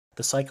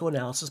The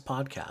Psychoanalysis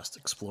podcast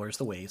explores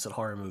the ways that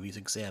horror movies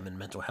examine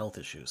mental health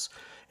issues.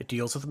 It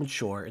deals with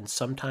mature and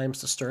sometimes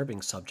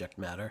disturbing subject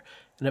matter,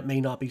 and it may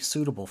not be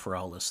suitable for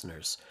all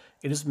listeners.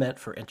 It is meant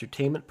for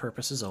entertainment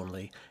purposes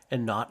only,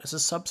 and not as a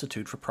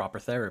substitute for proper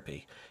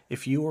therapy.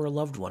 If you or a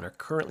loved one are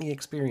currently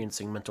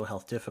experiencing mental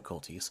health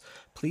difficulties,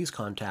 please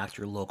contact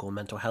your local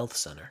mental health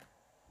center.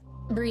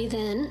 Breathe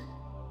in.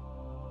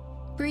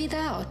 Breathe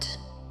out.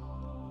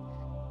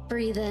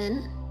 Breathe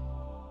in.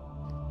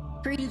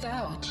 Breathe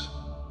out.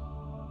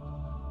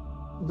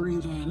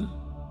 Breathe in.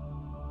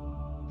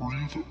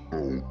 Breathe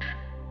out.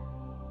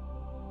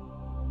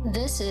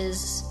 This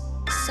is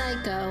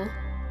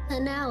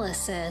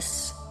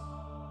Psychoanalysis.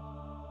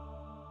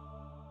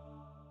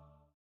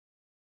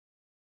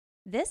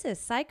 This is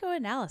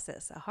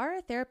Psychoanalysis, a horror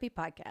therapy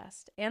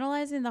podcast,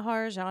 analyzing the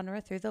horror genre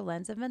through the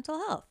lens of mental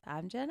health.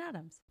 I'm Jen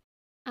Adams.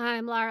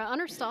 I'm Lara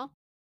Understall.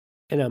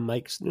 And I'm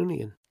Mike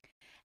Snoonian.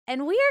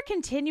 And we are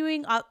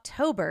continuing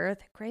October,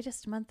 the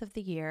greatest month of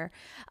the year,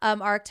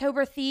 our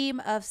October theme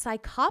of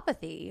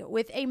psychopathy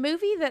with a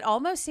movie that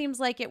almost seems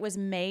like it was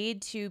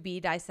made to be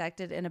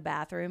dissected in a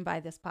bathroom by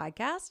this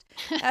podcast.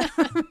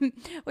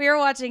 We are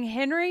watching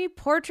Henry,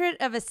 Portrait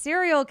of a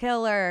Serial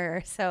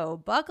Killer.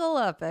 So buckle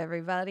up,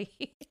 everybody.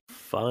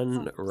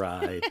 Fun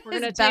ride. We're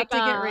going to It's about take to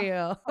get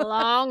real. a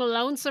long,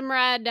 lonesome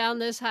ride down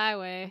this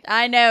highway.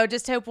 I know.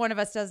 Just hope one of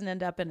us doesn't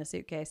end up in a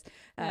suitcase.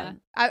 Yeah.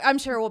 I'm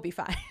sure we'll be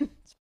fine.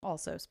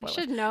 Also, I spoilers.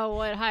 should know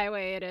what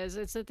highway it is.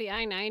 It's at the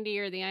I-90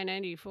 or the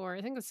I-94.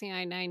 I think it's the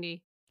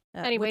I-90.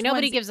 Anyway, which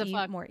nobody one's gives a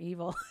fuck. More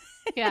evil.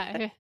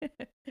 Yeah.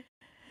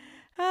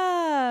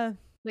 Ah,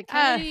 The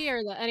Kennedy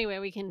or the... Anyway,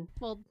 we can...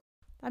 Well,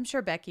 I'm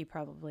sure Becky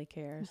probably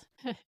cares.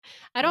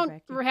 I don't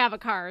Becky. have a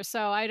car,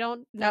 so I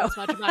don't know No. as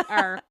much about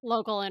our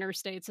local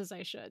interstates as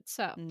I should.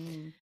 So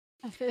Mm.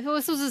 if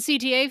this was a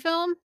CTA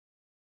film,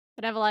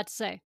 I'd have a lot to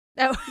say.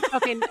 Oh.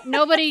 Okay,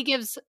 nobody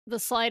gives the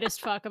slightest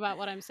fuck about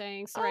what I'm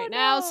saying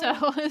now, so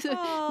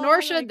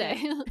nor should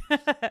they.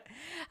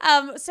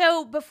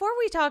 So before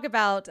we talk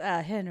about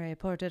Henry,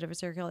 Portrait of a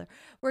Serial Killer,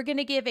 we're going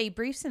to give a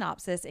brief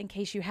synopsis in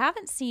case you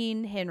haven't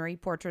seen Henry,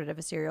 Portrait of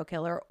a Serial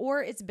Killer,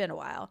 or it's been a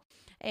while.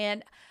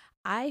 And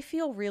I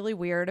feel really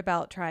weird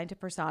about trying to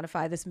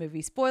personify this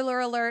movie.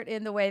 Spoiler alert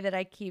in the way that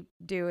I keep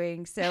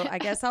doing. So I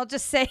guess I'll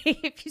just say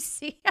if you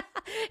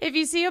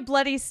see a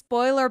bloody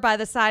spoiler by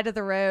the side of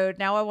the road,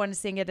 now I want to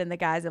sing it in the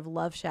guise of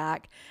Love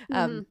Shack.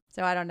 So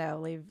I don't know.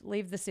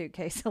 Leave the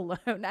suitcase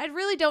alone. I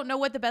really don't know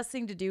what the best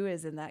thing to do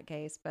is in that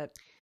case, but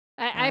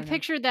I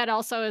pictured that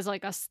also as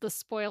like the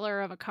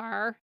spoiler of a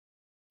car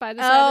by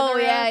the side of the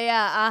road.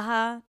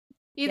 yeah.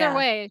 Either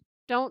way,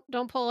 don't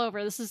pull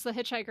over. This is the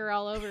hitchhiker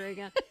all over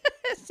again.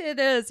 It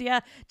is. Yeah.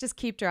 Just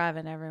keep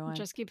driving, everyone.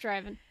 Just keep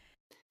driving.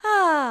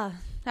 All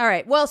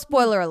right. Well,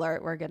 spoiler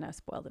alert. We're going to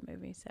spoil the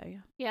movie. So, yeah.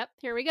 Yep.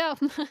 Here we go.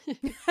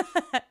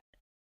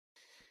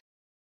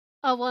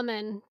 A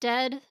woman,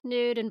 dead,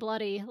 nude, and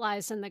bloody,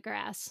 lies in the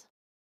grass.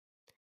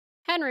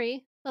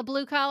 Henry, a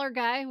blue-collar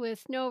guy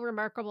with no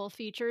remarkable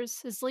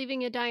features, is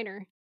leaving a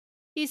diner.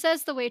 He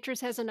says the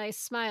waitress has a nice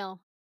smile.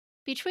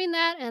 Between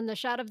that and the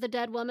shot of the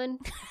dead woman,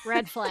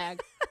 red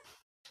flag.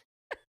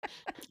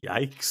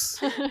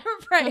 Yikes.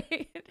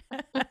 Right.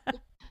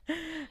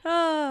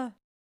 Oh.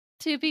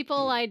 Two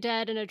people lie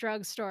dead in a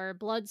drugstore,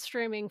 blood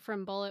streaming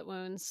from bullet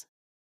wounds.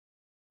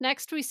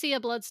 Next, we see a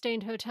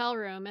blood-stained hotel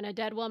room and a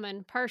dead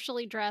woman,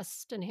 partially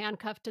dressed and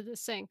handcuffed to the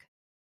sink.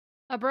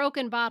 A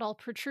broken bottle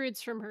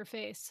protrudes from her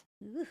face.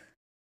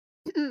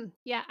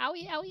 Yeah,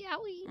 owie, owie,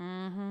 owie.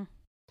 Mm-hmm.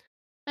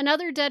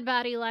 Another dead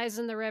body lies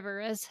in the river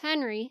as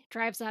Henry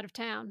drives out of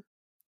town.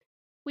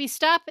 We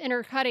stop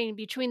intercutting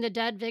between the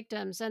dead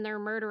victims and their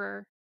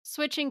murderer,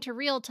 switching to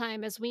real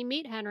time as we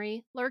meet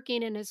Henry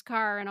lurking in his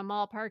car in a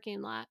mall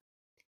parking lot.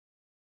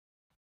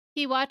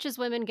 He watches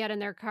women get in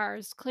their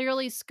cars,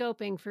 clearly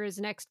scoping for his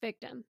next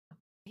victim.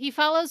 He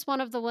follows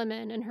one of the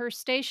women in her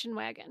station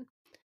wagon,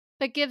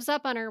 but gives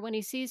up on her when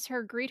he sees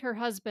her greet her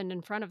husband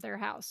in front of their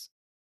house.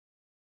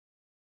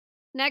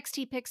 Next,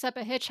 he picks up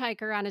a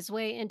hitchhiker on his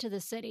way into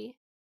the city.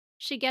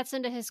 She gets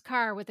into his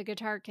car with a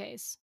guitar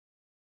case.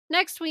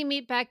 Next, we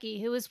meet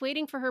Becky, who is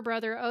waiting for her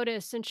brother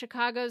Otis in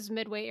Chicago's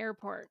Midway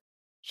Airport.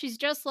 She's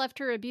just left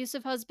her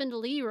abusive husband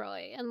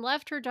Leroy and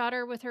left her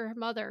daughter with her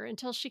mother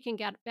until she can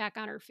get back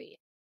on her feet.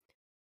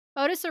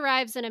 Otis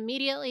arrives and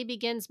immediately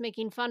begins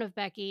making fun of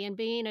Becky and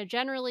being a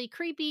generally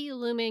creepy,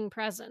 looming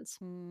presence.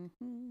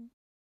 Mm-hmm.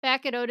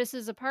 Back at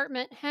Otis's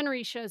apartment,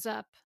 Henry shows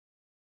up,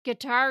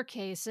 guitar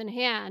case in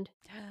hand.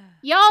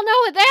 Y'all know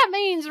what that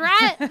means,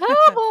 right?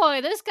 Oh boy,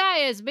 this guy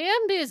has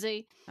been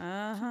busy.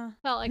 Uh-huh.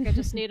 Felt like I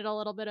just needed a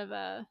little bit of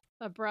a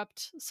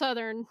abrupt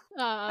southern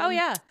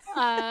southernness.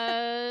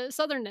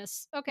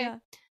 Okay. Yeah.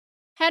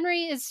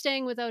 Henry is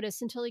staying with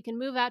Otis until he can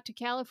move out to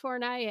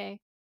California.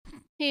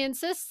 He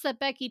insists that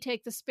Becky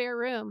take the spare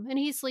room and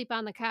he sleep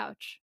on the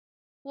couch.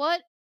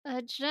 What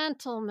a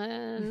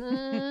gentleman.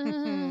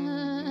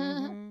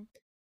 Mm-hmm.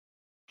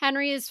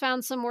 Henry has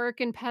found some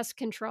work in pest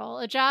control,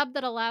 a job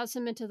that allows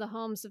him into the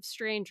homes of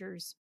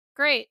strangers.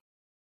 Great.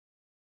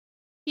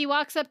 He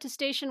walks up to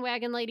station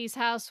wagon lady's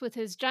house with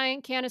his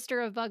giant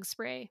canister of bug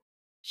spray.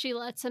 She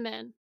lets him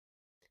in.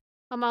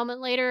 A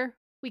moment later,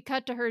 we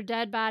cut to her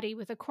dead body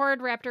with a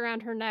cord wrapped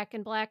around her neck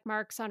and black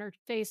marks on her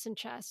face and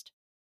chest.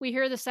 We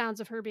hear the sounds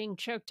of her being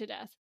choked to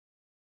death.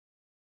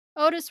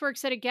 Otis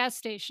works at a gas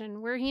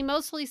station where he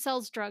mostly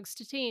sells drugs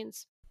to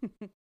teens.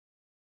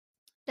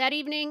 That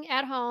evening,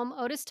 at home,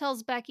 Otis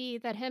tells Becky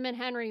that him and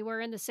Henry were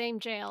in the same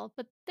jail,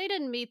 but they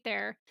didn't meet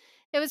there.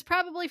 It was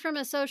probably from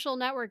a social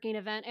networking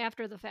event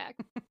after the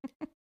fact.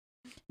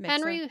 Mixer.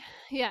 Henry,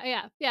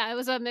 yeah, it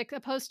was a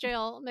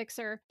post-jail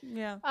mixer.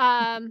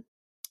 Yeah.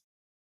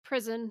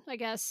 Prison, I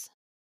guess,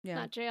 Yeah.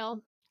 not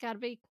jail. Gotta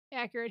be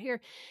accurate here.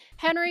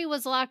 Henry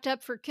was locked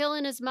up for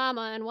killing his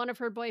mama and one of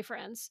her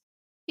boyfriends.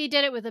 He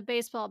did it with a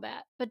baseball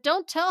bat. But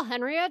don't tell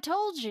Henry I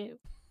told you.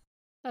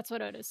 That's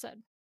what Otis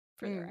said,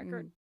 for the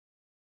record.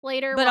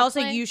 Later, But while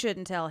also, playing- you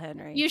shouldn't tell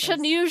Henry. You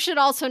should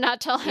also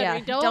not tell Henry.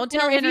 Yeah, don't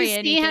tell if Henry you see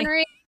anything.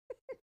 Henry,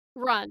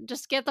 run.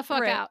 Just get the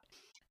fuck Right. out.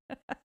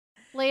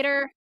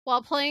 Later,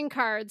 while playing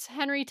cards,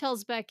 Henry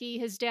tells Becky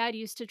his dad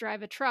used to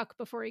drive a truck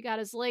before he got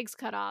his legs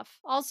cut off.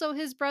 Also,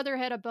 his brother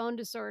had a bone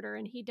disorder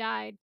and he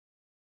died.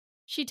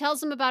 She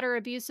tells him about her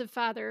abusive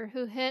father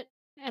who hit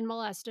and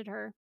molested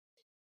her.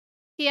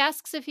 He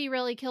asks if he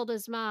really killed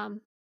his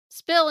mom,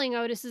 spilling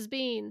Otis's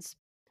beans.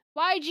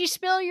 Why'd you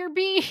spill your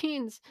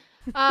beans?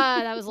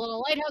 That was a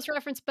little Lighthouse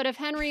reference, but if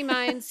Henry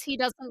minds, he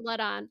doesn't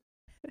let on.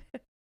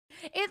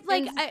 It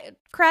it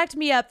cracked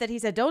me up that he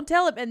said, "Don't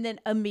tell him," and then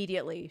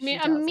immediately, she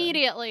tells him.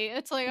 Immediately,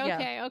 it's like,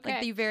 Yeah, okay.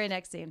 like the very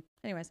next scene.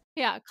 Anyways,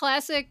 Yeah,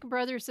 classic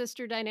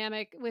brother-sister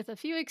dynamic with a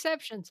few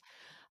exceptions.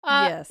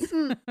 yes.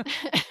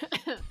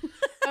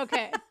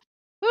 Okay.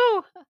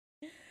 Woo.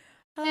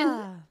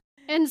 Ah.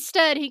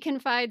 Instead, he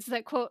confides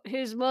that, quote,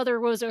 his mother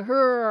was a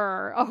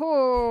whore.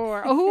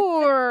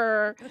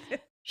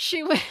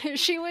 She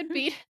would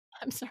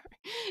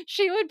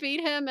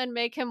beat him and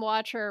make him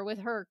watch her with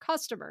her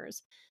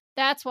customers.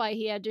 That's why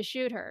he had to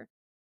shoot her.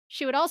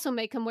 She would also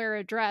make him wear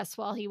a dress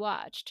while he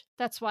watched.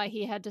 That's why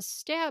he had to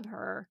stab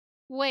her.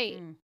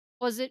 Wait,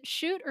 was it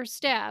shoot or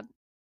stab?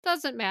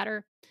 Doesn't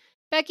matter.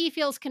 Becky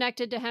feels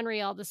connected to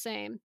Henry all the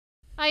same.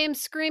 I am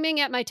screaming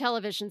at my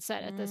television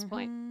set at this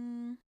point.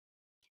 Mhm.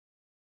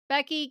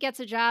 Becky gets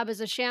a job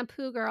as a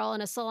shampoo girl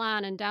in a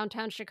salon in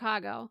downtown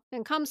Chicago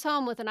and comes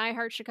home with an I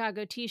Heart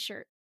Chicago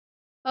t-shirt.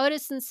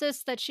 Otis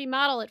insists that she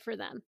model it for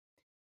them.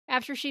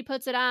 After she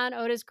puts it on,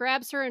 Otis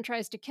grabs her and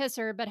tries to kiss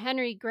her, but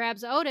Henry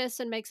grabs Otis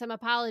and makes him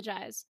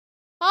apologize.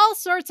 All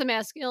sorts of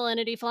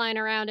masculinity flying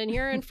around in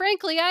here, and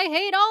frankly, I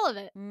hate all of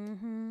it.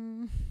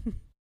 Mhm.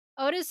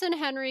 Otis and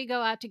Henry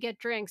go out to get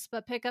drinks,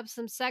 but pick up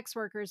some sex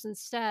workers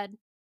instead.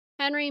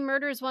 Henry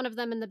murders one of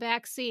them in the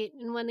back seat,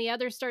 and when the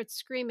other starts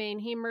screaming,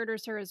 he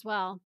murders her as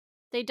well.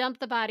 They dump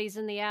the bodies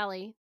in the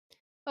alley.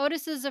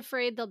 Otis is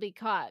afraid they'll be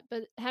caught,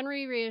 but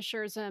Henry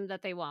reassures him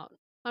that they won't.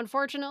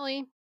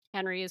 Unfortunately,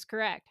 Henry is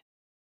correct.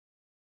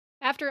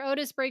 After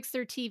Otis breaks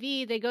their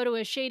TV, they go to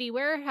a shady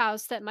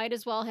warehouse that might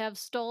as well have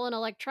stolen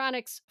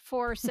electronics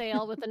for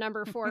sale with the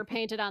number 4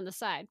 painted on the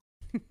side.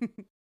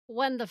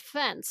 When the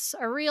fence,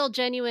 a real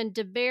genuine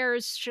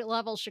DeBeers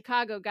level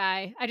Chicago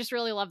guy, I just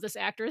really love this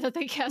actor that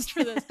they cast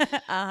for this.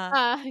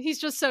 He's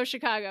just so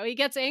Chicago. He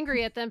gets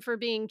angry at them for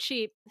being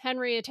cheap.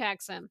 Henry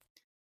attacks him.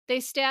 They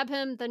stab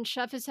him, then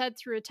shove his head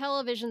through a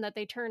television that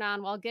they turn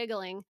on while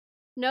giggling.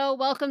 No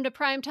welcome to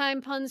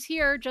primetime puns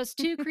here, just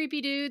two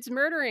creepy dudes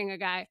murdering a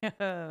guy.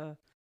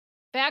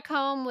 Back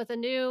home with a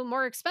new,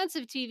 more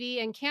expensive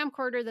TV and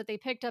camcorder that they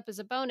picked up as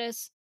a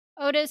bonus,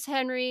 Otis,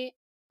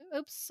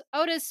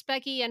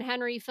 Becky, and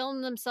Henry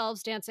film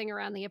themselves dancing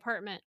around the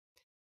apartment.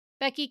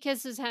 Becky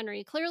kisses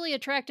Henry, clearly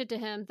attracted to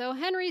him, though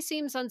Henry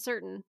seems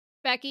uncertain.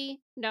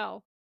 Becky,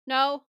 no.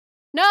 No,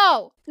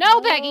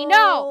 Becky,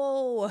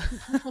 no!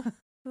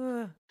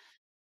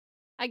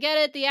 I get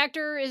it. The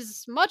actor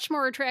is much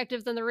more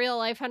attractive than the real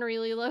life Henry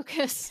Lee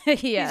Lucas.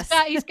 Yes.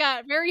 He's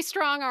got very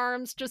strong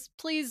arms. Just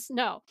please,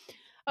 no.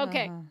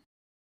 Okay.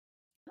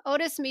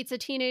 Otis meets a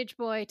teenage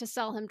boy to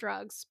sell him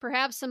drugs.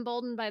 Perhaps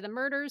emboldened by the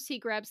murders, he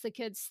grabs the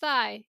kid's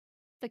thigh.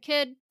 The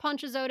kid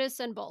punches Otis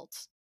and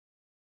bolts.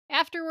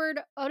 Afterward,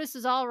 Otis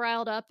is all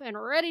riled up and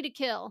ready to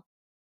kill.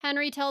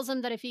 Henry tells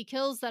him that if he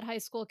kills that high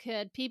school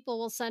kid, people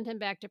will send him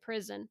back to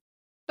prison.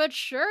 But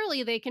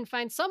surely they can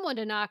find someone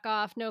to knock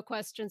off, no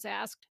questions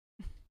asked.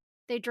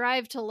 They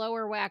drive to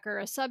Lower Wacker,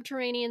 a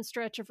subterranean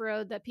stretch of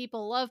road that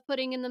people love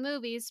putting in the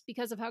movies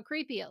because of how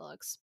creepy it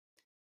looks.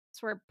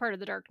 It's where part of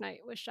The Dark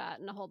Knight was shot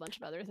and a whole bunch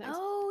of other things.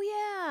 Oh,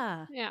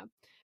 yeah. Yeah.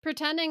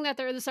 Pretending that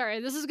they're sorry,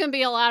 this is going to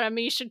be a lot of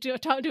me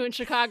doing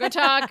Chicago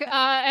talk,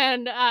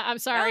 and I'm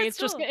sorry, it's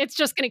cool. it's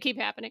just going to keep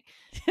happening.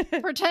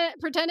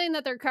 Pretending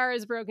that their car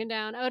is broken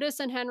down, Otis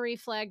and Henry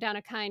flag down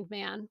a kind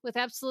man. With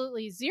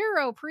absolutely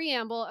zero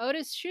preamble,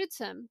 Otis shoots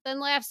him, then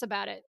laughs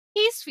about it.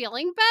 He's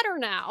feeling better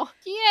now.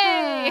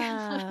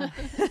 Yay!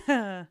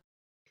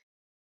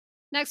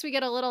 Next, we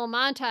get a little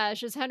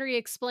montage as Henry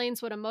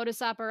explains what a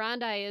modus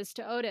operandi is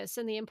to Otis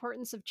and the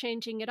importance of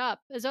changing it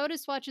up, as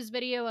Otis watches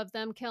video of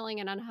them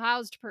killing an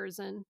unhoused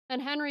person,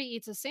 and Henry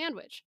eats a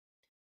sandwich.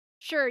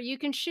 Sure, you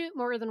can shoot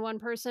more than one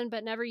person,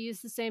 but never use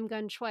the same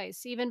gun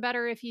twice. Even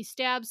better if you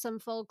stab some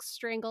folks,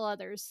 strangle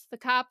others. The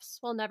cops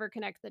will never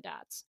connect the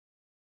dots.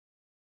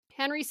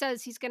 Henry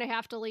says he's going to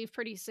have to leave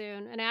pretty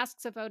soon and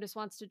asks if Otis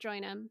wants to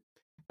join him.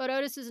 But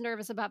Otis is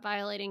nervous about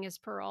violating his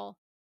parole.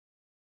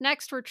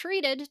 Next, we're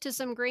treated to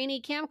some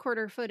grainy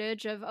camcorder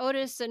footage of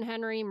Otis and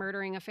Henry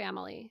murdering a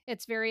family.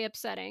 It's very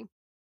upsetting.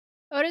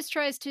 Otis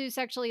tries to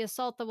sexually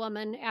assault the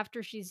woman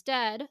after she's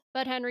dead,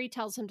 but Henry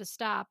tells him to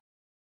stop.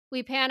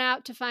 We pan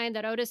out to find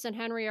that Otis and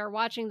Henry are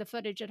watching the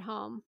footage at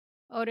home.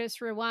 Otis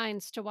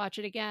rewinds to watch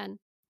it again.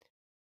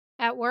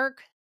 At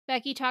work,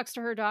 Becky talks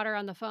to her daughter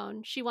on the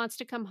phone. She wants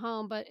to come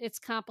home, but it's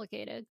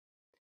complicated.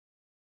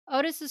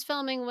 Otis is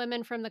filming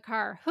women from the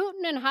car,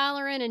 hooting and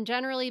hollering and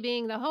generally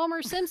being the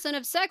Homer Simpson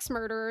of sex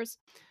murderers.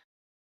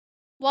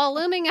 While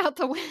looming out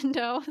the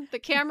window, the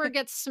camera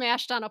gets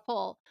smashed on a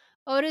pole.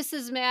 Otis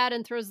is mad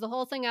and throws the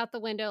whole thing out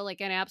the window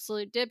like an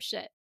absolute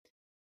dipshit.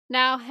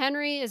 Now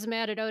Henry is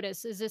mad at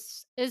Otis.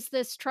 Is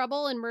this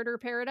trouble in murder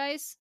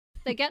paradise?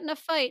 They get in a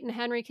fight and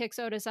Henry kicks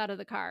Otis out of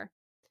the car.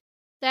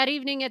 That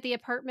evening at the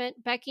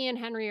apartment, Becky and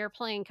Henry are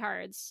playing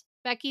cards.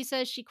 Becky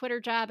says she quit her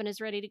job and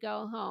is ready to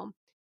go home.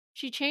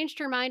 She changed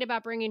her mind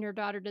about bringing her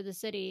daughter to the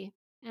city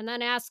and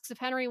then asks if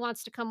Henry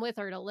wants to come with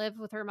her to live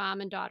with her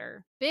mom and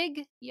daughter.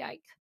 Big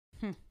yike.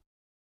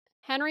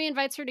 Henry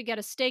invites her to get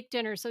a steak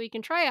dinner so he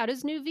can try out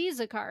his new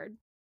Visa card.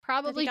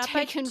 Probably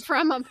taken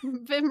from a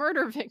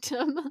murder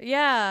victim.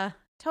 Yeah,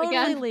 totally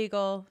Again,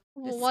 legal.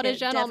 What a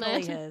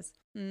gentleman. Definitely is.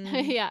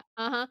 Yeah,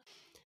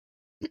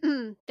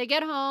 They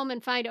get home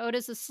and find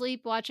Otis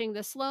asleep watching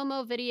the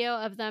slow-mo video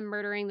of them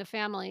murdering the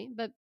family.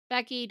 But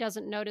Becky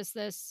doesn't notice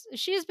this.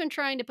 She's been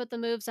trying to put the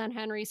moves on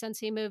Henry since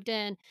he moved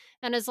in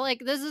and is like,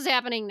 this is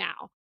happening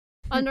now.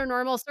 Under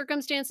normal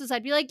circumstances,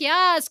 I'd be like,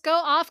 yes, go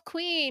off,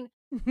 queen.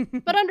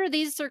 But under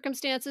these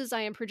circumstances,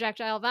 I am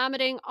projectile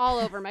vomiting all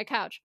over my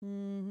couch.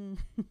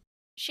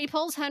 She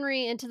pulls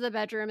Henry into the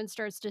bedroom and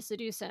starts to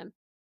seduce him.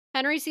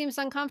 Henry seems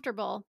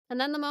uncomfortable, and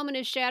then the moment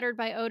is shattered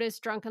by Otis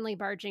drunkenly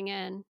barging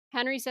in.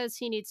 Henry says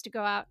he needs to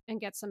go out and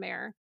get some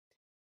air.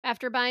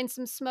 After buying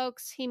some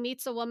smokes, he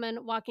meets a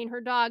woman walking her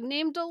dog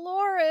named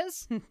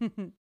Dolores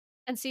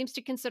and seems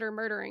to consider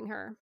murdering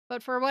her.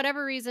 But for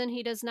whatever reason,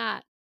 he does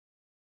not.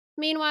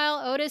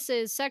 Meanwhile, Otis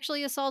is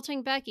sexually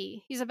assaulting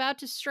Becky. He's about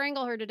to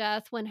strangle her to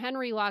death when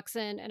Henry walks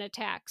in and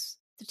attacks.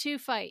 The two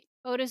fight.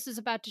 Otis is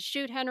about to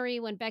shoot Henry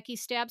when Becky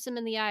stabs him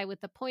in the eye with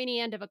the pointy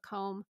end of a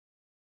comb.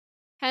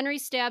 Henry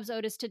stabs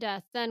Otis to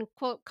death, then,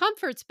 quote,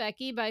 comforts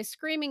Becky by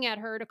screaming at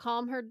her to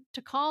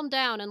calm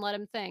down and let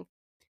him think.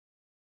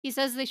 He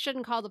says they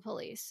shouldn't call the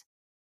police.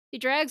 He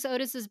drags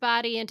Otis's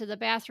body into the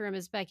bathroom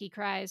as Becky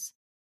cries.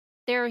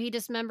 There, he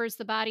dismembers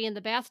the body in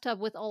the bathtub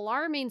with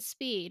alarming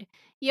speed.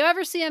 You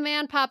ever see a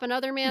man pop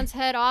another man's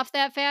head off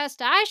that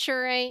fast? I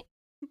sure ain't.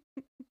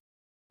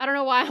 I don't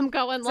know why I'm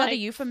going Is like that a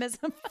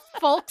euphemism?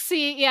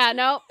 folksy. Yeah,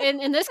 no.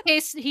 In this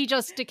case, he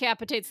just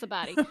decapitates the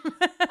body.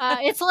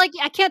 It's like,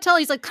 I can't tell.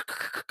 He's like,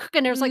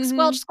 and there's like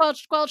squelch,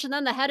 squelch, squelch, and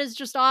then the head is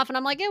just off. And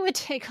I'm like, it would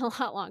take a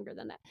lot longer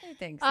than that. I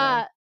think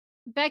so.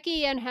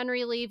 Becky and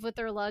Henry leave with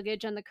their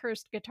luggage and the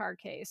cursed guitar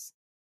case.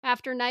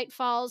 After night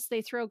falls,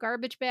 they throw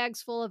garbage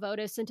bags full of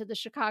Otis into the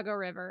Chicago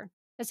River.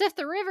 As if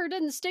the river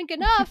didn't stink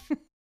enough.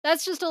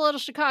 That's just a little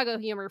Chicago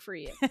humor for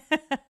you.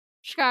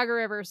 Chicago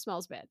River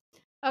smells bad.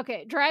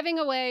 Okay, driving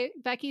away,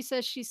 Becky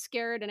says she's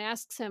scared and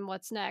asks him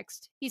what's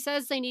next. He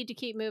says they need to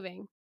keep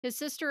moving. His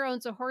sister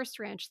owns a horse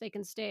ranch they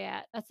can stay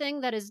at, a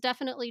thing that is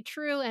definitely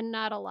true and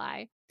not a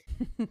lie.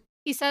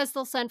 He says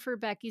they'll send for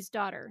Becky's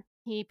daughter.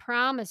 He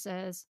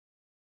promises.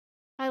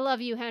 I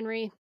love you,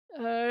 Henry.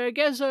 I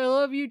guess I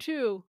love you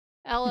too.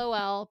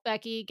 LOL,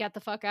 Becky, get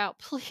the fuck out,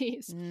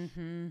 please.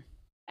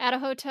 At a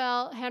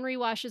hotel, Henry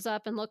washes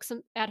up and looks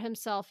at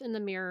himself in the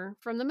mirror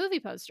from the movie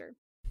poster.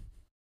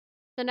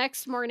 The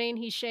next morning,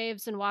 he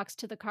shaves and walks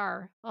to the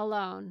car,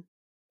 alone,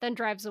 then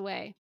drives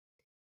away.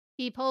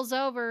 He pulls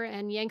over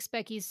and yanks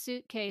Becky's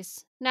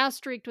suitcase, now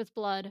streaked with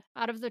blood,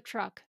 out of the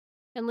truck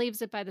and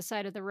leaves it by the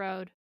side of the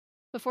road,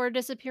 before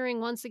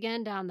disappearing once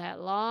again down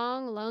that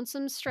long,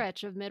 lonesome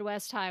stretch of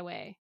Midwest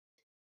Highway.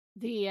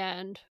 The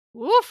end.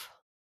 Woof!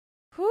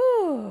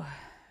 Whew.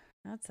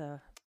 That's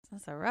a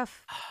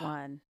rough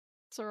one.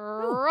 It's a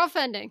rough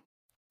ending.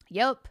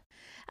 Yep.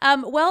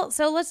 Well,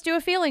 so let's do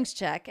a feelings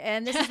check,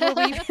 and this is where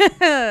we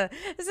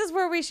this is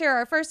where we share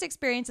our first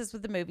experiences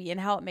with the movie and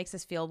how it makes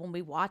us feel when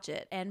we watch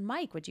it. And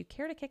Mike, would you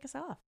care to kick us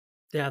off?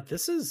 Yeah,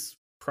 this is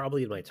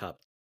probably in my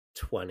top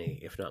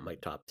 20, if not my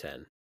top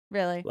 10.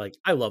 Really? Like,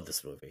 I love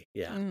this movie.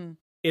 Yeah.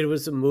 It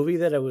was a movie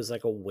that I was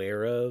like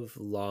aware of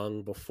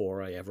long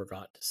before I ever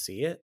got to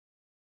see it.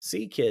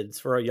 See, kids,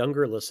 for our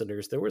younger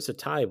listeners, there was a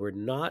time where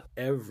not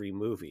every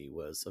movie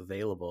was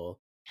available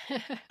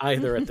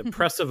either at the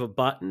press of a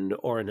button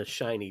or in a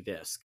shiny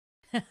disc.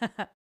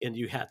 And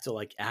you had to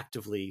like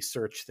actively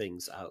search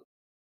things out.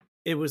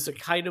 It was a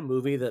kind of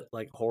movie that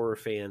like horror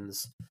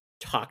fans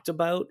talked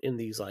about in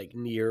these like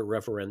near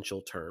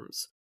reverential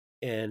terms.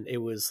 And it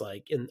was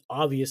like,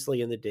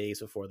 obviously in the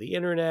days before the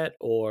internet,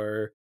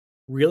 or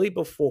really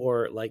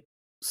before like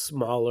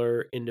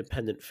smaller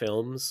independent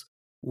films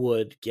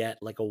would get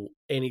like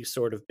any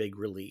sort of big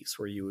release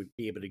where you would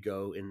be able to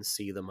go and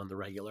see them on the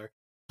regular.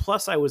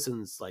 Plus, I was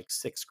in like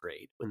 6th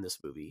grade when this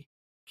movie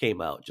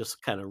came out,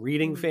 just kind of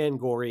reading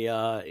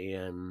Fangoria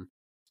and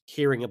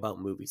hearing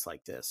about movies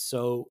like this.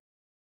 So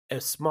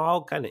a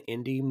small kind of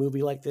indie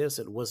movie like this,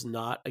 it was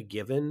not a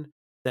given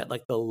that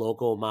like the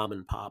local mom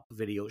and pop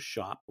video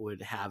shop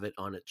would have it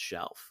on its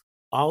shelf.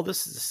 All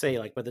this is to say,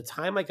 like by the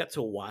time I got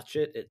to watch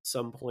it at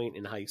some point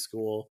in high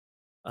school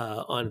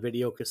on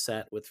video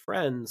cassette with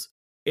friends,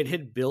 it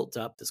had built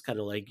up this kind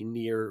of like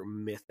near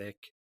mythic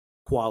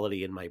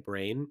quality in my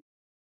brain.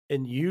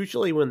 And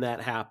usually when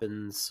that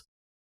happens,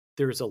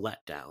 there's a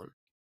letdown.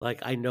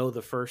 Like I know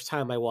the first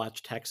time I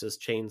watched Texas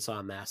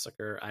Chainsaw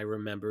Massacre, I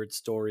remembered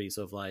stories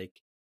of like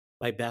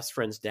my best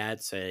friend's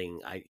dad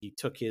saying he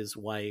took his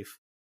wife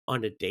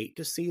on a date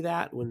to see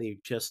that when they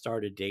just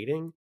started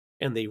dating,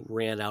 and they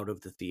ran out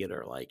of the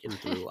theater like and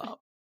threw up.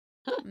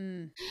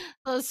 Mm.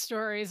 Those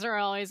stories are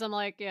always, I'm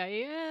like,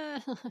 yeah.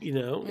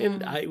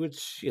 And I would,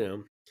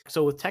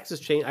 so with Texas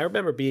Chain, I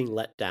remember being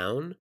let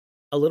down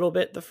a little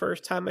bit the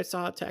first time I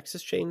saw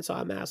Texas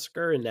Chainsaw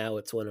Massacre, and now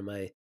it's one of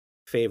my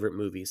favorite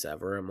movies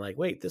ever. I'm like,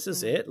 wait, this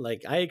is it?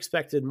 Like, I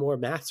expected more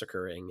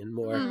massacring and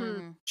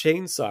more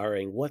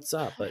chainsawing. What's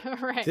up? But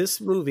Right.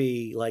 this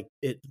movie, like,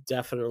 it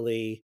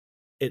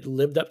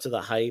lived up to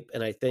the hype,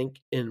 and I think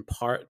in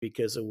part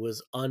because it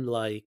was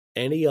unlike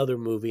any other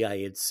movie I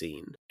had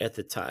seen at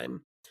the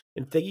time.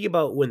 And thinking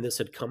about when this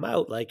had come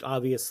out, like,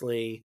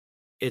 obviously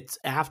it's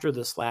after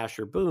the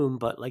slasher boom,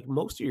 but like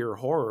most of your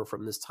horror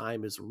from this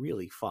time is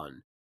really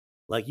fun.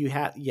 Like you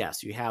have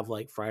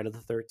like Friday the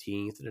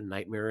 13th and A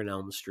Nightmare on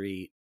Elm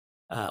Street,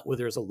 where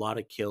there's a lot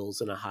of kills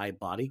and a high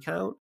body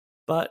count,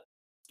 but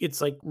it's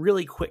like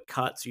really quick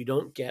cuts. You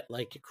don't get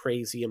like a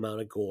crazy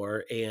amount of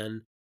gore,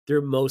 and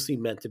they're mostly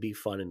meant to be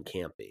fun and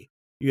campy.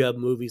 You have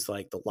movies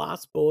like The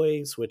Lost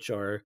Boys, which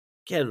are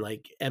again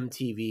like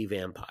MTV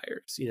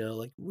vampires,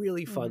 like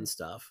really fun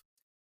stuff.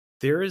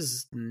 There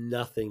is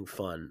nothing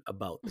fun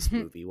about this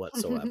movie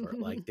whatsoever.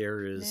 Like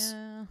there is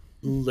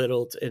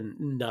little and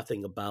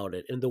nothing about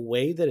it. And the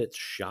way that it's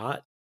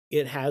shot,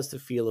 it has the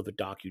feel of a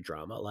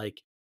docudrama.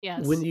 Like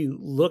when you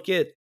look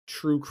at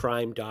true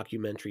crime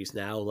documentaries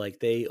now, like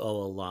they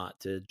owe a lot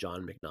to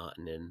John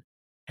McNaughton and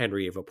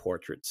Henry of a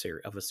Portrait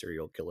of a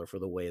Serial Killer for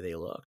the way they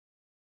look.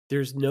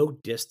 There's no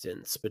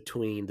distance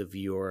between the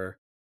viewer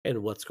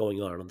and what's going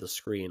on the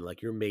screen.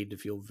 Like you're made to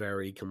feel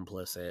very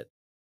complicit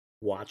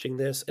watching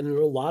this, and in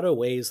a lot of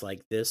ways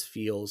like this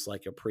feels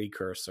like a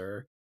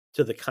precursor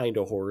to the kind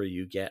of horror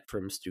you get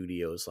from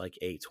studios like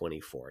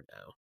A24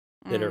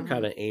 now that are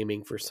kind of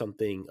aiming for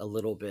something a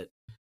little bit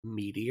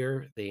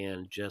meatier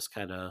than just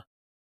kind of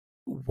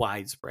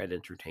widespread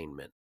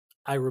entertainment.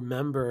 I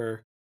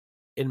remember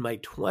in my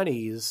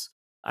 20s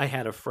I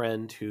had a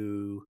friend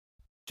who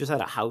just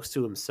had a house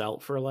to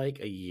himself for like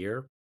a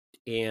year,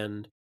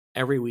 and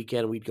every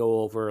weekend we'd go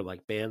over,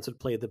 like bands would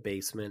play the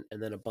basement,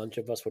 and then a bunch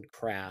of us would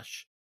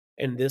crash.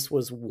 And this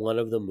was one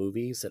of the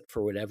movies that,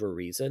 for whatever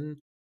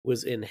reason,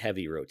 was in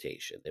heavy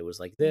rotation. It was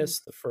like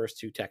this, the first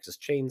 2 Texas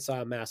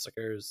Chainsaw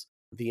Massacres,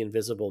 The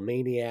Invisible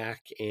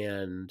Maniac,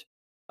 and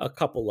a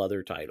couple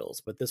other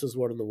titles. But this was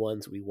one of the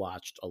ones we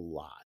watched a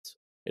lot.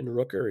 And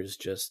Rooker is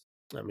just,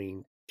 I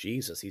mean,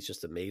 Jesus, he's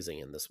just amazing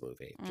in this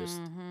movie. Just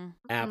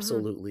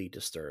absolutely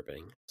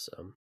disturbing.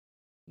 So,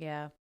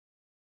 yeah.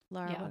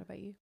 Laura, what about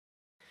you?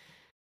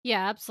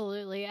 Yeah,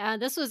 absolutely.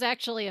 This was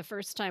actually a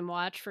first-time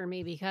watch for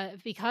me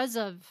because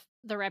of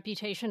the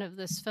reputation of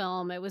this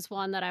film. It was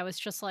one that I was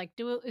just like,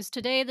 is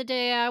today the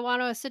day I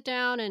want to sit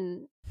down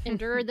and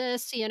endure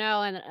this,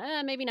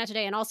 and maybe not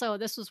today. And also,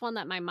 this was one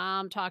that my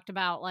mom talked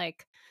about,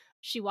 like,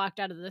 she walked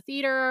out of the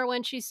theater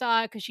when she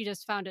saw it because she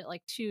just found it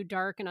like too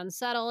dark and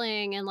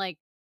unsettling. And like,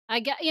 I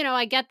get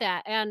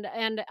that.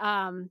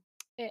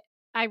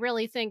 I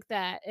really think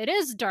that it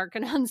is dark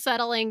and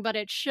unsettling, but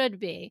it should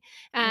be.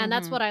 And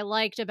that's what I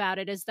liked about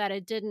it, is that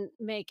it didn't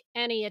make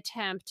any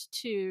attempt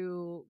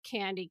to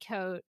candy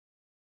coat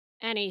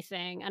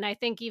anything. And I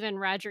think even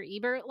Roger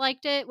Ebert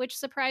liked it, which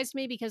surprised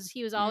me because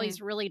he was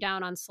always really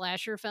down on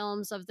slasher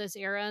films of this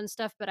era and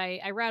stuff. But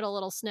I read a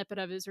little snippet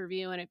of his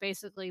review, and it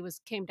basically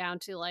came down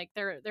to like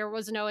there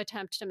was no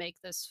attempt to make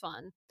this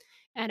fun.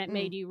 And it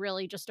made you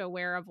really just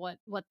aware of what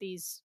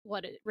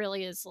it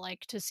really is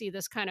like to see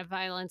this kind of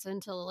violence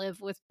and to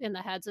live in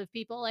the heads of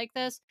people like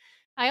this.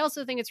 I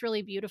also think it's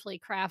really beautifully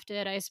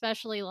crafted. I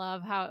especially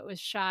love how it was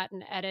shot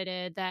and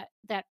edited. That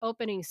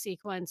opening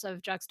sequence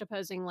of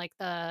juxtaposing like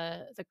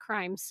the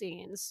crime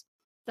scenes,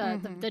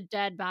 the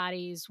dead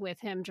bodies with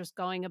him just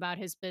going about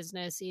his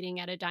business, eating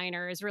at a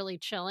diner, is really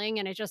chilling.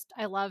 And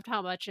I loved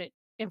how much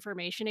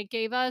information it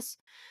gave us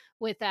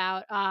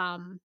without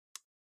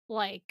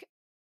like,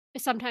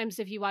 sometimes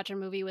if you watch a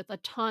movie with a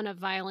ton of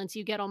violence,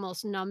 you get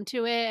almost numb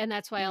to it. And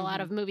that's why a lot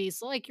of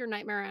movies like your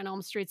Nightmare on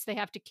Elm Streets, they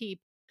have to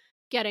keep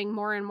getting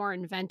more and more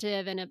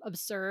inventive and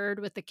absurd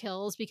with the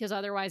kills, because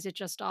otherwise it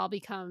just all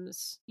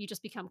you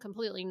just become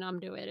completely numb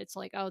to it. It's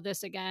like, oh,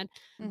 this again.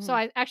 So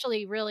I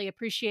actually really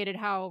appreciated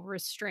how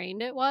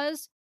restrained it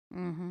was.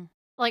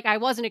 like, I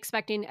wasn't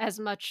expecting as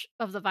much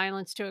of the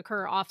violence to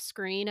occur off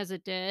screen as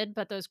it did,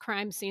 but those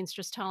crime scenes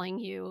just telling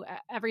you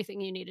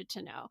everything you needed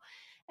to know.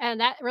 And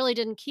that really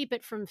didn't keep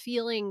it from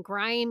feeling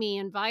grimy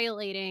and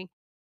violating.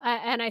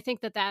 And I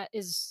think that that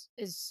is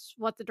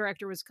what the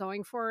director was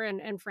going for,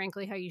 and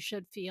frankly, how you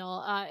should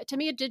feel. To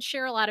me, it did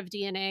share a lot of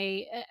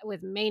DNA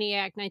with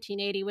Maniac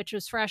 1980, which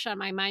was fresh on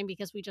my mind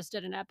because we just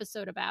did an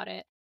episode about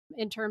it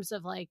in terms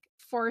of like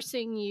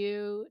forcing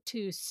you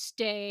to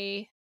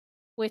stay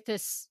with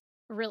this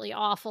really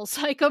awful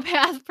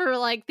psychopath for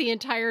like the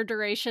entire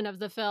duration of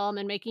the film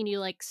and making you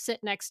like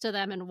sit next to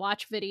them and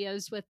watch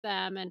videos with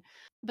them. And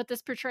but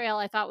this portrayal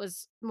I thought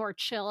was more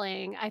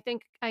chilling. I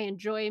think I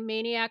enjoy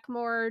Maniac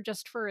more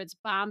just for its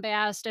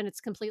bombast and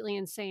its completely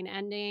insane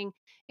ending,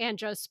 and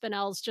Joe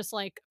Spinell's just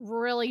like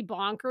really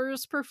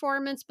bonkers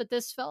performance, but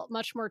this felt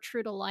much more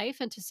true to life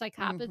and to Mhm.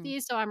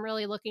 psychopathy. So I'm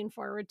really looking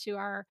forward to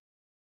our,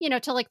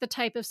 to like the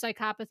type of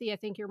psychopathy I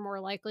think you're more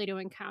likely to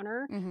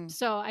encounter. Mhm.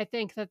 So I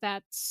think that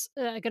that's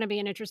going to be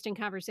an interesting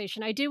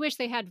conversation. I do wish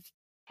they had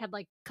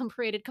like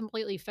created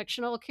completely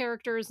fictional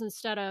characters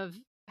instead of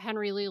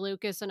Henry Lee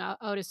Lucas and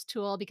Otis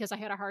Toole, because I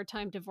had a hard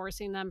time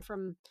divorcing them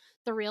from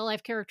the real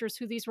life characters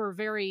who these were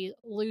very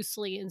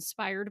loosely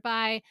inspired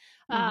by.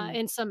 Mhm.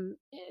 In some,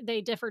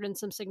 they differed in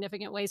some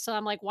significant ways. So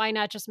I'm like, why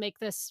not just make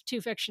this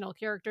two fictional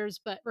characters?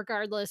 But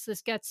regardless,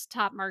 this gets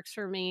top marks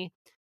for me.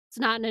 It's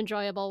not an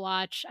enjoyable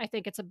watch. I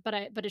think it's a but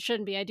it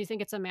shouldn't be. I do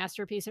think it's a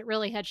masterpiece. It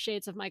really had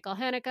shades of Michael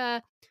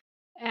Haneke,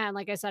 and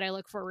like I said, I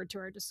look forward to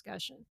our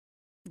discussion.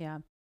 Yeah.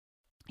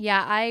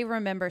 Yeah, I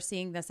remember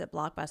seeing this at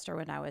Blockbuster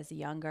when I was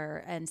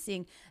younger and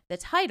seeing the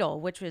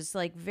title, which was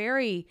like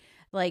very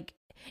like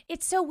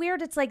it's so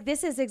weird. It's like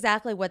this is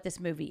exactly what this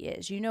movie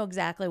is. You know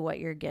exactly what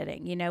you're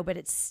getting, but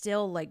it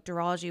still like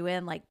draws you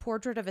in. Like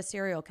Portrait of a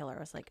Serial Killer. I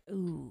was like,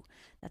 ooh,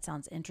 that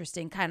sounds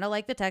interesting. Kind of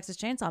like the Texas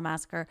Chainsaw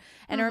Massacre.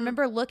 And I Mhm.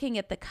 remember looking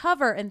at the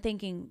cover and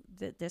thinking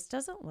that this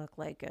doesn't look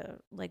like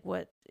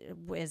what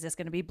is this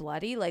going to be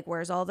bloody? Like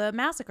where's all the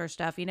massacre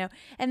stuff,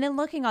 And then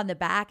looking on the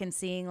back and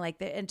seeing like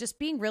and just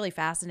being really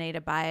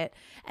fascinated by it.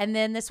 And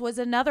then this was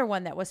another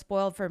one that was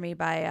spoiled for me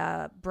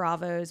by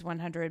Bravo's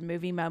 100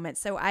 movie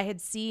moments. So I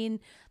had seen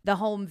the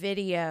home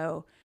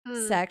video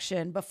Mm.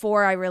 section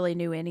before I really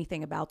knew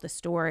anything about the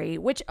story,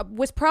 which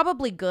was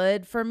probably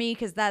good for me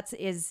because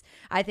is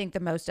I think the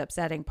most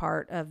upsetting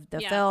part of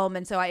the Yeah, film.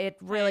 And so it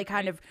I really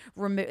kind agree. of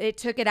it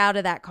took it out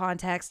of that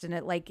context, and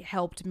it like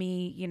helped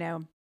me,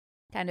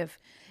 kind of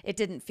it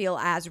didn't feel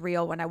as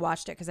real when I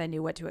watched it because I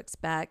knew what to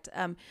expect.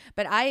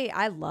 But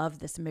I love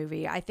this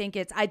movie. I think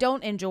I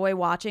don't enjoy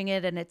watching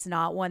it, and it's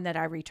not one that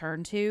I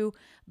return to,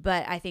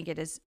 but I think it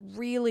is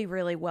really,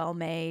 really well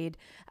made.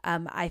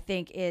 I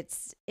think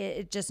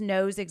it just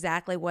knows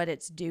exactly what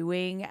it's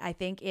doing. I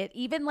think it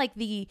even like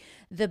the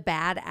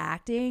bad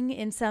acting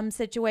in some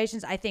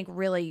situations I think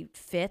really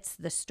fits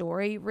the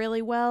story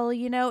really well.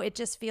 It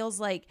just feels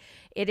like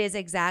it is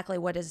exactly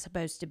what it's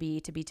supposed to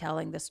be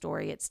telling the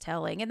story it's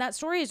telling. And that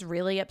story is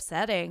really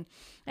upsetting.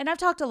 And I've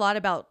talked a lot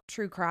about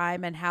true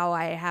crime and how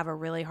I have a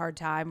really hard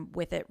time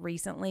with it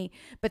recently,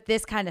 but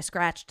this kind of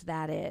scratched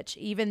that itch,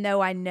 even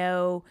though I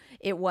know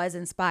it was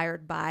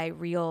inspired by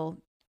real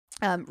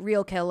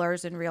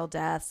killers and real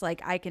deaths.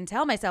 Like I can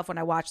tell myself when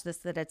I watch this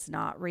that it's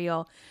not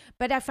real,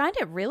 but I find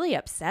it really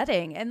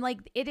upsetting. And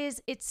like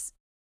it's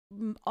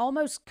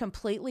almost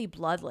completely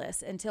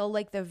bloodless until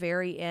like the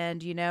very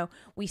end.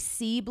 We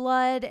see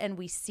blood and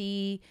we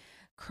see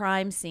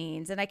crime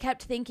scenes, and I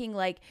kept thinking,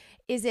 like,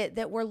 is it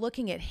that we're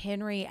looking at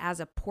Henry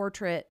as a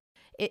portrait?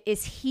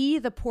 Is he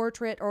the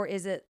portrait, or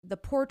is it the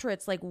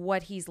portrait's like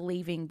what he's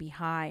leaving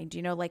behind?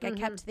 Like I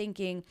kept Mhm.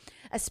 thinking,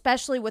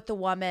 especially with the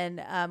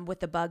woman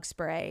with the bug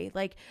spray.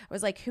 Like I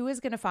was like, who is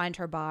going to find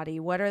her body?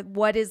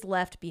 What is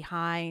left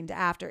behind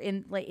after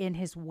in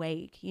his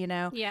wake?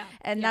 Yeah,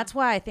 And yeah. that's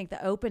why I think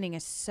the opening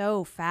is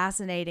so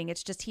fascinating.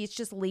 It's just he's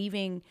just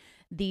leaving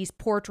these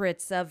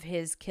portraits of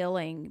his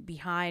killing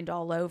behind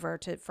all over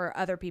for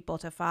other people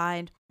to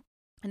find.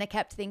 And I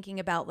kept thinking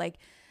about like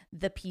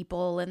the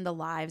people and the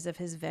lives of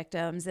his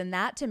victims, and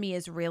that to me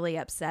is really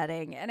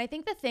upsetting. And I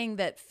think the thing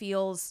that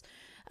feels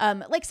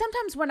like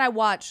sometimes when I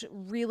watch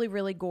really,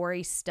 really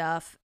gory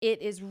stuff,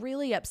 it is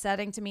really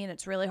upsetting to me and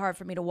it's really hard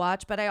for me to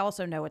watch, but I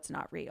also know it's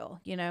not real,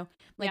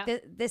 Like Yeah.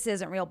 this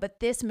isn't real, but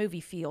this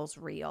movie feels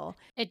real.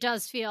 It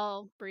does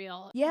feel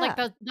real. Like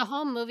Yeah. the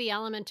home movie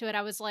element to it,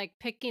 I was like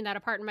picking that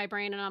apart in my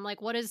brain, and I'm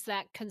like, what is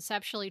that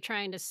conceptually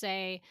trying to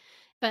say?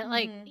 But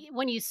like Hmm.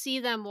 when you see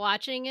them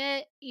watching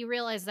it, you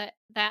realize that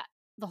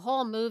the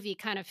whole movie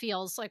kind of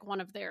feels like one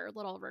of their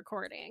little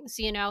recordings,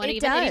 and It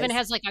even does.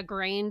 has like a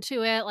grain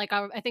to it. Like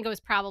I think it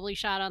was probably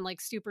shot on like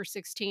Super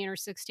 16 or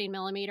 16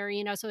 millimeter,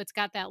 so it's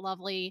got that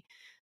lovely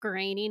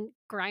graining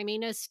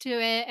griminess to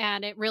it,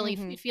 and it really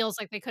Hmm. it feels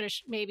like they could have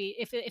maybe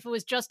if it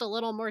was just a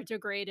little more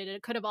degraded,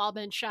 it could have all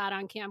been shot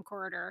on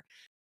camcorder.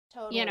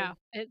 Totally.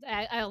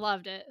 I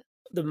loved it.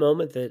 The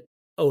moment that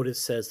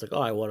Otis says, like,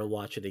 "Oh, I want to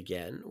watch it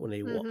again," when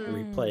they Mhm.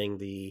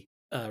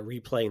 Mm.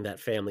 replaying that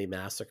family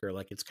massacre,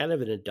 like it's kind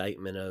of an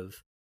indictment of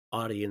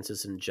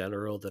audiences in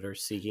general that are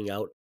seeking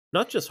out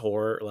not just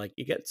horror, like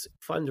it gets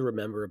fun to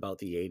remember about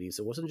the 80s.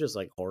 It wasn't just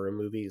like horror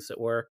movies that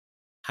were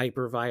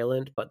hyper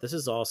violent, but this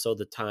is also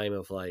the time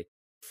of like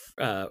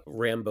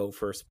Rambo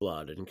First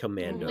Blood and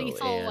Commando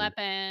Lethal and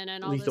Weapon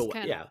and all this Lethal,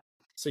 kind yeah. of.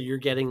 So you're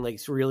getting like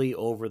really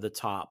over the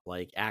top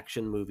like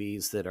action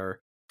movies that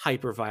are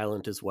hyper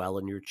violent as well,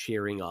 and you're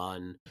cheering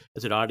on,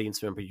 as an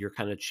audience member, you're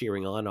kind of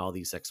cheering on all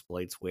these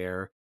exploits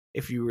where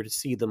if you were to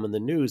see them in the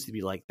news, you'd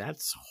be like,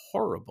 that's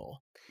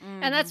horrible.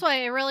 And that's why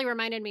it really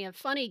reminded me of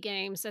Funny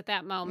Games at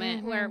that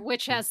moment, Mhm.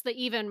 which has the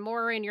even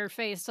more in your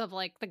face of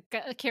like the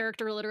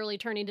character literally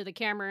turning to the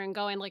camera and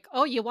going like,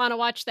 "Oh, you want to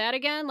watch that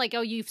again? Like,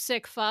 oh, you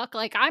sick fuck!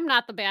 Like, I'm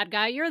not the bad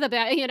guy, you're the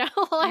bad."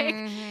 Like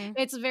Mhm.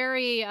 it's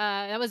very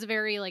that was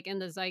very like in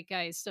the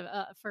zeitgeist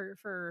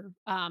for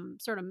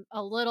sort of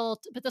a little,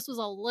 but this was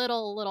a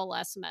little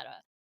less meta.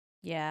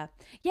 Yeah.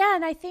 Yeah.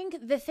 And I think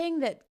the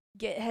thing that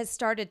has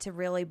started to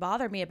really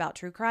bother me about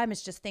true crime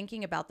is just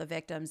thinking about the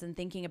victims and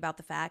thinking about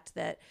the fact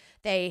that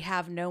they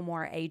have no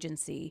more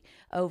agency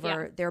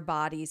over their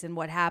bodies and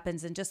what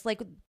happens. And just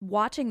like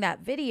watching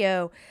that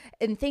video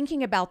and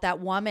thinking about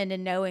that woman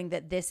and knowing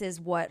that this is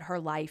what her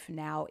life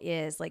now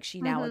is. Like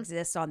she now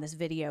exists on this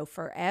video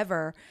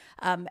forever.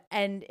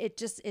 And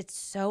it's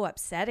so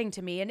upsetting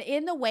to me. And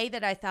in the way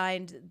that I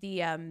find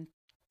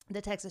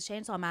the Texas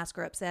Chainsaw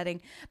Massacre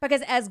upsetting,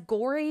 because as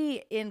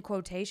gory in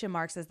quotation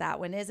marks as that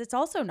one is, it's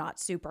also not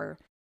super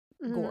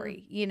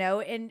gory,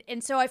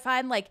 and so I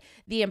find like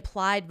the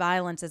implied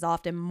violence is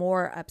often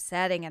more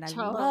upsetting, and I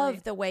Totally.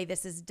 love the way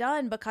this is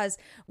done because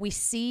we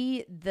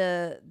see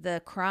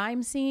the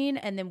crime scene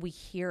and then we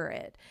hear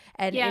it,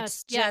 and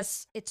it's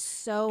just it's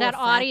so that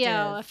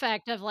audio effective.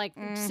 effect of like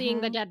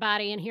seeing the dead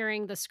body and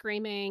hearing the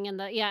screaming and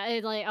the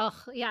it like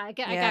I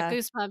got Yeah.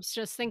 goosebumps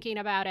just thinking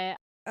about it.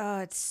 Oh,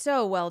 it's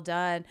so well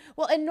done.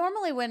 Well, and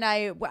normally when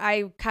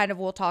I kind of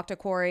will talk to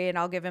Corey and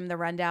I'll give him the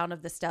rundown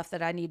of the stuff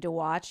that I need to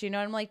watch,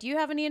 I'm like, do you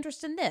have any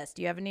interest in this?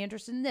 Do you have any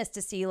interest in this,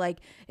 to see like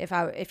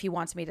if he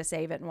wants me to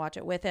save it and watch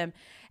it with him.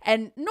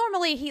 And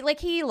normally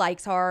he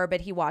likes horror, but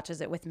he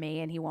watches it with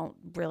me and he won't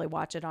really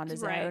watch it on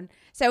his Right. own.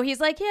 So he's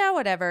like, yeah,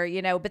 whatever,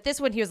 but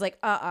this one he was like,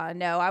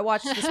 no, I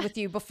watched this with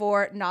you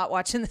before, not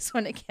watching this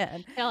one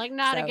again. Yeah, like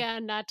not So-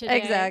 again, not today.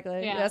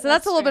 Exactly. Yeah. So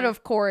that's a little bit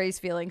of Corey's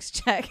feelings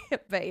check.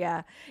 But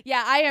yeah.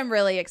 Yeah, I am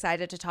really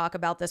excited to talk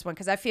about this one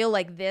because I feel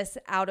like this,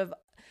 out of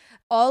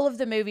all of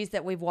the movies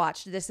that we've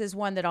watched, this is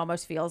one that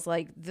almost feels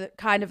like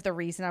the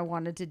reason I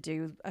wanted to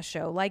do a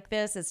show like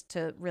this, is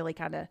to really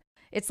kind of,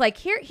 it's like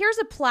here's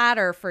a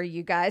platter for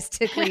you guys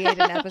to create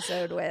an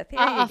episode with. Here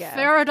you a go.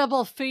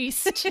 veritable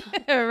feast.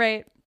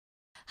 Right.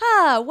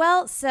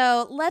 Well,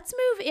 so let's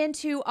move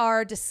into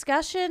our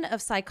discussion of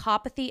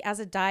psychopathy as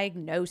a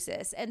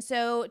diagnosis. And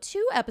so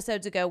 2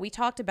 episodes ago, we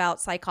talked about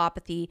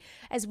psychopathy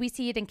as we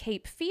see it in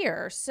Cape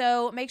Fear.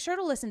 So make sure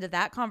to listen to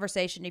that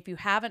conversation if you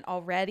haven't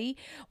already.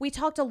 We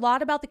talked a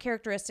lot about the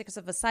characteristics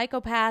of a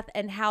psychopath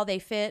and how they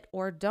fit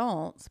or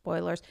don't,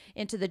 spoilers,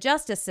 into the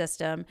justice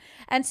system.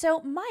 And so,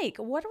 Mike,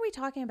 what are we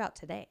talking about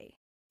today?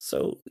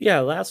 So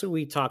yeah, last week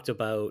we talked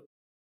about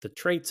the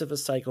traits of a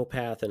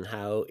psychopath and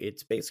how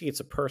it's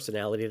a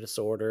personality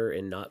disorder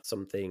and not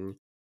something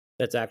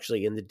that's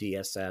actually in the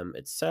DSM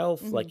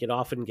itself. Mhm. Like it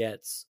often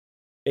gets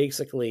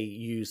basically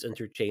used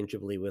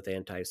interchangeably with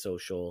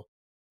antisocial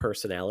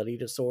personality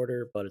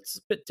disorder, but it's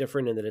a bit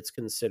different in that it's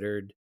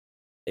considered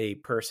a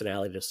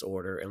personality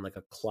disorder and like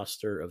a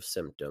cluster of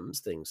symptoms,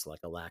 things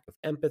like a lack of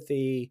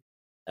empathy,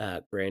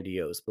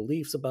 grandiose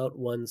beliefs about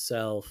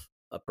oneself,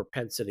 a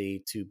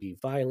propensity to be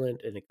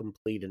violent, and a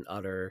complete and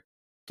utter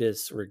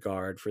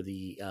disregard for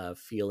the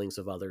feelings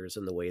of others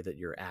and the way that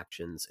your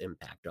actions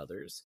impact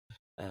others,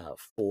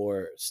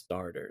 for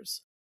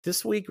starters.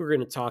 This week, we're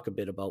going to talk a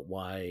bit about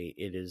why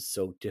it is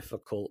so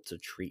difficult to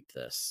treat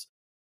this.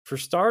 For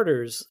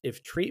starters,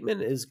 if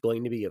treatment is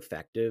going to be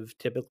effective,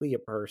 typically a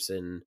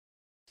person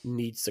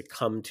needs to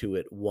come to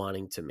it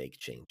wanting to make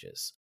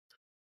changes.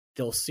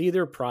 They'll see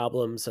their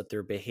problems that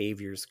their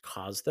behaviors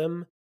cause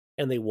them,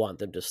 and they want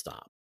them to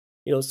stop.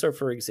 So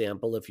for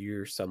example, if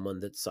you're someone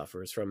that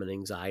suffers from an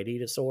anxiety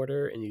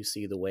disorder and you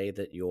see the way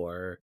that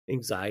your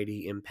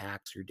anxiety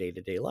impacts your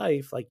day-to-day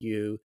life, like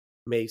you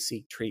may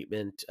seek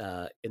treatment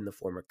in the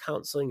form of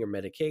counseling or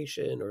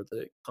medication or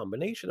the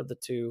combination of the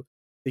two,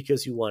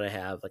 because you want to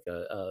have like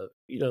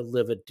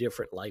live a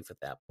different life at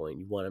that point.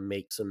 You want to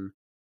make some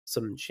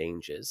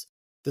changes.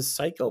 The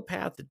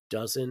psychopath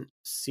doesn't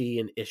see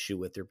an issue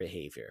with their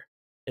behavior,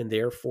 and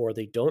therefore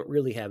they don't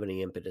really have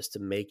any impetus to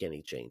make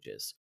any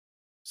changes.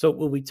 So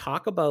when we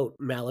talk about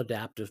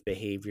maladaptive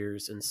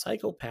behaviors in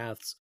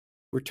psychopaths,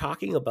 we're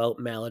talking about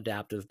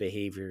maladaptive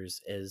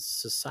behaviors as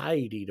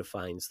society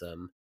defines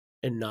them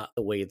and not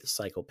the way the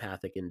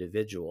psychopathic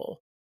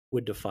individual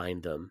would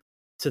define them.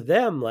 To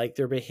them, like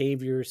their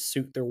behaviors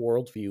suit their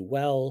worldview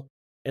well,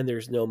 and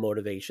there's no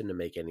motivation to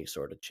make any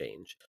sort of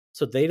change.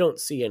 So they don't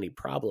see any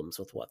problems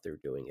with what they're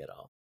doing at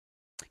all.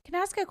 Can I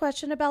ask a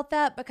question about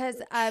that? Because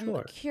I'm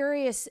Sure.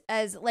 curious,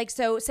 as like,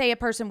 so say a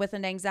person with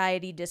an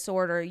anxiety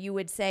disorder, you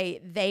would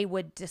say they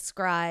would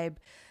describe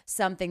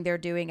something they're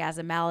doing as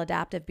a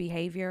maladaptive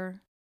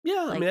behavior.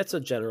 Yeah, I Like, mean that's a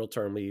general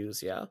term we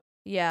use, yeah.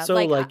 yeah,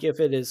 So like, like if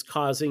it is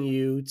causing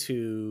you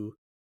to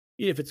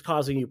if it's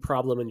causing you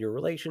problem in your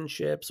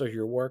relationships or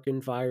your work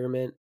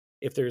environment,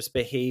 if there's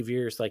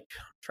behaviors like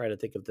try to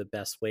think of the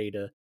best way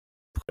to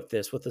put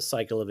this with the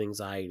cycle of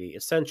anxiety.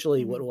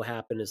 Essentially what mhm, will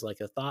happen is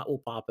like a thought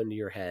will pop into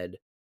your head.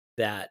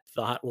 That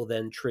thought will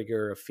then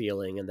trigger a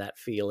feeling and that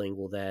feeling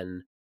will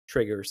then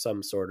trigger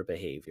some sort of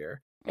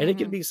behavior. And it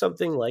can mhm, be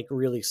something like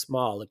really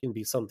small. It can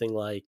be something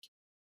like,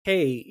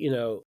 hey,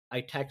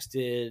 I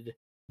texted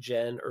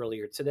Jen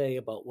earlier today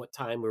about what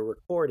time we're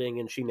recording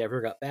and she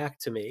never got back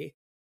to me.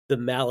 The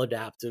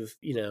maladaptive,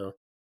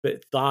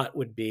 but thought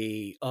would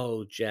be,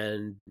 oh,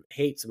 Jen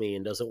hates me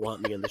and doesn't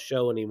want me on the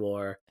show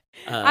anymore.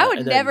 I would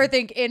And never then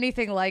think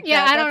anything like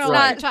Yeah, that. I don't That's know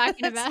what right, you're not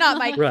talking that's not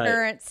my about. right.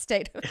 current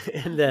state of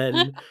And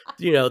then,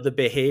 the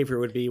behavior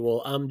would be,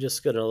 well, I'm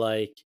just gonna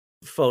like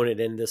phone it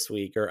in this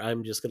week, or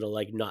I'm just gonna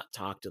like not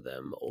talk to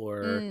them,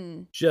 or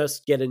Mm,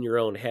 just get in your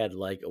own head,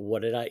 like,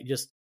 what did I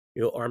just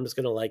or I'm just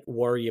gonna like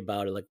worry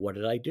about it, like, what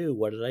did I do?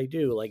 What did I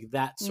do? Like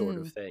that sort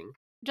of mm, thing.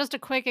 Just a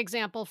quick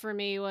example for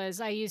me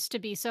was I used to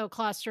be so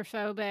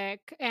claustrophobic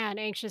and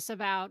anxious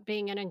about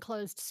being in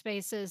enclosed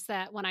spaces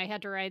that when I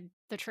had to ride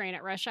the train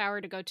at rush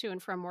hour to go to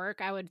and from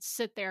work, I would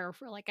sit there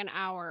for like an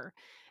hour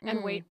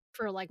and mm, wait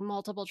for like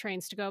multiple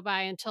trains to go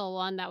by until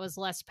one that was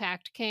less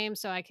packed came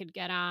so I could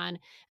get on.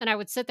 And I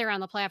would sit there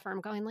on the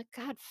platform going like,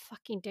 God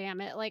fucking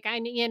damn it. Like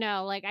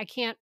like I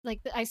can't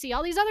like I see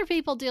all these other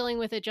people dealing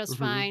with it just Hmm.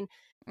 fine.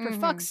 For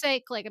fuck's mhm.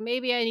 sake, like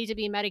maybe I need to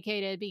be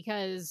medicated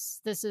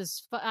because this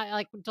is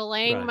like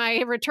delaying Right. my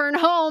return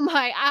home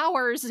by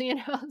hours,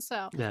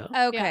 So, Yeah.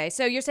 yeah. Okay,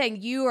 so you're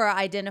saying you are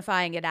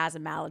identifying it as a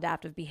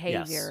maladaptive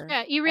Yes. behavior.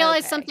 Yeah, you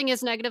realize Okay. something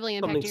is negatively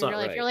impacting Something's your not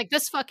life. You're right. like,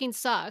 this fucking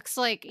sucks.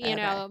 Like,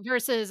 Okay.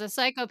 versus a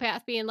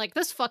psychopath being like,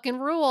 this fucking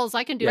rules.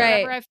 I can do Yeah.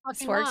 whatever Right. I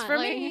This fucking works want. for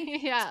Like,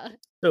 me. yeah.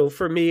 So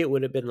for me, it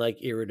would have been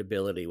like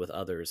irritability with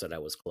others that I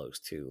was close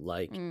to.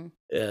 Like Mm,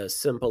 a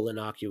simple,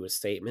 innocuous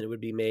statement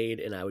would be made,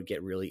 and I would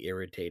get really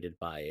irritated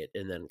by it,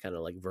 and then kind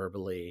of like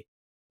verbally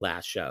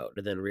lash out,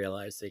 and then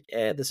realize like,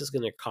 this is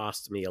going to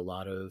cost me a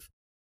lot of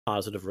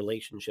positive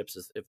relationships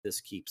if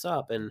this keeps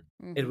up. And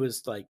it mhm,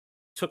 was like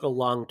took a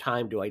long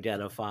time to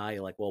identify,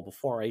 like, well,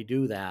 before I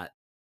do that,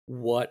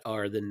 what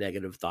are the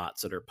negative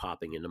thoughts that are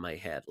popping into my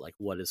head? Like,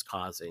 what is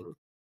causing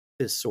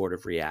this sort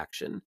of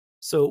reaction?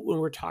 So when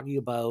we're talking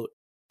about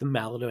the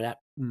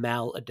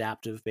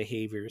maladaptive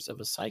behaviors of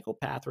a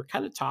psychopath, we're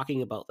kind of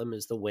talking about them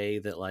as the way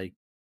that like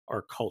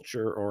our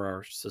culture or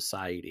our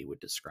society would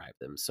describe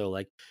them. So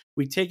like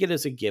we take it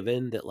as a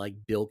given that like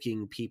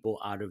bilking people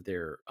out of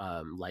their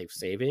life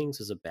savings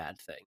is a bad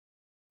thing.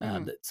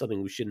 mhm, That's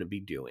something we shouldn't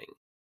be doing.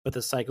 But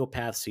the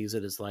psychopath sees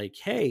it as like,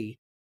 hey,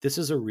 this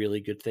is a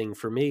really good thing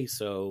for me.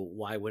 So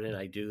why wouldn't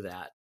I do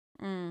that?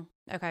 mm.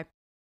 Okay.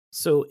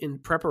 So, in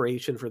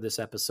preparation for this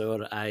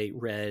episode, I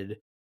read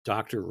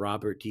Dr.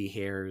 Robert D.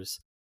 Hare's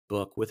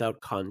book,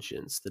 Without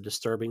Conscience: The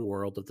Disturbing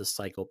World of the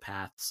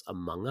Psychopaths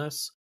Among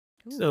Us.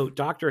 Ooh. So,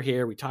 Dr.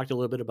 Hare, we talked a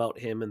little bit about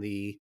him in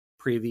the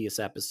previous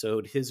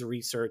episode. His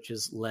research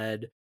has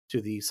led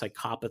to the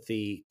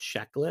psychopathy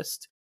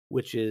checklist,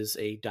 which is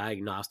a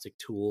diagnostic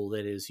tool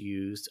that is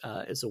used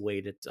as a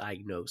way to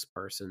diagnose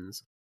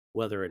persons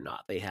whether or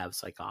not they have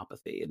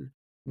psychopathy. And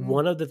Mm,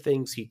 one of the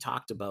things he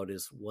talked about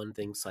is one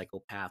thing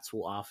psychopaths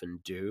will often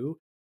do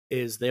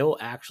is they'll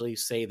actually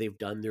say they've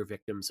done their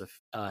victims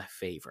a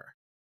favor.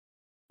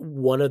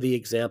 One of the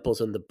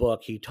examples in the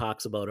book, he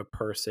talks about a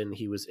person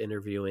he was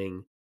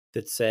interviewing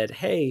that said,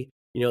 hey,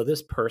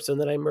 this person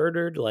that I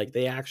murdered, like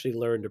they actually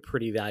learned a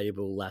pretty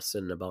valuable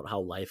lesson about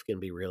how life can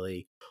be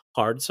really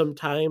hard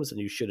sometimes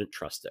and you shouldn't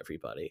trust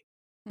everybody.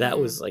 That mhm,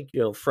 was like,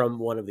 from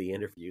one of the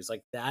interviews.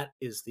 Like that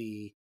is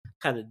the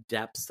kind of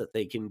depths that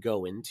they can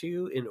go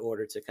into in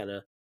order to kind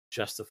of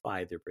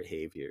justify their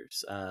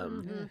behaviors.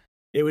 Hmm. ugh.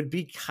 It would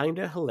be kind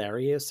of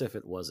hilarious if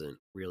it wasn't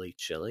really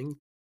chilling.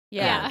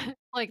 Yeah. Yeah. Um,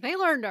 Like they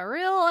learned a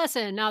real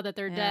lesson now that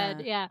they're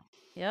dead. Yeah. Yeah.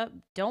 Yep.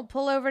 Don't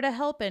pull over to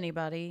help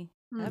anybody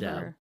yeah.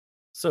 Hmm. ever.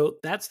 So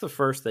that's the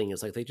first thing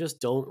is like they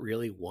just don't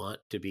really want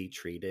to be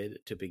treated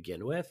to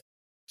begin with.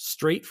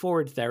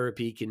 Straightforward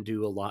therapy can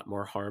do a lot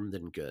more harm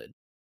than good.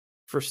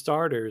 For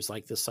starters,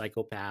 like the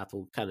psychopath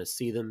will kind of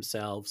see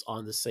themselves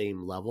on the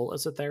same level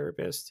as a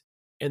therapist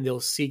and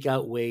they'll seek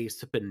out ways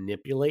to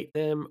manipulate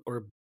them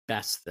or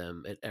best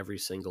them at every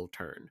single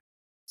turn.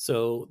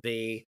 So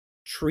they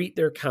treat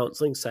their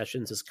counseling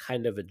sessions as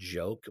kind of a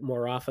joke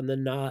more often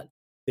than not.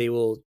 They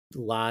will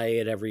lie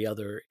at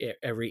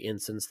every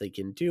instance they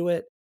can do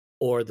it,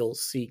 or they'll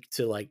seek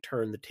to like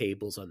turn the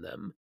tables on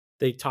them.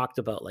 They talked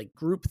about like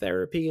group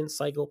therapy in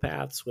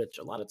psychopaths, which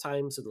a lot of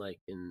times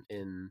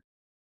in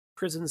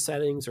prison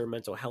settings or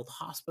mental health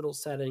hospital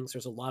settings,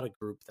 there's a lot of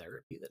group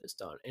therapy that is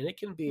done. And it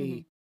can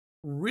Mhm. be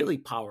really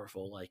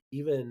powerful. Like,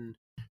 even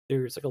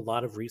there's like a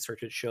lot of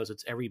research that shows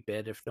it's every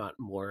bit, if not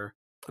more,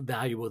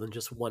 valuable than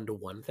just one to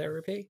one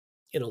therapy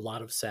in a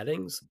lot of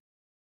settings.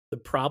 The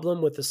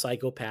problem with the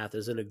psychopath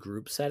is in a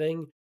group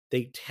setting,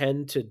 they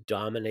tend to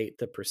dominate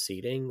the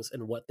proceedings.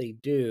 And what they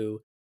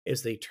do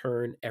is they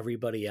turn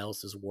everybody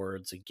else's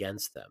words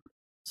against them.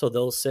 So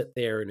they'll sit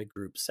there in a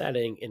group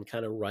setting and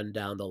kind of run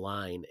down the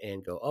line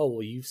and go, oh,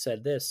 well, you've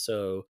said this.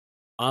 So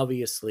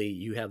obviously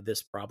you have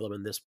this problem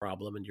and this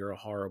problem, and you're a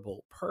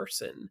horrible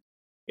person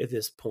at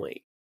this point.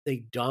 They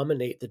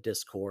dominate the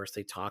discourse,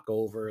 they talk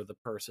over the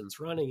person's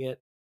running it,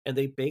 and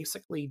they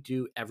basically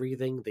do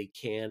everything they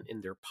can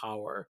in their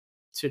power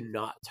to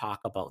not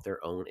talk about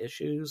their own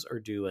issues or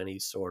do any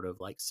sort of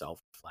like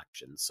self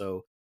reflection.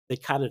 So they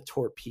kind of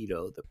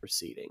torpedo the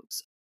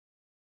proceedings.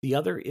 The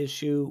other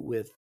issue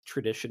with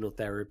traditional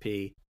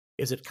therapy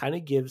is it kind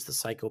of gives the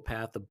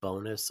psychopath a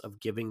bonus of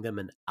giving them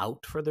an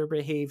out for their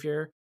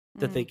behavior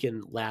that they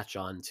can latch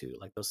on to.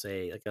 Like they'll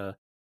say, like a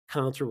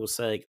counselor will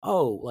say, like,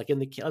 oh, like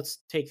let's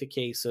take the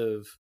case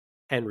of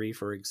Henry,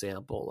 for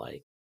example,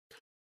 like,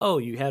 oh,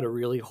 you had a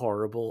really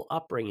horrible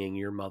upbringing.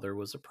 Your mother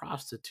was a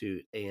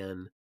prostitute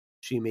and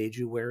she made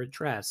you wear a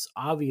dress.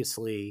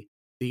 Obviously,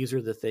 these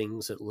are the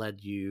things that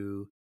led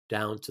you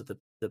down to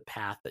the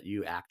path that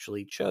you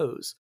actually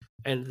chose.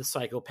 And the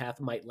psychopath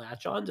might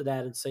latch onto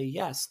that and say,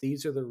 yes,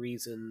 these are the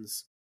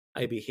reasons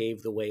I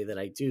behave the way that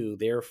I do.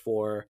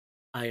 Therefore,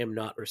 I am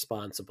not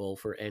responsible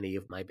for any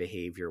of my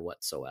behavior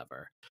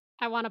whatsoever.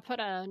 I want to put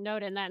a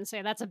note in that and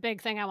say that's a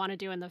big thing I want to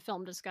do in the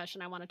film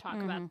discussion. I want to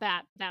talk about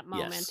that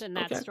moment Yes. and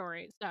that Okay.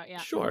 story. So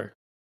yeah. Sure.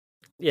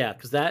 Yeah,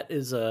 because that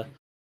is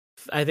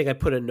I think I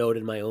put a note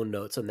in my own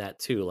notes on that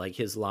too, like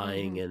his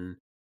lying and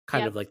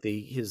kind Yep. of like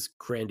his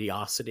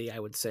grandiosity, I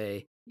would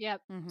say.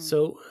 Yep.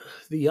 So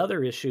the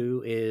other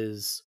issue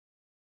is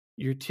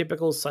your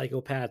typical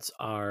psychopaths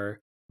are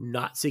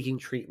not seeking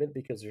treatment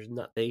because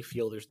they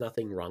feel there's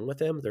nothing wrong with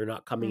them. They're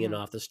not coming in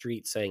off the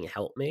street saying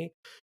help me.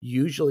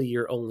 Usually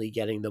you're only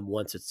getting them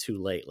once it's too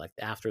late, like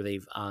after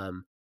they've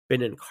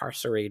been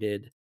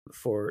incarcerated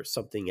for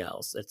something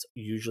else. It's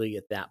usually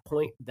at that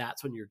point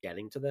that's when you're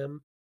getting to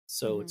them.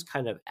 So it's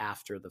kind of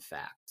after the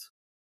fact.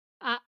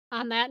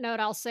 On that note,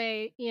 I'll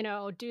say,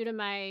 due to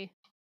my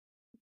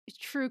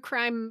true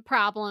crime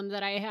problem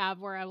that I have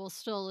where I will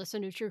still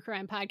listen to true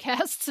crime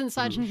podcasts and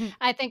such.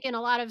 I think in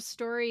a lot of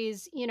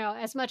stories,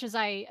 as much as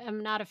I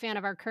am not a fan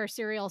of our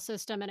carceral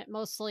system and it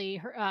mostly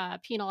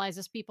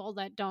penalizes people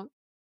that don't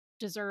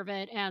deserve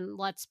it and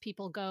lets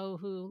people go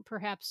who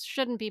perhaps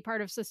shouldn't be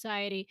part of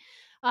society.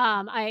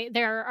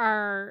 There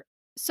are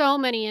so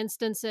many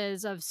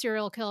instances of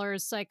serial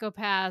killers,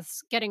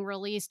 psychopaths getting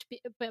released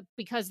but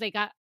because they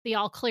got the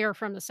all clear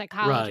from the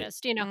Right.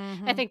 psychologist.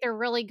 I think they're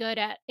really good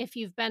at if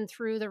you've been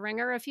through the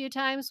ringer a few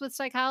times with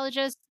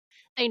psychologists,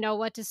 they know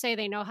what to say,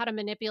 they know how to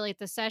manipulate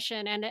the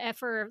session. And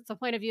for the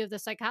point of view of the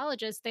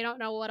psychologist, they don't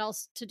know what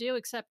else to do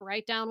except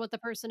write down what the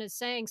person is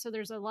saying. So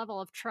there's a level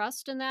of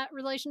trust in that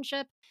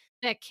relationship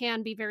that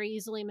can be very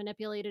easily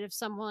manipulated if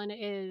someone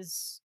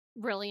is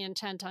really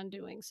intent on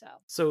doing so.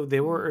 So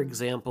there were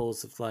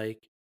examples of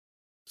like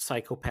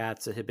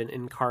psychopaths that had been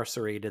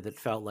incarcerated that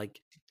felt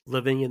like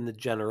living in the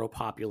general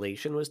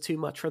population was too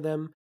much for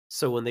them.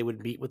 So when they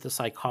would meet with the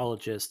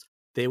psychologist,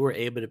 they were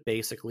able to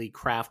basically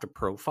craft a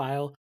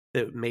profile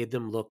that made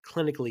them look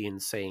clinically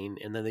insane,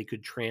 and then they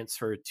could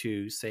transfer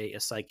to, say, a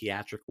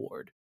psychiatric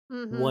ward.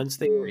 Mhm. Once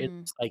they were in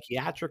the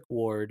psychiatric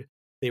ward,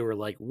 they were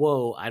like,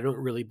 whoa, I don't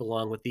really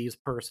belong with these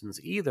persons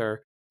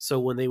either. So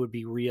when they would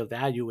be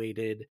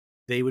reevaluated,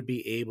 they would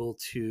be able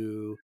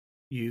to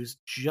use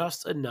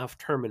just enough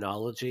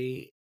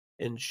terminology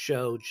and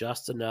show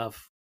just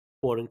enough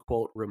quote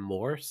unquote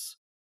remorse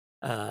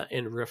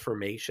and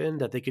reformation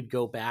that they could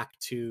go back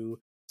to,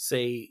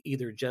 say,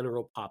 either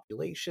general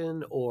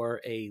population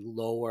or a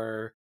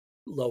lower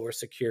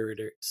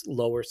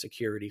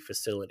security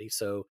facility.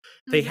 So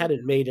they Mhm.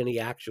 hadn't made any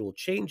actual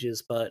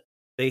changes, but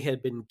they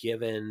had been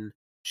given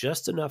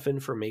just enough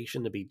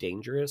information to be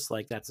dangerous.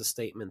 Like that's a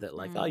statement that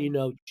like,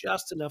 oh,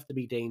 just enough to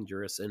be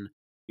dangerous. And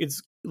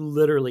it's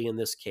literally in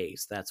this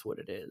case, that's what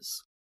it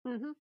is.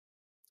 Mhm.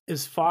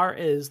 As far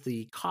as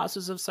the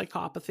causes of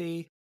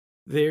psychopathy,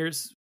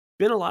 there's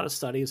been a lot of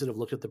studies that have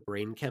looked at the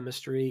brain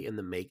chemistry and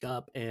the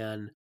makeup,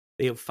 and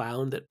they have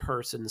found that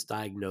persons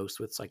diagnosed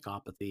with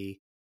psychopathy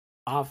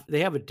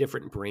they have a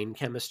different brain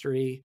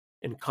chemistry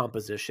and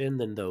composition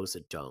than those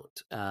that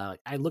don't.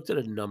 I looked at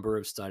a number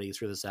of studies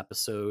for this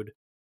episode.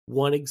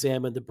 One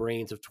examined the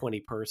brains of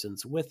 20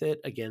 persons with it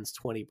against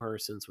 20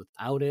 persons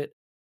without it,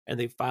 and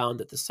they found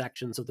that the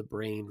sections of the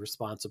brain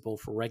responsible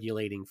for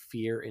regulating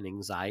fear and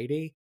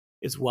anxiety,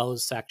 as well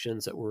as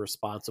sections that were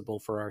responsible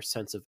for our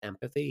sense of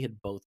empathy,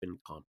 had both been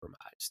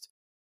compromised.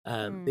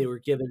 They were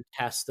given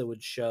tests that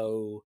would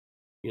show,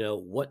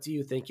 what do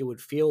you think it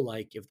would feel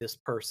like if this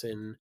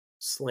person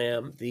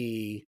slammed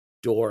the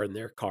door in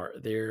their car,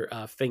 their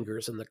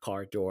fingers in the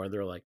car door, and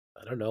they're like,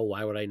 I don't know,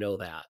 why would I know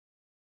that?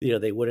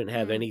 They wouldn't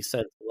have any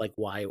sense of like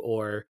why,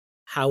 or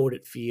how would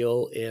it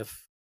feel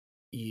if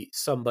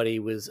somebody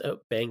was a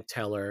bank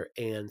teller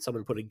and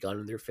someone put a gun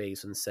in their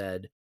face and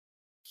said,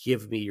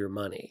 give me your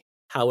money.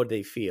 How would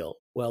they feel?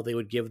 Well, they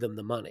would give them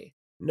the money.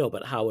 No,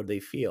 but how would they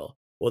feel?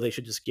 Well, they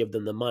should just give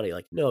them the money.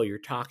 Like, no, you're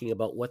talking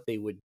about what they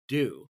would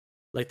do.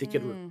 Like they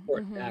could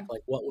report back,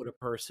 like, what would a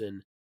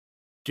person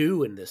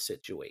do in this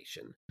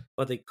situation?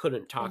 But they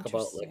couldn't talk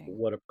about like Interesting.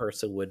 what a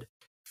person would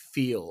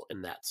feel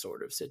in that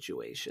sort of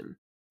situation.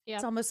 Yeah.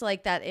 It's almost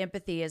like that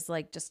empathy is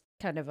like just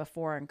kind of a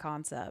foreign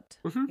concept,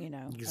 you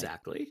know? Like,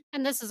 Exactly.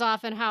 And this is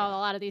often how a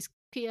lot of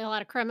a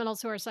lot of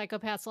criminals who are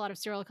psychopaths, a lot of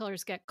serial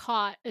killers get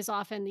caught, is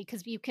often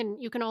because you can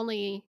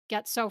only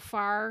get so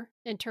far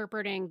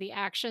interpreting the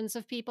actions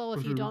of people.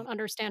 If you hmm don't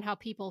understand how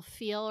people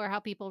feel or how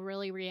people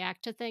really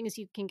react to things,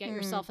 you can get mm,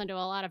 yourself into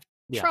a lot of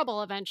Yeah.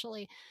 trouble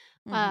eventually.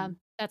 mhm.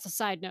 That's a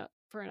side note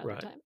for another Right.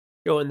 time.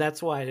 And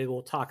that's why they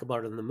will talk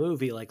about it in the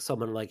movie, like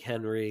someone like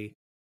Henry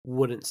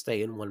wouldn't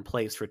stay in one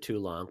place for too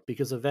long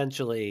because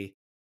eventually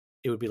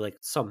it would be like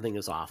something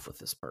is off with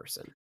this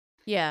person.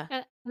 Yeah.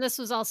 This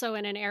was also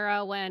in an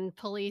era when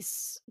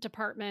police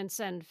departments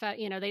and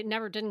they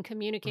never didn't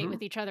communicate hmm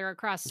with each other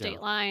across Yeah.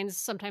 state lines,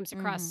 sometimes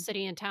across Mhm.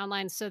 city and town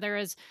lines. So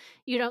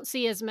you don't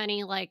see as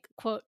many like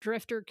quote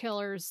drifter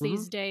killers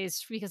hmm these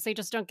days because they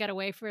just don't get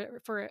away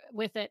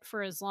with it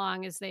for as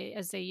long as they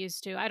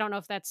used to. I don't know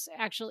if that's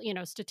actually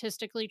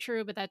statistically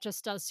true, but that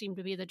just does seem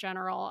to be the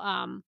general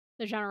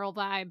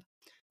vibe.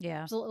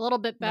 Yeah. It's a little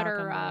bit Knock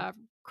better on wood.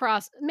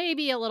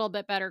 maybe a little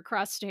bit better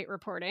cross state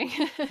reporting.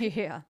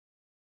 Yeah.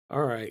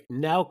 All right.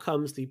 Now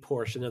comes the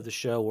portion of the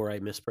show where I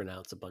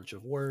mispronounce a bunch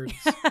of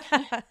words.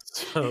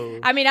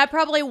 So, I mean, I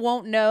probably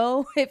won't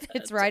know if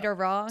it's uh, right or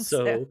wrong,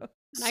 so so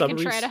And I can some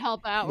try to res-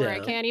 help out where I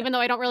yeah, can, even though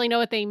I don't really know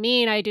what they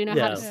mean. I do know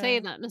how to yeah. say yeah.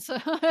 them. So,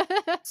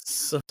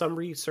 Some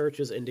research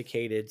has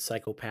indicated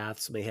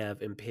psychopaths may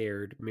have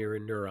impaired mirror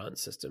neuron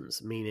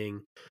systems,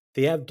 meaning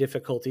they have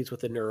difficulties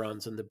with the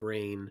neurons in the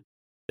brain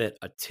that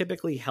a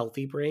typically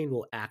healthy brain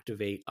will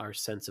activate our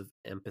sense of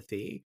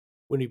empathy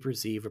when we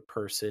perceive a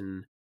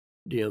person,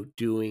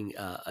 doing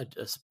a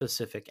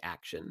specific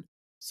action.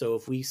 So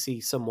if we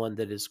see someone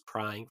that is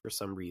crying for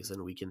some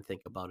reason, we can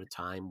think about a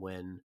time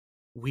when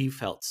we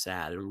felt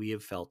sad and we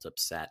have felt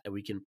upset, and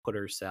we can put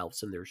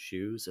ourselves in their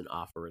shoes and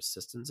offer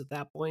assistance at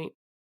that point,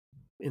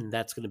 and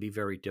that's going to be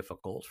very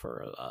difficult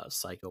for a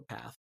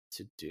psychopath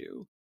to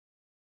do.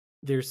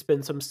 There's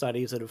been some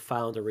studies that have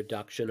found a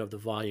reduction of the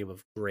volume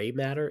of gray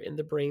matter in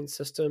the brain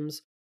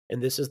systems,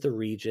 and this is the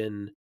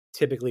region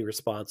typically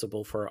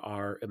responsible for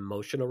our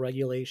emotional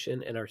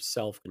regulation and our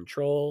self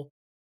control,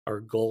 our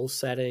goal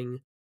setting,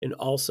 and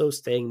also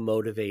staying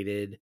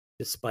motivated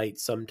despite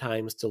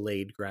sometimes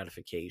delayed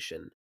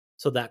gratification.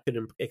 So that could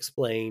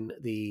explain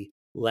the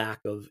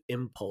lack of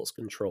impulse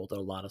control that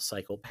a lot of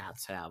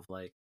psychopaths have.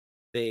 Like,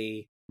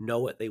 they know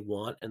what they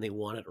want and they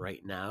want it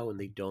right now, and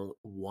they don't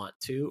want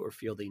to or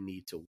feel they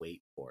need to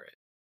wait for it.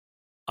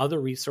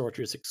 Other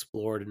researchers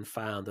explored and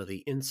found that the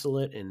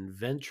insular and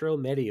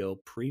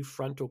ventromedial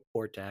prefrontal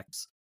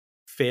cortex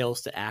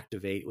fails to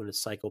activate when a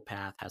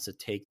psychopath has to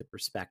take the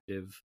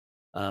perspective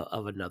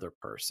of another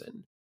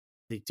person.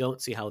 They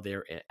don't see how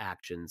their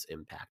actions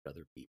impact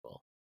other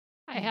people.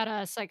 I had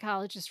a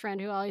psychologist friend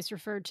who always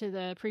referred to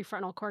the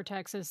prefrontal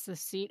cortex as the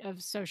seat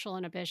of social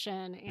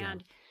inhibition, Yeah.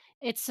 and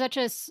it's such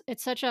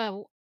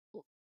a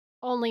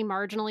only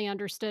marginally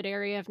understood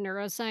area of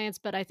neuroscience,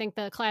 but I think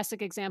the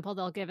classic example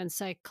they'll give in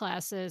psych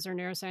classes or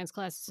neuroscience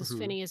classes is hmm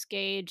Phineas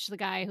Gage, the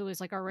guy who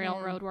was like a Mm,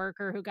 railroad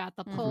worker who got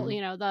the mhm.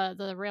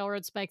 the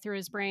railroad spike through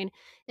his brain.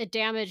 It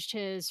damaged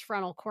his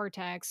frontal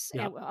cortex,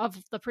 Yeah. and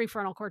of the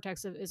prefrontal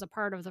cortex is a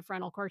part of the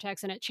frontal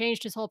cortex, and it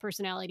changed his whole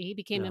personality. He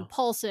became Yeah.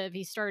 impulsive.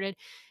 He started,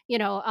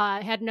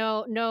 had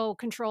no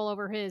control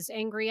over his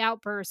angry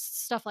outbursts,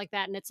 stuff like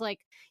that. And it's like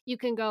you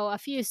can go a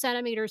few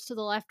centimeters to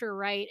the left or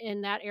right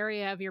in that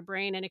area of your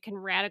brain, and it can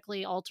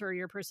radically alter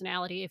your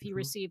personality if you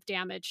hmm receive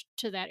damage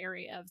to that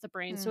area of the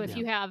brain. So if Mm.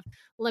 Yeah. you have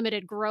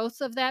limited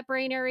growth of that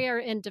brain area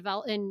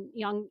in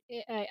young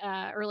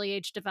early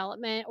age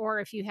development, or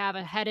if you have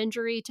a head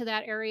injury to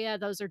that area,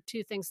 those are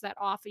two things that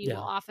often you will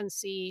Yeah. often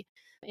see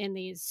in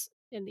these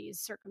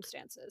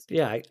circumstances.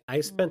 Yeah,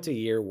 I spent Mm. a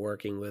year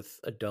working with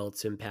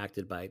adults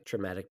impacted by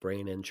traumatic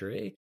brain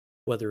injury,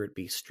 whether it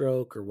be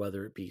stroke or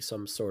whether it be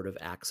some sort of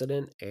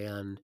accident.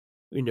 And,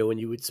 when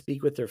you would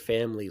speak with their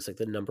families, like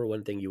the number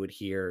one thing you would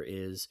hear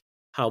is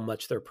how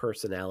much their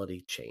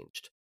personality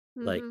changed.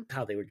 Like Hmm.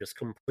 how they were just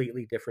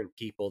completely different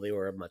people. They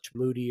were much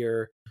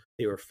moodier,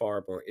 they were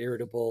far more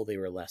irritable, they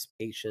were less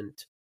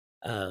patient.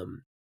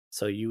 Um,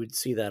 so you would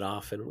see that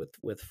often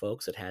with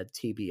folks that had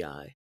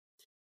TBI.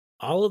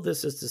 All of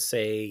this is to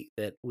say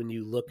that when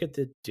you look at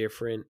the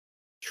different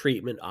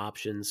treatment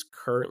options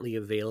currently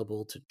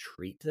available to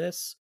treat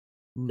this,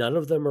 none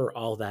of them are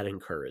all that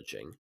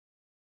encouraging.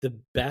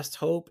 The best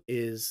hope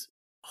is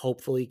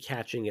hopefully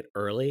catching it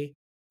early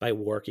by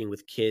working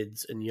with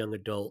kids and young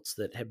adults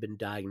that have been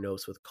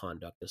diagnosed with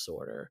conduct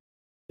disorder.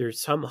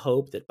 There's some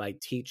hope that by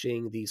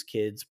teaching these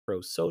kids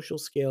pro social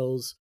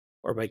skills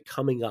or by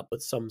coming up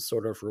with some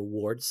sort of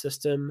reward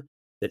system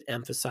that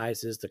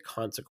emphasizes the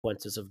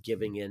consequences of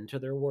giving in to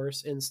their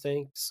worst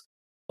instincts,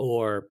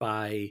 or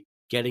by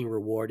getting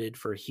rewarded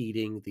for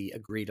heeding the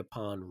agreed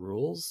upon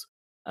rules,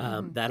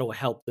 Mhm. that'll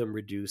help them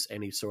reduce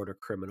any sort of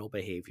criminal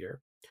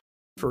behavior.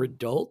 For Mhm.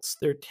 adults,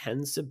 there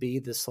tends to be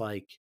this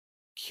like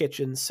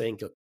kitchen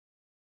sink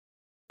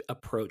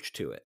approach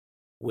to it,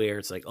 where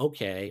it's like,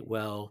 okay,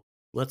 well,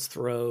 let's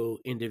throw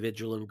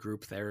individual and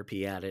group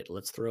therapy at it.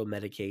 Let's throw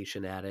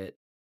medication at it.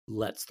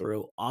 let's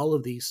throw all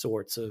of these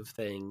sorts of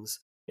things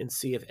and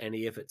see if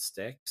any of it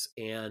sticks.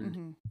 And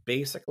Mhm.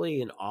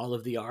 basically, in all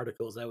of the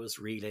articles I was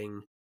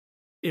reading,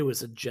 it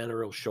was a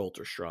general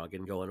shoulder shrug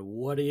and going,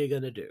 what are you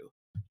going to do?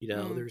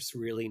 There's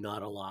really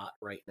not a lot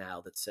right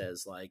now that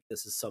says, like,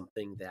 this is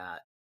something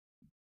that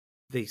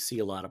they see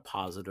a lot of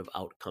positive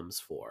outcomes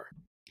for.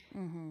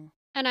 Mm-hmm.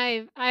 And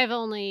I've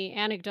only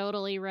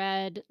anecdotally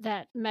read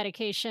that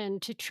medication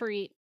to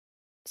treat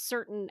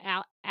certain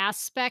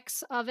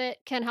aspects of it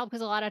can help,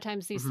 because a lot of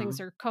times these Mhm. things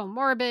are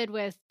comorbid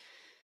with,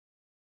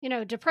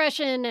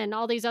 depression and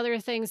all these other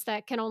things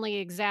that can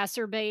only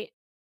exacerbate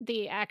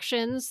the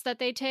actions that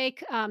they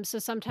take. So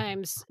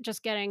sometimes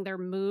just getting their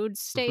mood Mhm.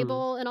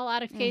 stable in a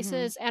lot of Mm-hmm.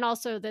 cases, and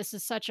also this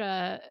is such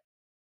a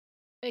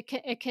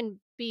it can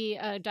be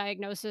a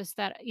diagnosis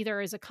that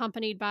either is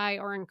accompanied by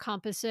or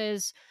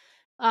encompasses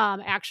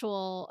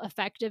actual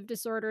affective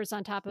disorders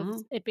on top of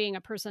Mhm. it being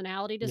a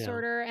personality Yeah,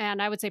 disorder.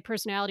 And I would say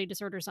personality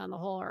disorders on the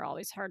whole are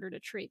always harder to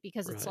treat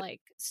because it's right.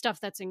 like stuff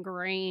that's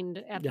ingrained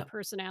at the Yeah,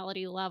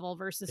 personality level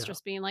versus yeah,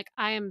 just being like,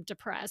 I am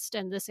depressed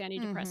and this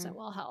Mm-hmm. antidepressant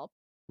will help.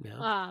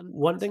 yeah.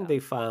 One thing So they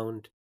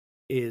found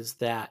is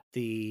that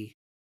the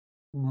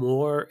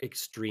more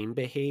extreme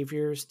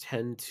behaviors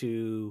tend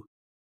to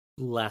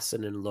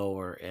lessen and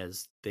lower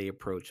as they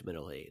approach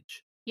middle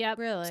age. yep.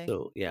 Really?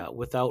 So, yeah,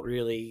 without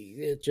really,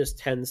 it just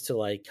tends to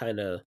like kind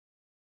of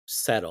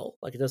settle.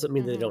 Like, it doesn't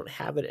mean they Mm-hmm. don't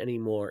have it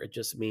anymore. It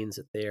just means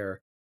that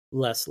they're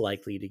less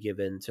likely to give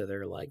in to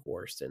their like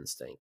worst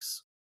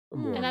instincts, or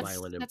And more Hmm. that's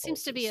violent that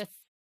seems to be impulses.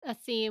 a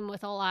theme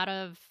with a lot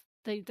of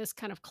this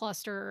kind of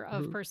cluster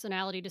of Hmm.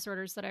 personality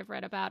disorders that I've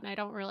read about. And I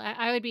don't really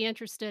I would be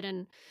interested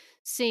in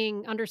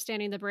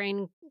understanding the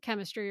brain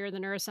chemistry or the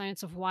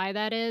neuroscience of why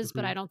that is,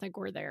 but Hmm. I don't think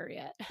we're there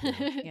yet.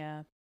 Yeah.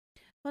 Yeah.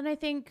 Well, and I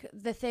think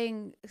the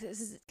thing,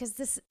 because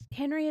this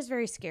Henry is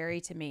very scary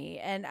to me,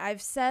 and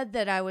I've said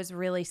that I was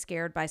really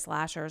scared by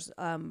slashers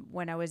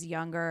when I was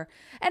younger,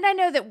 and I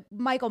know that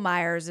Michael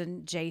Myers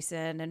and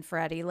Jason and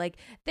Freddy, like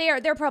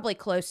they're probably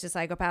close to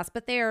psychopaths,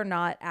 but they are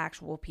not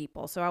actual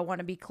people. So I want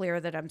to be clear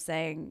that I'm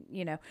saying,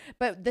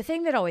 but the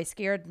thing that always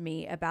scared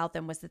me about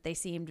them was that they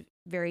seemed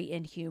very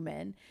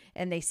inhuman,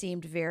 and they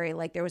seemed very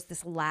like there was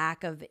this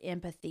lack of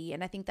empathy,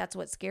 and I think that's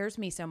what scares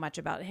me so much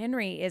about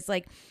Henry is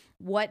like,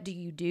 what do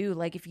you do?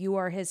 Like, if you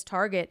are his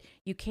target,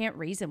 you can't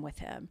reason with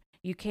him.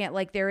 You can't,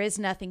 like, there is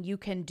nothing you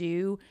can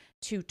do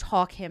to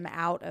talk him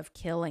out of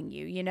killing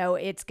you.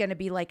 It's going to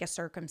be like a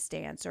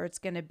circumstance, or it's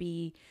going to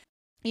be,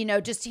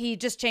 just he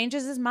just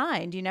changes his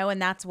mind,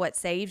 and that's what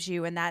saves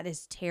you. And that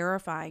is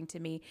terrifying to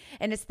me.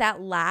 And it's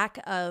that lack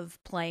of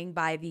playing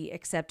by the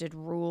accepted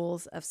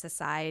rules of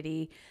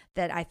society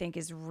that I think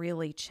is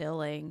really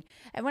chilling.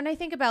 And when I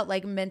think about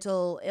like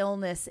mental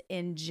illness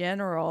in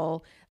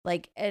general,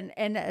 like, and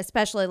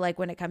especially like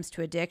when it comes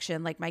to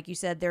addiction, like Mike, you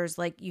said, there's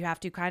like, you have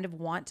to kind of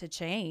want to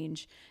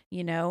change,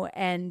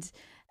 and,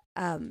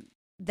 um,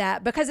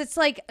 that because it's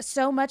like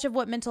so much of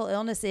what mental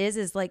illness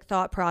is like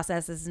thought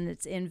processes, and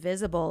it's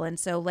invisible, and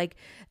so like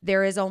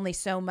there is only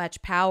so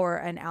much power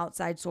an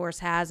outside source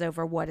has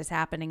over what is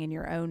happening in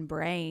your own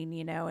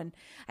brain, and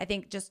I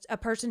think just a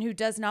person who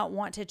does not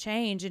want to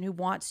change and who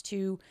wants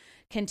to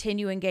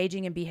continue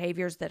engaging in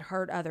behaviors that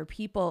hurt other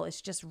people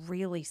is just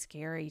really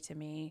scary to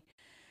me.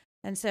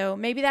 And so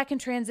maybe that can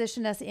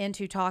transition us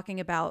into talking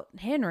about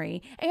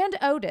Henry and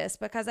Otis,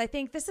 because I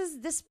think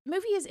this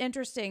movie is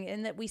interesting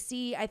in that we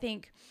see, I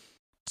think,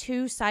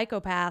 two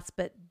psychopaths,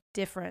 but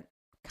different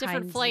Different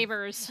kinds of.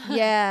 flavors.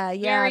 Yeah,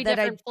 Very that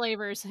I different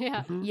flavors.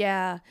 Yeah. Hmm.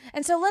 yeah.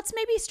 And so let's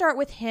maybe start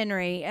with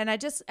Henry. And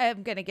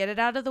I'm going to get it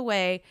out of the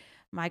way.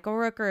 Michael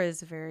Rooker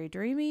is very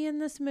dreamy in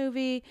this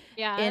movie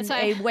Yeah. in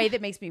a way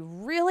that makes me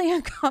really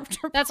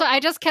uncomfortable. That's why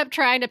I just kept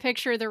trying to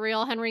picture the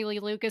real Henry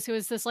Lee Lucas, who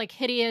is this like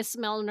hideous,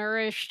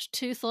 malnourished,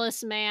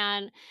 toothless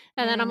man.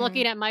 And then I'm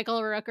looking at Michael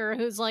Rooker,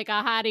 who's like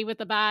a hottie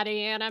with a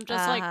body. And I'm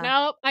just like, Uh-huh.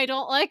 nope, I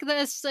don't like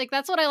this. Like,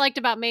 that's what I liked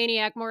about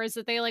Maniac more, is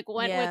that they like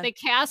went with, Yeah. they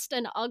cast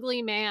an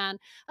ugly man,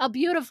 a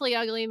beautifully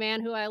ugly man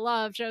who I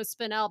love, Joe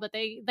Spinell, but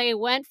they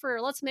went for,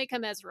 let's make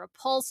him as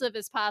repulsive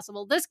as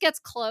possible. This gets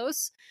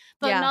close,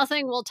 but Yeah.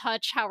 nothing will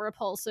touch how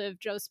repulsive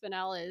Joe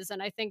Spinell is.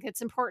 And I think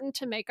it's important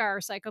to make our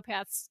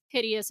psychopaths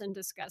hideous and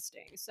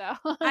disgusting. So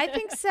I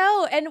think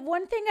so. And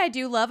one thing I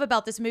do love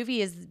about this movie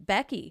is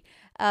Becky.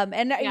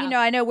 And Yeah.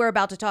 I know we're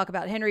about to talk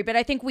about Henry, but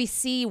I think we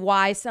see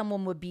why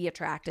someone would be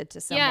attracted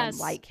to someone Yes,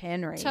 like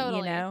Henry,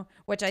 totally.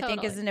 which I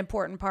think is Totally. an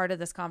important part of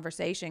this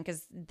conversation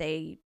because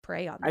they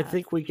prey on that. I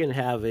think we can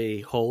have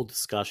a whole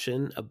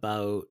discussion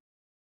about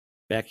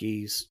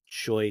Becky's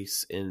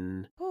choice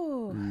in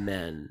Ooh.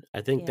 men.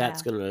 I think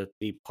that's Yeah. going to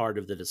be part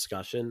of the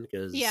discussion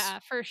because Yeah,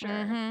 for sure.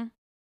 Mm-hmm.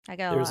 I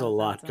got there's a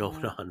lot of thoughts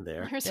going that. on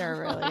there. There's There a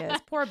really lot.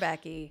 is. Poor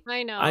Becky.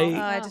 I know. I-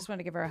 I Oh, just want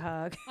to give her a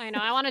hug. I know.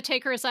 I want to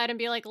take her aside and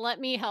be like, "Let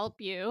me help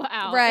you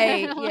out."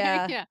 Right, Like,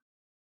 yeah. yeah.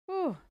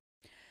 Ooh.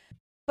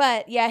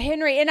 But yeah,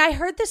 Henry, and I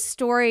heard this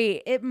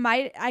story.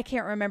 I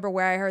can't remember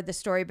where I heard the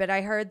story, but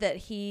I heard that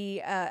he,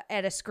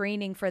 at a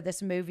screening for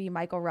this movie,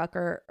 Michael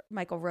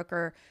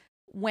Rooker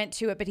went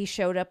to it, but he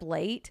showed up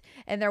late.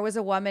 And there was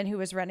a woman who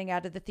was running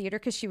out of the theater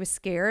because she was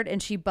scared,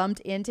 and she bumped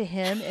into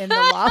him in the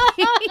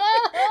lobby.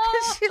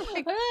 She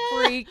like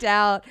freaked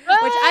out, which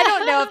I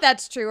don't know if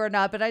that's true or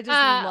not, but I just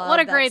love what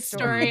a that great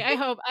story. I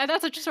hope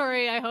that's a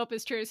story I hope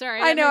is true.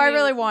 Sorry. I know, that I made me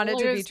really want it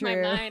to be lose my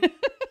true. mind.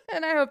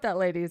 And I hope that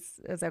lady is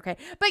okay.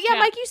 But yeah,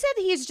 Mike, you said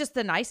he's just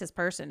the nicest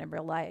person in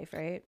real life,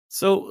 right?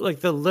 So, like,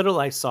 the little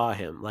I saw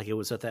him, like, it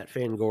was at that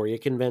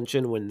Fangoria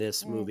convention when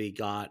this movie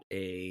got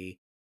a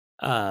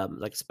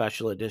like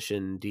special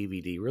edition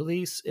DVD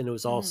release, and it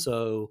was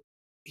also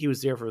he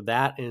was there for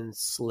that and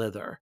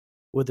Slither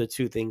were the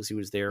two things he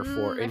was there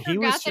for, I and he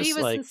was forgot that he just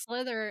was like in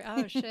Slither.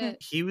 Oh shit.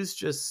 he was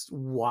just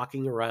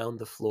walking around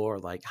the floor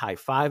like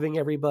high-fiving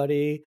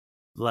everybody.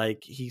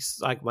 Like, he's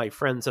like, my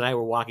friends and I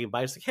were walking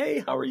by, it's like,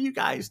 hey, how are you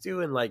guys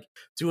doing? Like,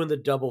 doing the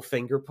double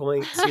finger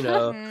points, you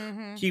know.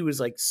 Mhm. He was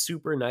like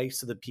super nice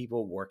to the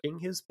people working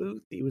his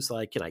booth. He was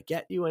like, can I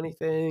get you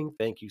anything?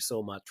 Thank you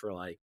so much for,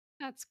 like,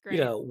 That's great.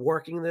 you know,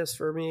 working this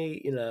for me,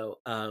 you know.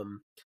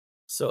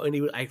 So,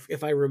 and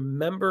if I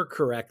remember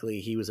correctly,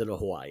 he was in a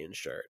Hawaiian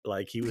shirt.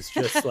 Like, he was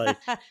just like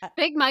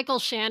Big Michael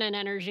Shannon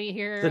energy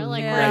here. the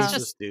Like where he's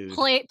just nicest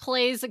dude.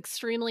 plays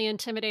extremely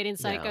intimidating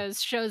Yeah.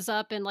 psychos, shows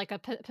up in like a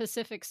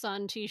Pacific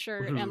Sun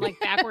t-shirt Mhm. and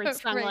like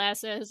backwards Right.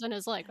 sunglasses and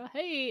is like, oh,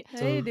 hey. Hey,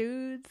 So,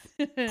 dudes.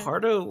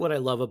 part of what I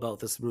love about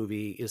this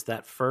movie is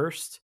that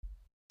first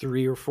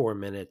 3 or 4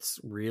 minutes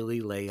really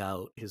lay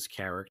out his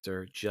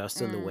character just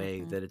in the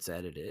way that it's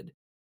edited.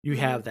 You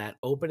have that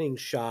opening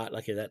shot,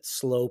 like that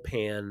slow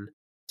pan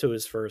to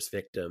his first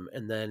victim,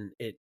 and then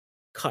it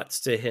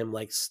cuts to him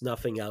like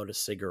snuffing out a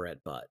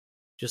cigarette butt,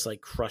 just like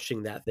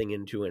crushing that thing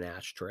into an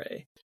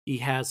ashtray. He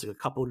has a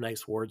couple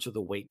nice words with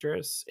the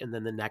waitress, and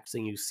then the next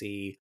thing you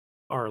see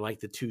are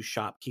like the two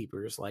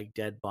shopkeepers, like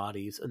dead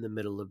bodies in the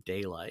middle of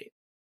daylight.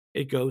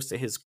 It goes to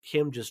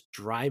him just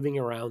driving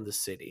around the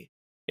city,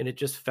 and it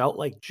just felt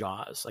like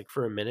Jaws. Like,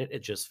 for a minute,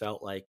 it just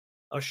felt like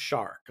a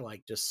shark,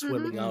 like just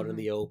swimming out in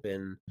the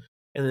open.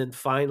 And then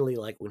finally,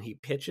 like when he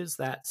pitches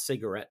that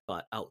cigarette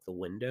butt out the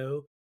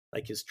window,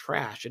 like his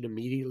trash, it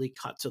immediately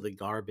cut to the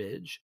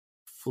garbage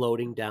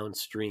floating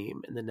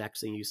downstream. And the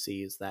next thing you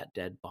see is that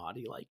dead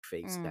body, like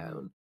face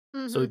down.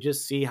 So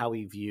just see how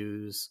he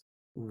views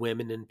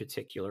women in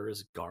particular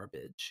as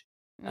garbage,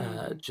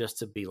 just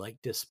to be like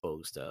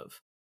disposed of.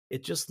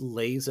 It just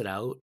lays it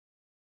out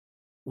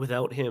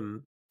without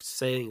him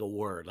saying a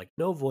word, like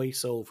no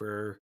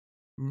voiceover,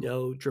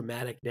 no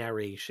dramatic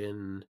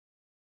narration,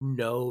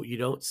 no, you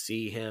don't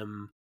see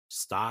him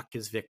stalk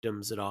his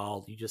victims at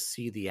all. You just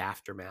see the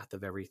aftermath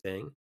of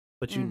everything,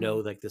 but you know,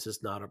 like, this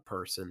is not a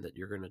person that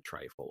you're going to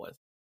trifle with.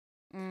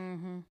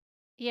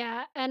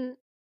 Yeah, and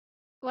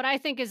what I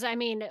think is, I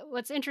mean,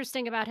 what's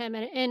interesting about him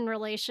in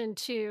relation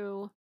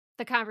to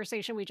the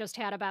conversation we just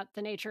had about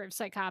the nature of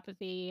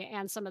psychopathy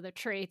and some of the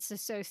traits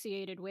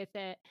associated with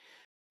it,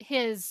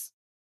 his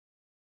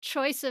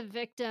choice of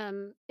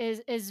victim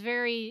is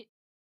very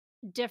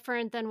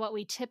different than what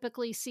we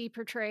typically see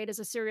portrayed as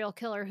a serial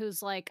killer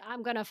who's like,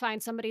 I'm gonna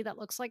find somebody that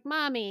looks like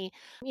mommy,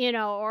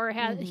 or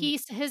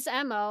his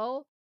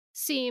MO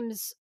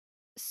seems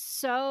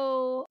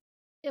so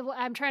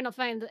I'm trying to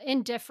find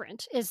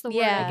indifferent is the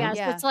word, I guess.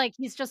 Yeah. It's like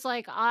he's just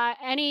like,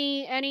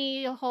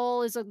 any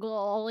hole is a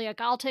goal.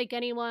 Like, I'll take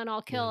anyone,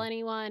 I'll kill Yeah.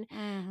 anyone,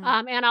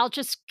 and I'll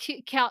just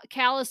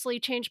callously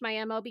change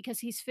my MO because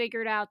he's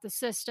figured out the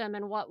system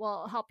and what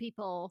will help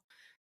people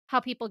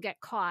how people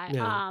get caught.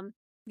 Yeah.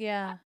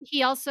 Yeah.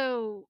 He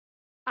also,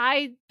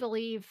 I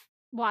believe,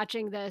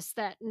 watching this,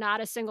 that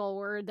not a single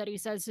word that he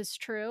says is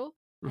true,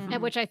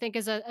 and which I think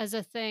is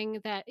a thing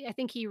that I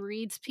think he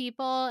reads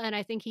people, and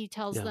I think he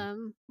tells Yeah.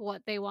 them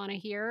what they want to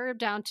hear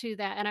down to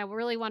that. And I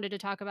really wanted to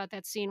talk about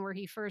that scene where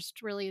he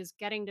first really is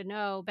getting to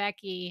know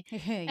Becky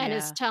and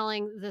is Yeah.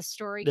 telling the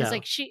story because Yeah.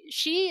 like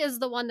she is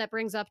the one that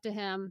brings up to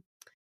him,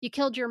 "You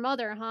killed your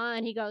mother, huh?"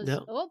 And he goes, Yeah.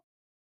 "Oh,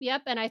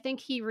 yep." And I think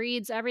he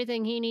reads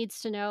everything he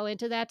needs to know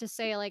into that to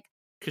say like,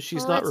 Because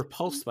she's well, not that's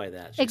repulsed by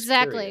that. She's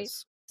exactly.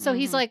 curious. So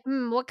he's like,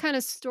 what kind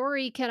of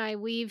story can I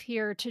weave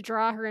here to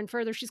draw her in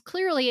further? She's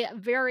clearly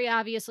very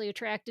obviously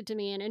attracted to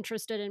me and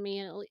interested in me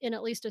in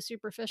at least a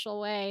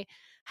superficial way.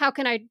 How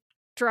can I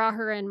draw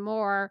her in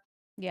more?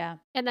 Yeah.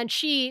 And then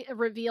she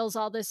reveals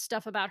all this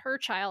stuff about her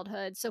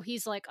childhood. So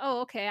he's like,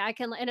 oh, okay, I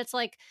can. And it's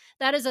like,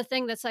 that is a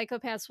thing that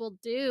psychopaths will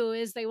do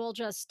is they will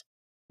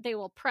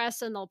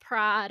press and they'll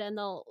prod and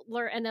they'll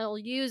learn and they'll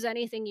use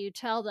anything you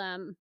tell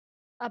them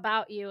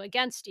about you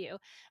against you.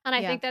 And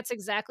I Yeah. think that's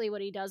exactly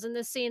what he does in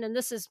this scene. And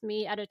this is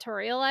me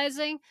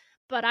editorializing,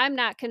 but I'm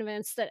not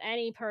convinced that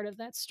any part of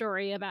that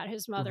story about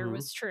his mother Mhm.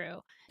 was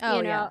true.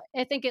 Oh, yeah.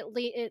 I think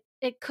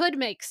it could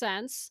make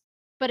sense,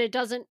 but it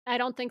doesn't. I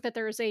don't think that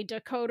there's a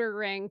decoder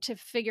ring to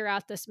figure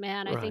out this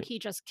man. I think Right. he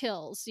just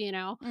kills.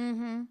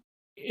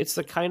 It's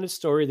the kind of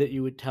story that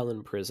you would tell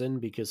in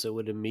prison because it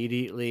would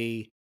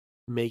immediately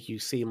make you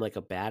seem like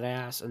a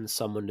badass and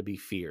someone to be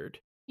feared.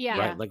 Yeah.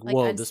 Yeah. Right? Like, Like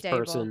whoa, this unstable.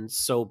 person's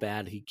so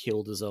bad he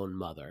killed his own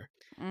mother.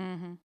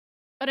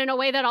 but in a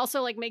way that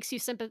also like makes you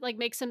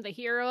makes him the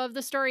hero of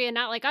the story and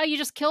not like, oh, you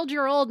just killed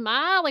your old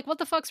ma. Like, what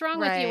the fuck's wrong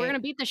with you? We're Right.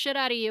 gonna beat the shit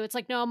out of you. It's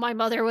like, no, my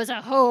mother was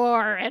a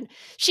whore and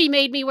she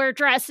made me wear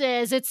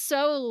dresses. It's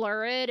so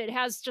lurid. It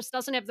just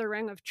doesn't have the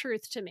ring of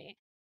truth to me.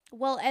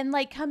 Well, and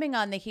like coming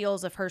on the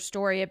heels of her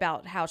story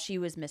about how she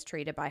was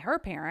mistreated by her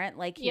parent,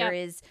 like here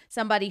Yep. is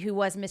somebody who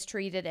was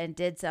mistreated and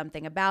did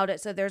something about it.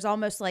 So there's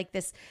almost like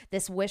this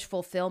wish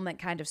fulfillment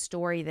kind of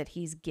story that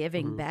he's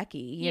giving Becky,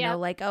 you know, Yep.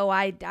 like, oh,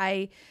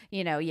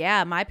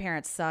 yeah, my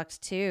parents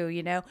sucked too,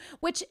 you know,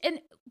 which, and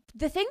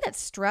the thing that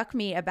struck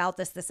me about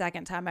this the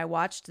second time I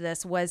watched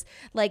this was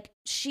like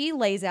she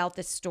lays out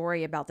this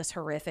story about this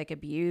horrific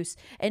abuse,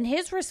 and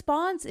his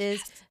response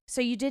is,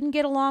 "So you didn't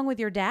get along with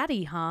your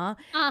daddy, huh?"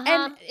 Uh-huh.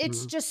 And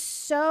it's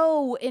just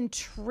so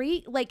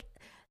intrigued. Like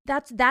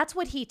that's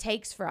what he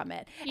takes from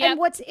it. Yep. And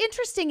what's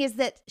interesting is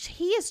that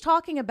he is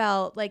talking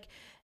about like,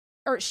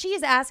 or she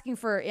is asking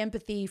for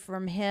empathy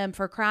from him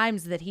for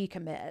crimes that he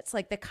commits,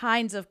 like the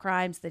kinds of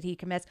crimes that he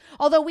commits.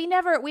 Although we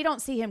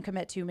don't see him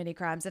commit too many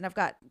crimes, and I've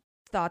got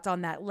thoughts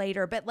on that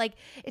later, but like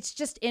it's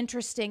just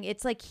interesting.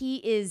 It's like he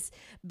is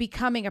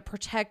becoming a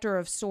protector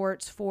of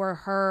sorts for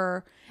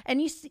her, and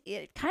you see,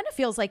 it kind of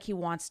feels like he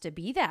wants to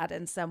be that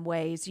in some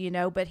ways, you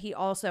know, but he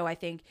also, I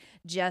think,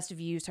 just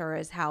views her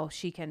as how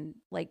she can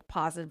like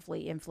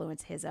positively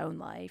influence his own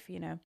life, you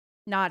know,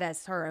 not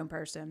as her own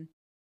person.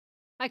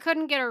 I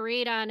couldn't get a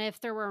read on if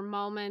there were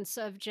moments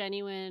of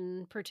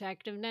genuine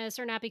protectiveness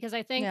or not, because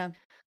I think Yeah.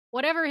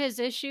 whatever his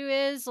issue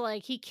is,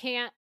 like he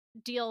can't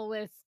deal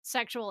with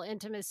sexual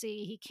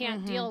intimacy. He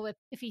can't Mm-hmm. deal with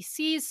if he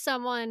sees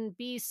someone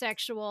be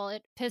sexual,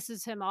 it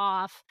pisses him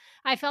off.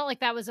 I felt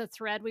like that was a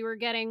thread we were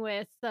getting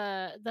with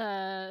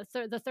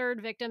the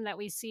third victim that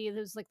we see,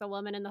 who's like the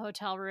woman in the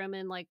hotel room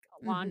in like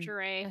Mm-hmm.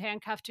 lingerie,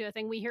 handcuffed to a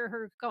thing. We hear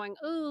her going,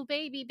 "Ooh,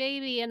 baby,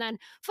 baby," and then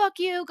 "fuck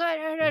you,"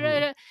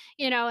 Mhm.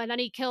 you know, and then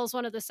he kills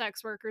one of the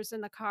sex workers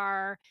in the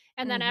car.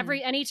 And then Mm-hmm.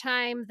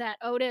 anytime that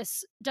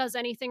Otis does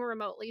anything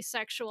remotely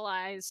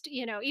sexualized,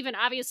 you know, even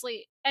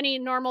obviously any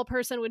normal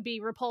person would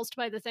be repulsed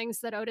by the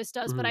things that Otis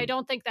does, but I Mhm.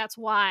 don't think that's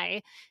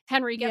why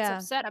Henry gets Yeah.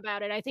 upset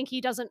about it. I think he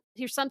doesn't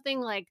here's something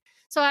like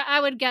so I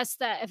would guess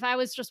that if I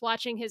was just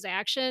watching his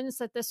actions,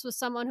 that this was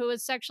someone who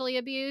was sexually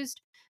abused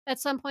at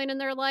some point in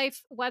their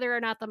life. Whether or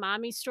not the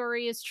mommy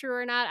story is true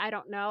or not, I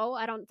don't know.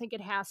 I don't think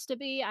it has to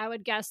be. I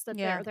would guess that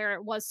Yeah.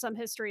 there was some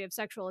history of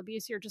sexual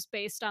abuse here just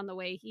based on the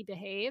way he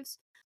behaves.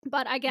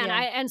 But again,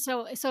 Yeah.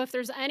 so if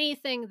there's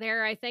anything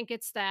there, I think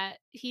it's that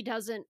he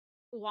doesn't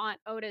want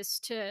Otis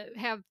to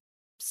have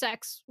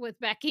sex with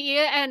Becky,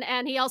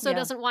 and he also Yeah.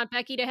 doesn't want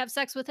Becky to have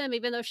sex with him,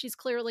 even though she's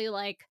clearly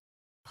like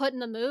putting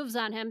the moves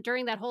on him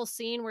during that whole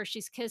scene where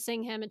she's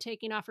kissing him and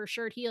taking off her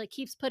shirt. He like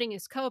keeps putting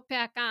his coat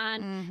back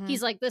on. Mm-hmm.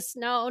 He's like, "This,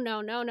 no, no,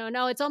 no, no,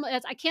 no." It's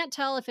almost I can't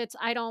tell if it's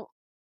I don't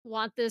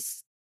want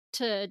this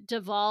to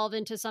devolve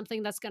into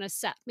something that's going to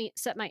set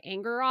my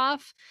anger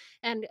off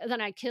and then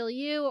I kill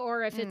you,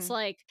 or if it's Mm.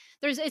 like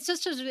it's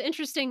just an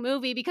interesting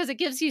movie because it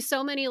gives you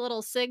so many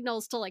little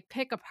signals to like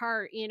pick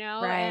apart, you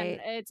know. And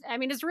Right.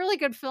 it's really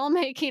good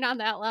filmmaking on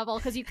that level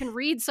because you can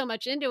read so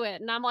much into it,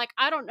 and I'm like,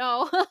 I don't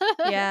know.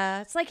 Yeah.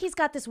 It's like he's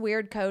got this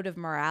weird code of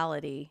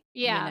morality,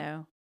 you Yeah.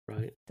 know.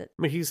 Right. That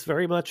I mean, he's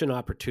very much an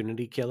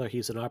opportunity killer.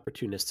 He's an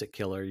opportunistic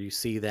killer. You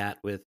see that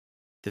with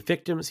the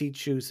victims he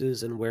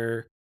chooses and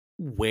where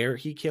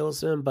he kills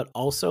them, but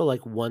also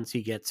like once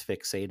he gets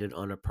fixated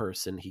on a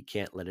person, he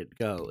can't let it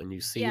go. And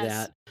you see Yes.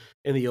 that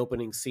in the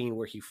opening scene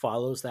where he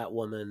follows that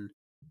woman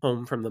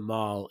home from the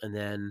mall, and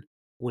then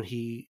when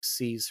he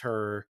sees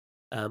her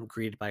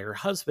greeted by her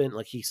husband,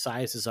 like he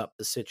sizes up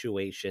the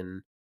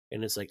situation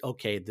and it's like,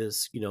 okay,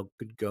 this,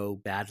 could go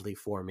badly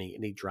for me,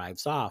 and he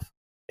drives off.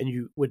 And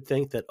you would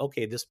think that,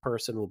 okay, this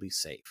person will be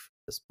safe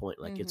at this point,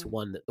 like it's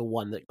Mhm. the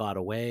one that got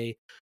away,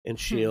 and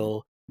Hmm.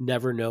 she'll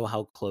never know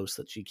how close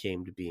that she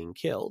came to being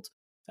killed.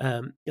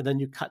 And then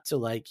you cut to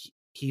like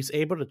he's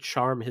able to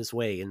charm his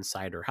way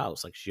inside her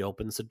house. Like she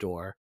opens the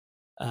door,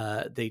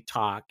 they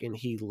talk, and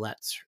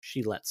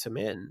she lets him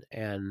in.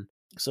 And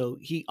so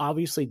he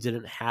obviously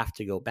didn't have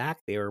to go back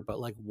there, but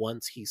like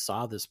once he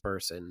saw this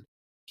person,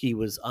 he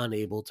was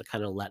unable to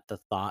kind of let the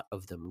thought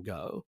of them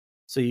go.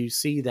 So you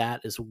see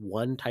that as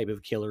one type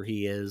of killer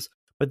he is.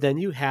 But then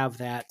you have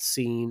that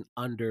scene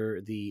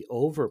under the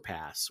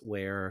overpass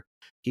where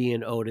he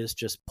and Otis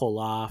just pull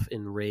off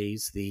and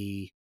raise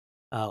the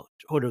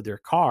hood of their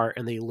car,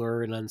 and they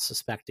lure an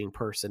unsuspecting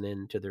person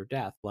into their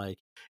death. Like,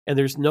 and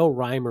there's no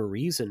rhyme or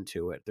reason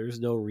to it. There's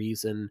no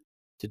reason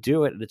to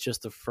do it. And it's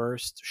just the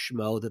first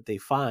schmo that they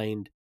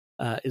find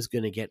is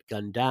going to get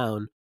gunned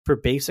down for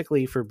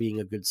being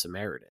a good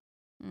Samaritan.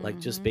 Like,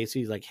 just Mhm.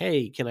 basically like,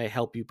 hey, can I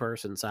help you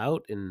persons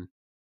out? And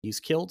he's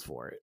killed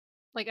for it.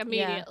 Like Yeah.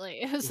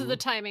 immediately. So the Mhm.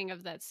 timing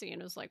of that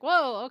scene was like,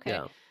 whoa, okay.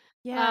 Yeah.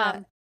 Yeah.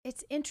 Um,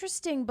 It's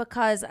interesting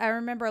because I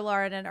remember,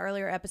 Laura, in an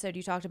earlier episode,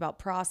 you talked about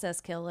process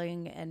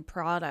killing and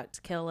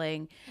product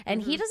killing,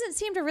 and he mhm. doesn't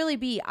seem to really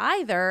be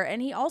either.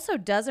 And he also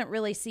doesn't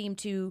really seem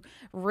to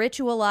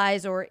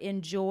ritualize or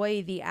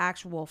enjoy the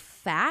actual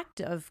fact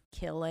of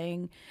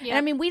killing. And I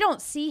Yep. mean, we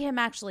don't see him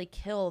actually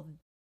kill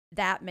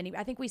that many.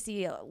 I think we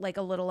see like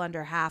a little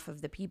under half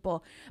of the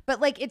people,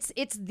 but like it's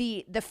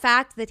the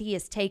fact that he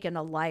has taken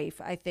a life,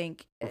 I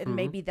think, and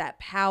maybe that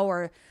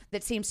power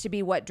that seems to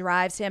be what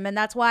drives him, and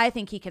that's why I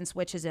think he can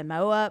switch his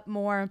MO up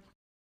more.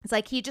 It's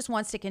like he just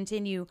wants to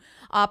continue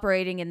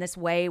operating in this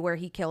way where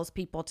he kills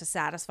people to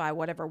satisfy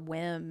whatever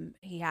whim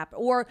he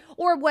or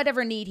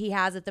whatever need he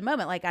has at the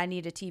moment. Like, I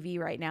need a TV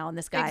right now, and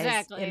this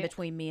guy is in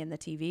between me and the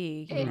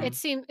TV.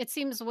 It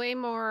seems way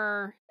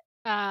more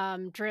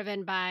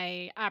driven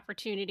by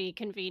opportunity,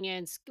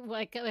 convenience,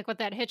 like with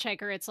that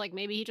hitchhiker. It's like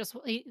maybe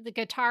the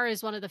guitar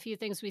is one of the few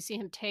things we see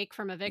him take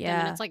from a victim,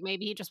 and it's like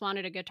maybe he just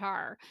wanted a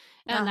guitar,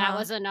 and that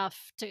was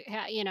enough to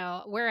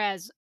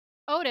whereas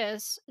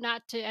Otis,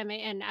 not to, I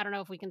mean, and I don't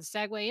know if we can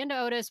segue into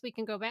Otis, we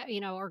can go back,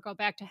 or go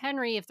back to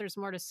Henry if there's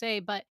more to say,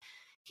 but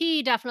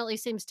he definitely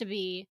seems to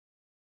be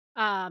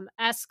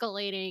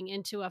escalating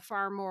into a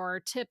far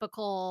more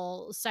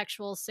typical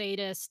sexual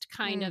sadist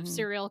kind of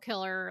serial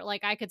killer.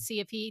 Like, I could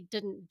see if he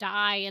didn't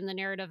die in the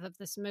narrative of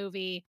this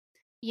movie,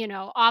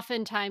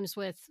 oftentimes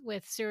with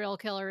serial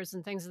killers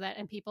and things of that,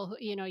 and people who,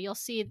 you'll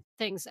see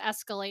things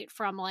escalate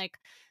from like,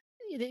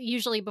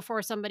 usually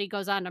before somebody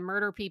goes on to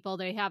murder people,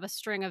 they have a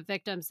string of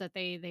victims that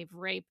they've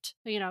raped,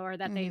 or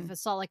that they've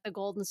assaulted, like the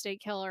Golden State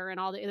Killer and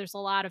there's a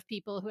lot of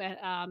people who had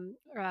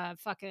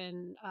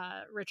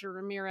Richard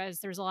Ramirez.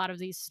 There's a lot of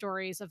these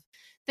stories of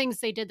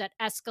things they did that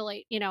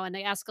escalate, and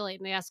they escalate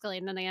and they escalate,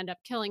 and then they end up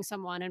killing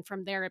someone, and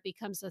from there it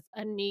becomes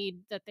a need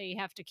that they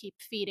have to keep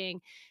feeding.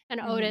 And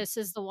Otis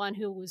is the one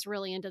who was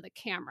really into the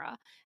camera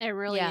and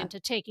really into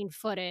taking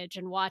footage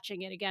and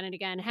watching it again and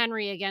again.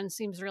 Henry again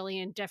seems really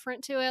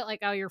indifferent to it, like,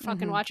 oh, you're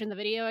fucking watching the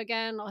video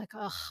again, like,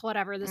 oh,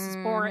 whatever, this is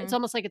boring. It's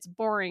almost like it's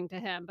boring to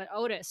him. But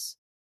Otis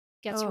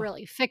gets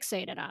really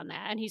fixated on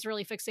that, and he's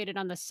really fixated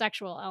on the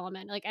sexual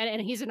element, like,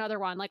 and he's another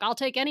one, like, I'll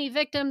take any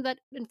victim that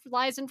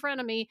lies in front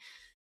of me,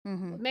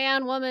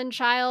 man, woman,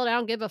 child, I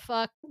don't give a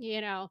fuck,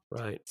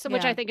 Right. so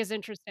which I think is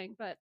interesting.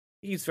 But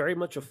He's very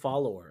much a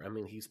follower. I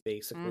mean, he's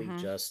basically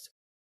just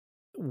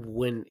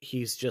when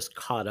he's just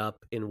caught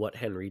up in what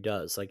Henry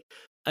does. Like,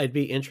 I'd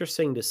be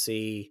interesting to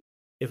see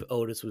if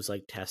Otis was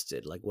like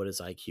tested, like what his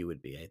IQ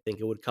would be. I think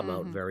it would come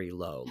out very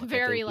low. Like,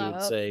 very I think you low.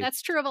 would say,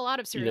 That's true of a lot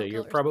of serial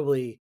you're killers.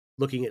 probably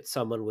looking at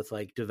someone with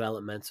like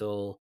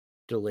developmental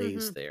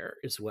delays there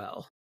as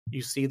well.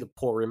 You see the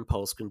poor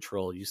impulse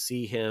control. You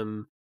see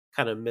him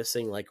kind of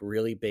missing like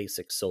really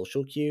basic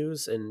social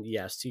cues. And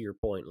yes, to your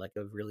point, like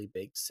a really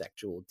big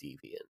sexual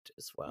deviant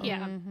as well.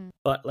 Yeah.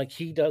 But like,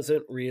 he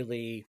doesn't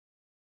really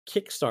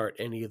kickstart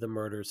any of the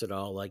murders at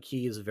all. Like,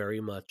 he is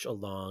very much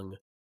along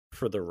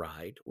for the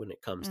ride when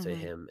it comes to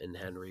him and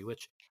Henry,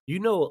 which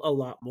a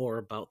lot more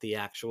about the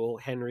actual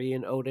Henry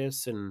and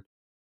Otis. And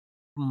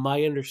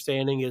my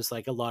understanding is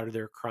like a lot of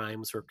their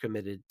crimes were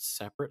committed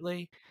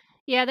separately.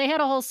 Yeah, they had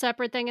a whole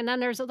separate thing, and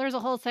then there's a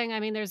whole thing. I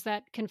mean, there's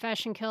that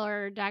Confession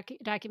Killer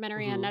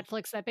documentary on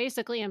Netflix that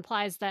basically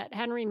implies that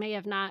Henry may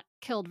have not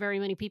killed very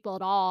many people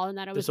at all, and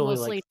that it was There's only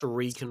mostly like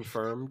 3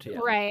 confirmed. Yeah.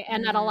 right,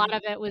 and that a lot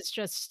of it was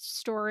just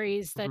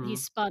stories that he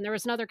spun. There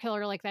was another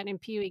killer like that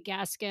named Pee-wee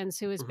Gaskins,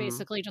 who was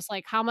basically just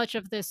like, how much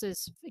of this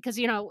is because,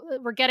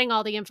 we're getting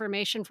all the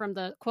information from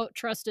the quote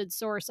trusted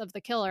source of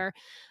the killer.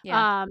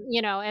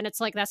 And it's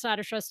like, that's not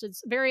a trusted,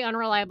 very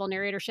unreliable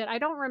narrator shit. I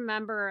don't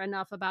remember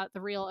enough about the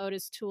real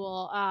Otis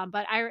Toole,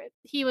 but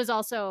he was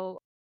also,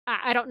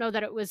 I don't know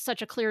that it was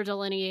such a clear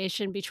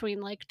delineation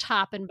between like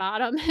top and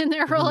bottom in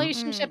their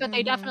relationship, but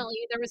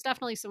there was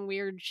definitely some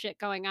weird shit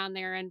going on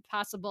there and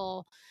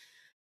possible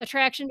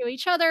attraction to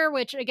each other,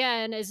 which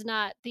again is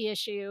not the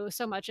issue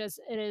so much as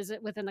it is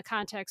within the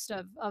context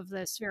of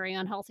this very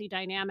unhealthy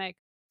dynamic.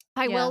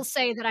 I will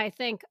say that I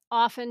think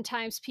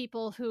oftentimes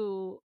people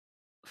who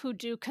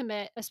do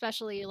commit,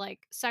 especially like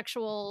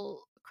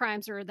sexual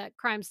crimes or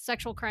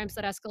sexual crimes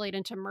that escalate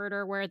into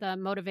murder, where the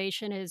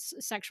motivation is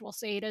sexual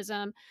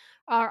sadism,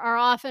 are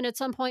often at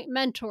some point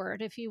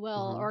mentored, if you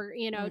will, or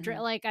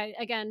like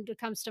again, it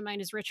comes to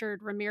mind is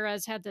Richard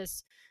Ramirez had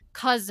this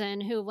cousin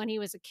who, when he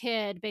was a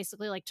kid,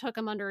 basically like took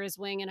him under his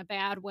wing in a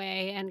bad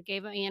way and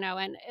gave him,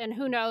 and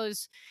who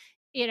knows.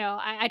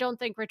 I don't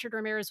think Richard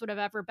Ramirez would have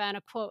ever been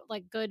a quote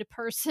like good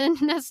person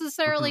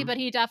necessarily, but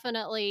he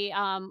definitely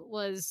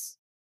was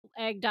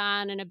egged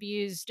on and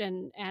abused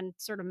and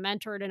sort of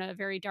mentored in a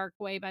very dark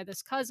way by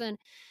this cousin.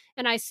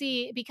 And I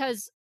see,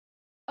 because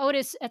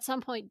Otis at some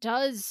point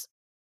does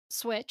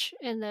switch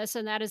in this,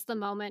 and that is the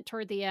moment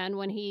toward the end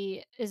when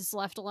he is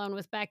left alone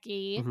with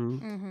Becky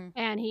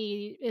and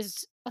he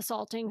is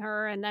assaulting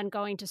her and then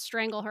going to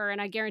strangle her. And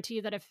I guarantee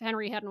you that if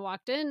Henry hadn't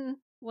walked in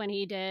when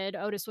he did,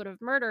 Otis would have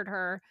murdered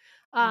her.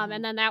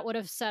 And then that would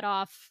have set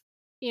off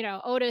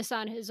Otis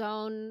on his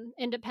own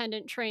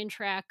independent train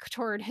track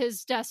toward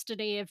his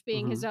destiny of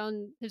being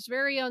his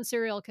very own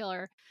serial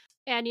killer.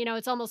 And,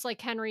 it's almost like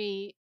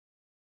Henry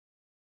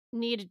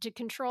needed to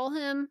control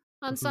him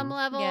on some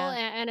level.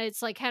 And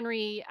it's like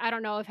Henry, I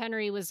don't know if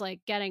Henry was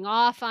like getting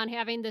off on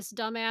having this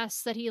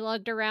dumbass that he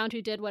lugged around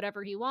who did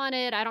whatever he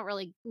wanted. I don't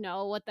really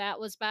know what that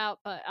was about,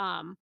 but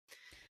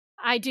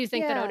I do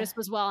think that Otis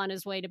was well on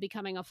his way to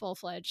becoming a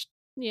full-fledged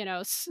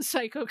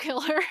psycho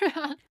killer.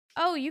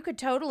 Oh, you could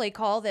totally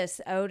call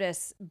this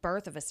Otis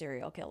Birth of a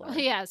Serial Killer,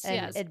 Yes, and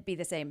yes. it'd be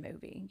the same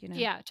movie, you know?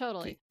 Yeah,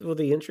 totally. Well,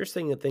 the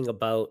interesting thing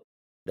about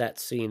that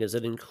scene is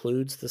it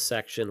includes the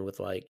section with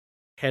like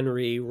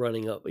Henry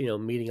running up,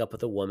 meeting up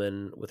with a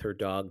woman with her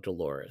dog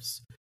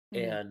Dolores.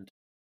 Mhm. And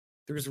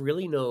there's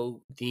really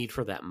no need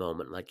for that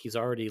moment. Like he's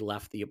already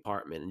left the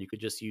apartment and you could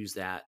just use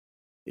that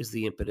as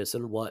the impetus.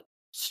 And what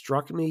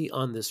struck me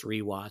on this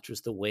rewatch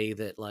was the way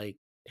that like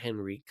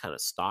Henry kind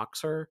of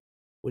stalks her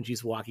when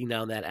she's walking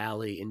down that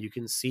alley and you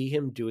can see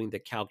him doing the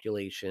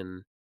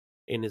calculation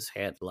in his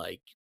head like,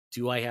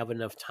 do I have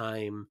enough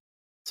time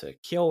to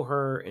kill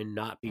her and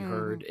not be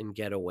heard Mhm. and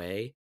get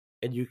away?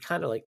 And you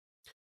kind of like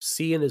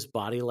see in his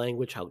body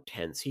language how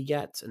tense he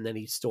gets, and then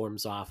he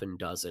storms off and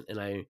doesn't.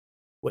 And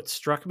what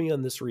struck me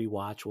on this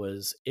rewatch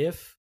was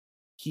if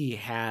he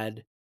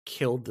had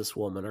killed this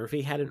woman or if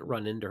he hadn't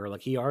run into her,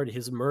 like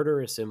his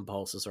murderous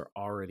impulses are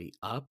already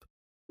up.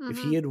 If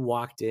Hmm. he had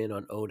walked in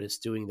on Otis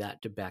doing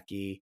that to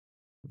Becky,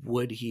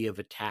 would he have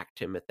attacked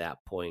him at that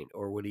point,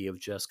 or would he have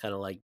just kind of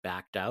like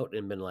backed out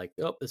and been like,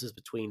 "Oh, this is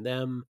between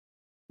them"?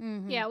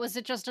 Mhm. Yeah, was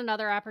it just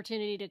another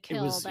opportunity to It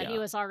kill was, that he yeah,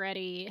 was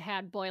already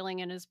had boiling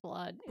in his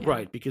blood? Yeah.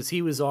 right, because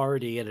he was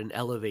already at an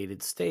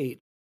elevated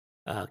state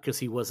because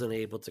he wasn't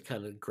able to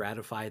kind of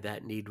gratify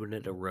that need when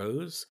it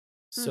arose.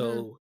 Hmm.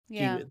 So he,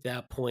 Yeah. at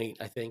that point,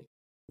 I think,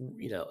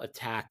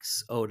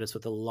 attacks Otis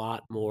with a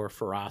lot more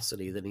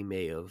ferocity than he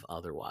may have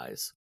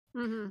otherwise.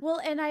 Hmm. Well,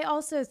 and I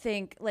also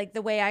think like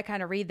the way I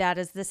kind of read that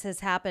is this has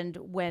happened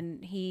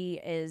when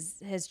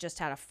has just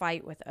had a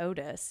fight with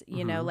Otis,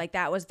 Hmm. like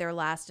that was their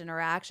last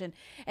interaction.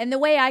 And the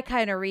way I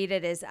kind of read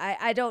it is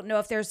I don't know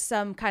if there's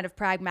some kind of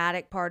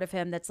pragmatic part of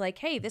him that's like,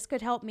 hey, this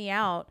could help me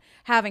out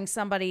having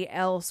somebody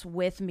else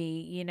with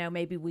me,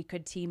 maybe we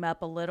could team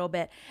up a little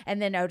bit. And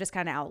then Otis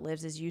kind of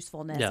outlives his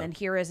usefulness. Yeah. And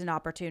here is an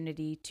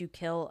opportunity to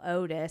kill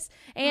Otis.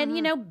 And,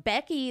 Hmm.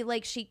 Becky,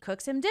 like, she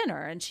cooks him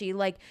dinner and she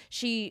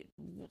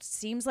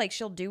seems like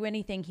she'll do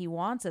anything he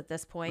wants at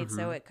this point. Hmm.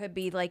 So it could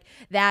be like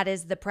that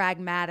is the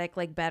pragmatic,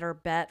 like, better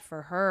bet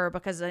for her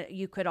because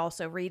you could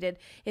also read it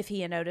if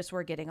he and Otis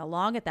were getting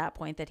along at that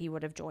point that he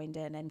would have joined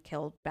in and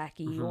killed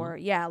Becky Hmm. or,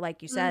 yeah,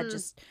 like you said, Hmm.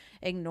 just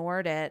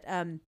ignored it.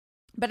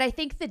 But I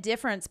think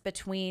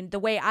the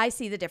way I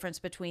see the difference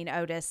between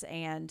Otis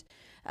and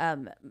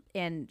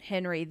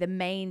Henry, the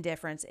main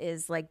difference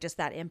is like just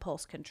that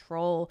impulse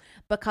control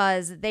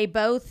because they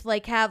both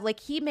like have like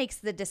he makes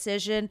the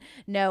decision,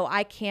 no,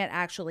 I can't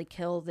actually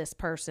kill this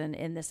person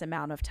in this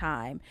amount of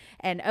time.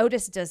 And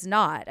Otis does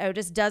not.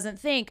 Otis doesn't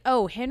think,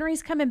 oh,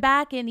 Henry's coming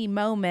back any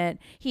moment.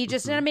 He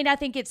just, Hmm. I mean, I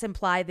think it's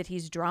implied that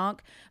he's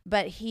drunk,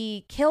 but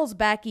he kills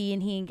Becky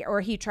and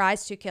he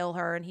tries to kill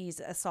her and he's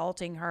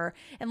assaulting her.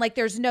 And like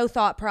there's no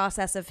thought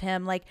process of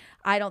him like,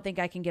 I don't think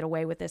I can get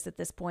away with this at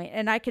this point.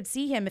 And I could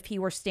see him if he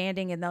were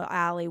standing in the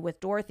alley with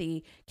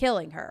Dorothy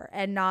killing her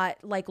and not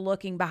like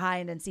looking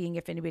behind and seeing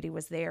if anybody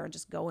was there and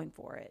just going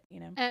for it.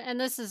 And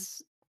this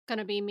is going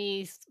to be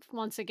me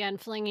once again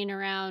flinging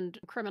around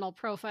criminal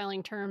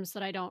profiling terms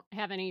that I don't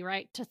have any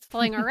right to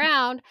fling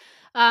around.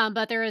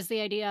 But there is the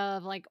idea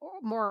of like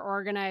more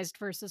organized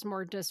versus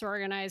more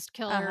disorganized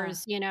Uh-huh.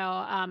 killers.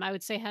 I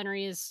would say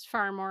Henry is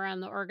far more on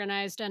the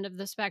organized end of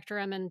the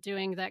spectrum and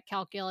doing that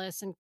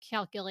calculus and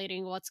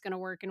calculating what's going to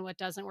work and what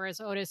doesn't. Whereas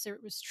Otis,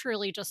 it was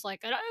truly just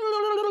like,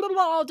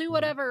 I'll do Hmm.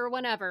 whatever,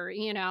 whenever.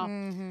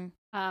 Mm-hmm.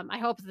 I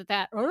hope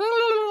that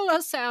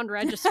sound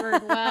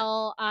registered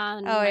well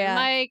on Oh my yeah.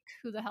 mic.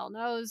 Who the hell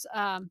knows?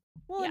 Well,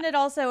 Yeah. and it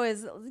also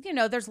is,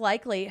 there's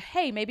likely,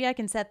 hey, maybe I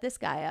can set this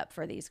guy up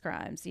for these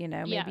crimes,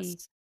 maybe,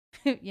 Yes.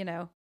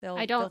 they'll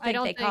I they'll don't. I think they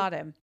don't think. caught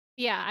him.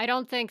 Yeah. I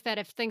don't think that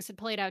if things had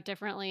played out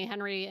differently,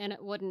 Henry and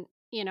it wouldn't.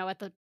 At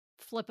the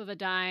flip of a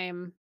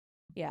dime,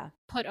 Yeah.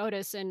 put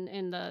Otis in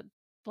the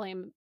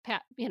blame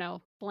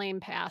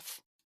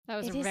path. That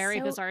was a It is very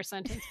so bizarre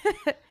sentence.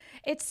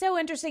 it's so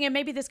interesting and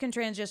maybe this can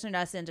transition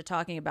us into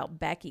talking about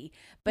Becky,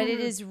 but it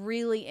Hmm. is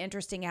really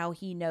interesting how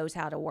he knows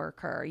how to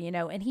work her,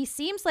 and he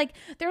seems like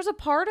there's a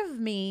part of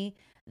me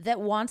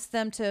that wants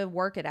them to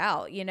work it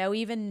out,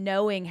 even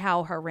knowing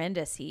how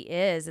horrendous he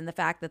is and the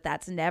fact that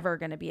that's never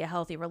going to be a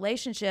healthy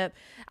relationship.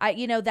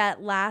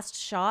 That last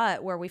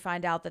shot where we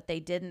find out that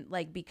they didn't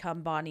like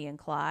become Bonnie and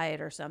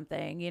Clyde or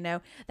something,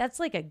 that's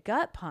like a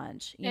gut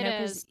punch, It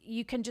because is.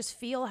 you can just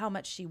feel how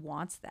much she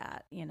wants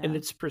that. And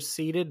it's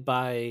preceded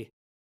by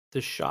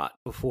the shot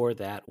before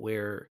that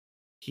where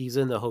he's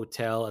in the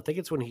hotel. I think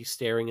it's when he's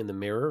staring in the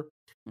mirror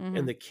Mm-hmm.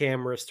 and the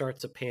camera starts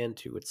to pan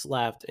to its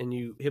left. And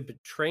you have been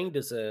trained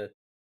as a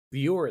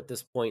viewer at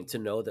this point to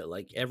know that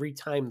like every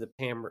time the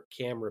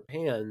camera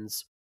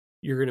pans,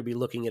 you're going to be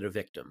looking at a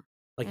victim.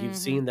 Like you've Mm-hmm.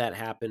 seen that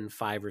happen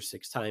 5 or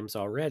 6 times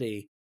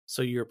already.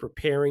 So you're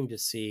preparing to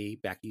see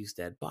Becky's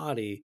dead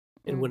body.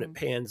 And when Mm-hmm. it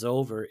pans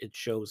over, it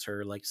shows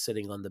her like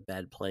sitting on the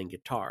bed playing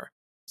guitar.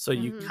 So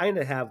you Hmm. kind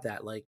of have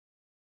that like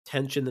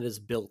tension that is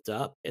built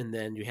up, and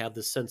then you have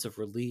this sense of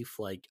relief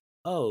like,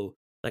 oh,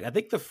 like I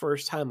think the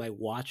first time I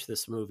watched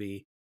this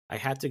movie, I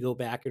had to go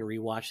back and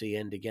rewatch the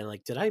end again.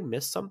 Like, did I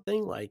miss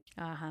something? Like,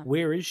 Uh-huh.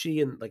 where is she?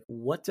 And like,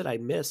 what did I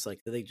miss? Like,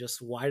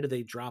 why do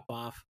they drop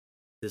off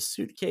this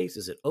suitcase?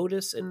 Is it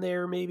Otis in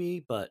there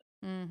maybe? But,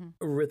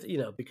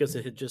 because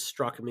it had just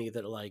struck me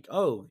that like,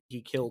 oh,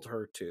 he killed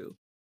her too.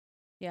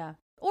 Yeah.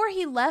 Or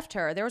he left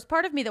her. There was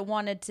part of me that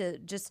wanted to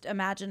just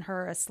imagine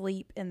her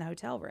asleep in the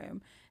hotel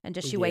room and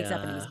just she wakes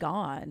up and he's Yeah.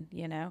 gone,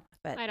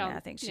 But I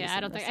think she's I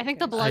in don't the think. I think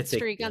the suitcase. blood think,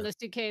 streak on yeah. the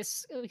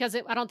suitcase because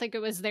I don't think it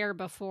was there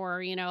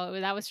before.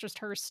 That was just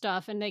her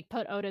stuff, and they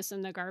put Otis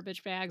in the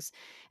garbage bags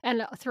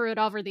and threw it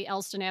over the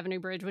Elston Avenue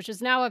Bridge, which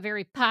is now a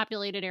very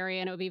populated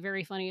area, and it would be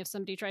very funny if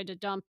somebody tried to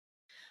dump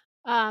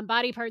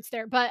body parts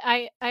there. But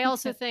I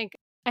also think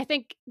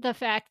the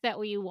fact that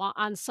we want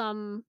on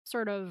some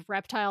sort of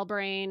reptile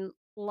brain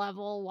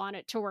level want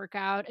it to work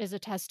out is a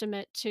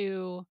testament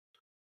to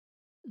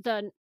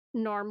the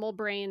normal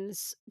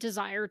brain's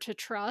desire to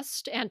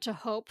trust and to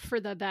hope for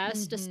the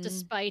best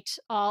despite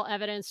all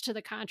evidence to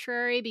the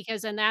contrary,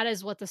 because then that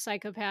is what the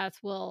psychopath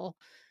will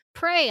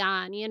prey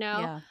on.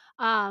 Yeah.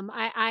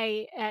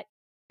 I at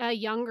a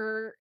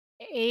younger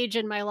age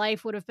in my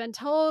life would have been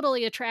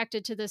totally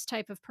attracted to this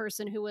type of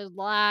person who would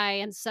lie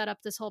and set up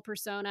this whole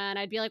persona, and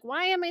I'd be like,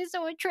 why am I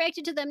so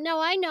attracted to them? No,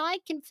 I know I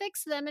can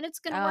fix them and it's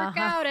going to work Uh-huh.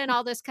 out and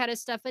all this kind of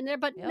stuff in there,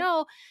 but Yep.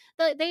 no,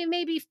 they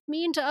may be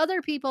mean to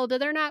other people, but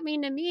they're not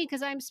mean to me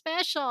because I'm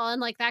special, and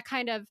like that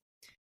kind of,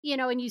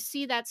 and you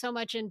see that so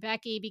much in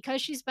Becky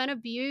because she's been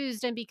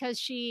abused and because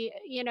she,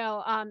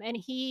 and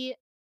he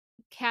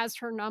has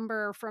her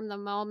number from the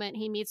moment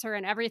he meets her,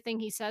 and everything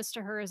he says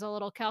to her is a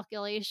little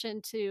calculation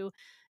to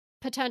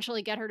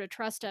potentially get her to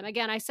trust him.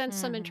 Again, I sense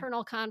some Mhm.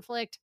 internal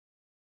conflict.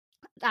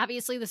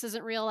 Obviously, this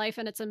isn't real life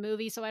and it's a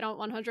movie, so I don't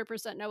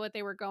 100% know what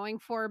they were going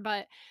for,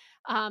 but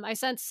I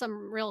sense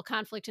some real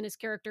conflict in his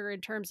character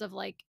in terms of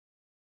like,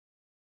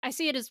 I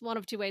see it as one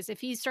of two ways. If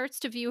he starts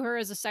to view her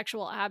as a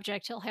sexual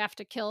object, he'll have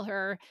to kill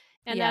her.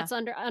 And Yeah. that's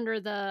under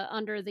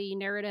the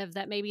narrative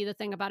that maybe the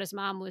thing about his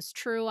mom was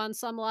true on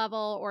some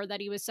level, or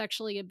that he was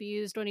sexually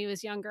abused when he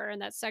was younger,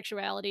 and that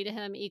sexuality to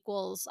him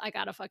equals I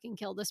gotta fucking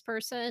kill this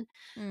person.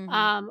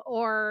 Mhm.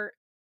 Or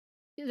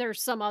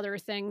there's some other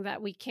thing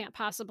that we can't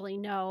possibly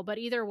know. But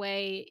either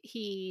way,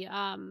 he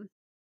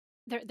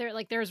there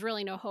like there's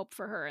really no hope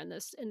for her in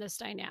this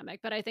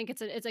dynamic. But I think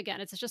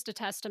it's just a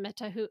testament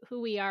to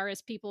who we are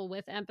as people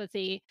with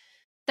empathy,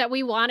 that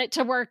we want it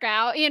to work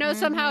out.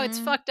 Somehow it's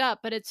Mhm. fucked up,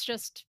 but it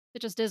just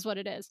is what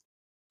it is.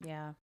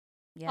 Yeah.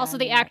 Yeah, I Also,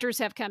 the mean, actors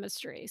have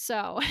chemistry,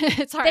 so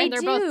it's hard, they and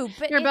do,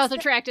 but they're it's both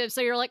attractive,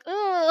 so you're like,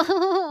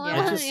 oh,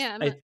 Yeah. yeah,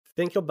 I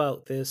think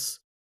about this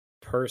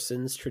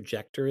person's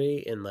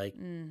trajectory and like,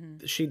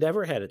 Mhm. she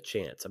never had a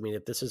chance. I mean,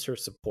 if this is her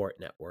support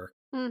network,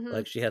 hmm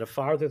like she had a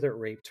father that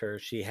raped her,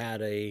 she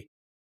had a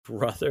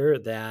brother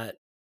that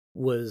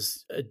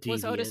was a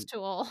was Otis deviant,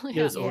 Toole.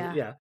 you know, Yeah.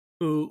 Yeah.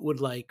 who would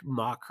like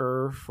mock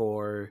her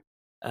for,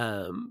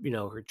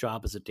 her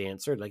job as a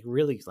dancer, like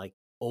really like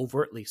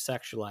overtly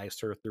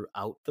sexualized her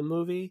throughout the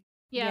movie.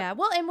 Yep. Yeah.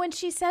 Well, and when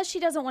she says she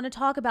doesn't want to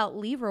talk about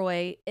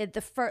Leroy at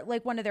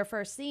like one of their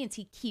first scenes,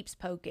 he keeps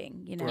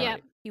poking, Yep.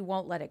 Right. He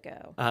won't let it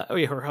go.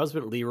 Her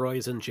husband Leroy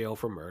is in jail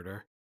for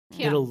murder.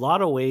 Yeah. In a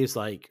lot of ways,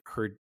 like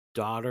her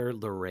daughter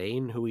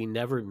Lorraine, who we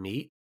never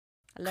meet,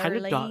 kind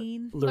of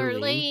Lurleen.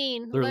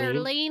 Lurleen.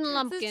 Lurleen It's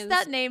Lumpkins.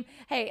 that name.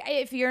 Hey,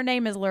 if your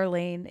name is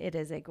Lurleen, it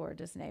is a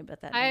gorgeous name,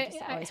 but that name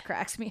just I always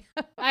cracks me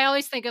up. I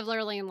always think of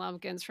Lurleen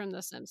Lumpkins from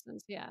The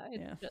Simpsons. Yeah,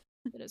 Yeah.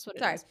 it is what it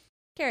Sorry. is.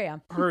 Carry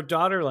on. Her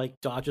daughter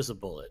like dodges a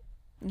bullet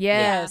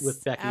Yes.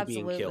 with Becky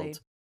absolutely. being killed.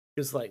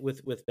 Because like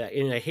with Becky,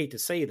 and I hate to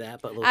say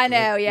that, but I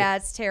know. Yeah,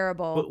 it's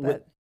terrible. but with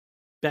But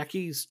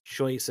Becky's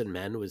choice in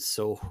men was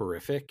so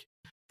horrific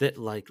that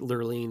like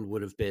Lurleen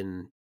would have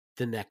been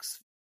the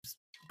next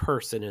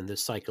person in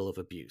this cycle of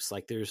abuse.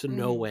 Like there's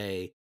no Mhm.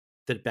 way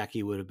that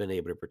Becky would have been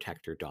able to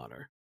protect her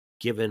daughter,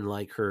 given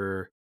like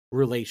her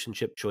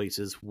relationship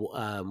choices.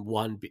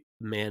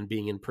 Man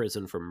being in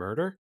prison for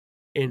murder,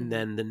 and Mhm.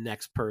 then the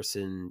next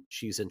person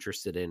she's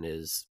interested in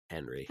is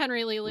Henry.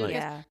 Henry Lee Lucas.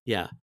 yeah.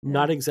 Yeah,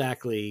 not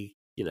exactly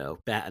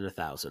batting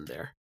 1,000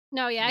 there.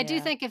 No, yeah, I do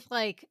Yeah. think if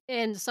like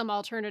in some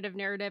alternative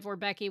narrative where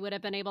Becky would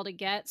have been able to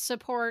get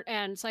support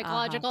and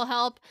psychological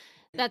help,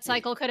 that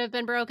cycle could have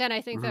been broken.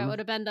 I think that Mhm. would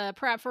have been the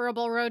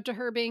preferable road to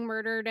her being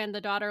murdered and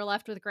the daughter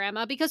left with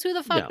grandma, because who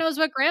the fuck Yeah. knows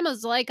what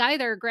grandma's like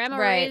either. Grandma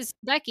Right. raised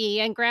Becky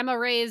and grandma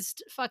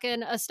raised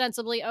fucking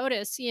ostensibly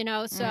Otis, so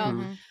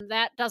Mhm.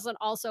 that doesn't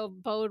also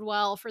bode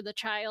well for the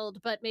child,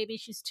 but maybe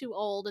she's too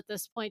old at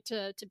this point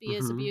to be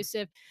as Mhm.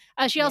 abusive.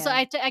 She also,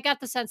 Yeah. I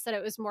got the sense that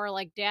it was more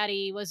like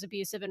daddy was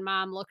abusive and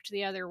mom looked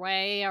the other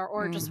way,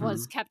 or just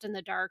was kept in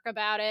the dark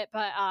about it.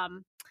 But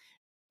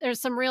there's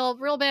some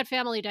real bad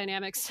family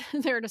dynamics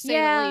there, to say the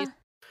Yeah.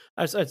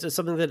 least. It's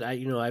something that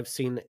I've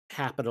seen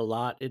happen a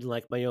lot in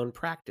like my own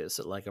practice.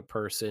 That like a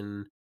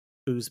person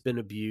who's been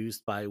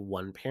abused by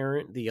one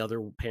parent, the other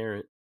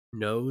parent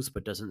knows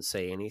but doesn't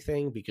say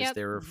anything because Yep.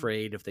 they're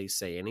afraid if they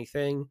say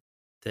anything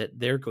that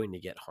they're going to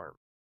get harmed,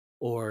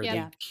 or Yep. they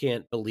Yeah.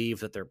 can't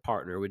believe that their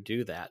partner would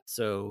do that.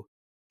 So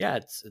yeah,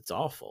 it's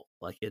awful.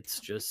 Like it's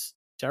just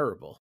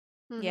terrible.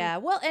 Mhm. Yeah,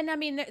 well, and I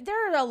mean,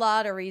 there are a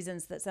lot of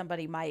reasons that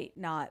somebody might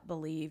not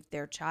believe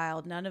their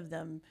child, none of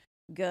them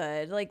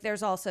good. Like,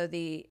 there's also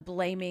the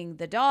blaming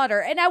the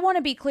daughter. And I want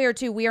to be clear,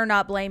 too, we are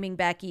not blaming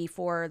Becky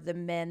for the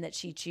men that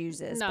she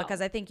chooses, No. because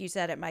I think you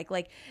said it, Mike.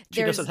 Like,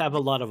 She doesn't have a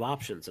lot of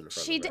options in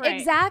front of her. Right.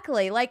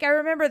 Exactly. Like, I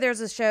remember there's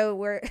a show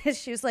where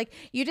she was like,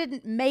 you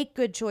didn't make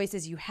good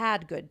choices, you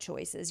had good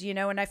choices, you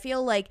know? And I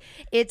feel like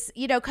it's,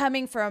 you know,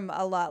 coming from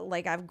a lot,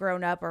 like, I've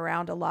grown up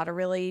around a lot of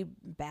really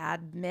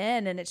bad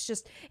men, and it's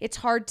just, it's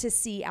hard to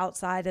see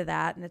outside of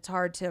that, and it's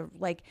hard to,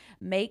 like,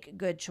 make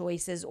good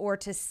choices or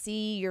to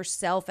see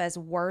yourself as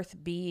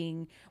worth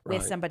being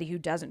with Right. somebody who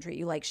doesn't treat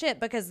you like shit,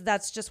 because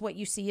that's just what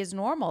you see as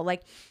normal.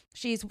 Like,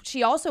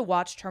 she also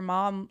watched her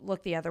mom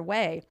look the other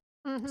way.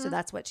 So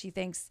that's what she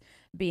thinks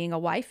being a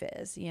wife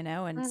is, you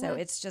know? And so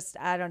it's just,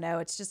 I don't know.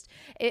 It's just,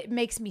 it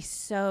makes me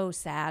so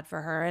sad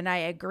for her. And I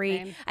agree.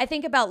 Same. I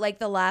think about like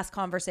the last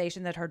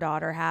conversation that her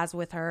daughter has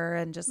with her,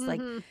 and just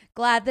like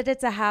glad that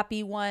it's a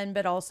happy one,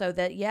 but also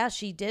that, yeah,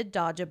 she did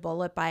dodge a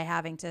bullet by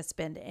having to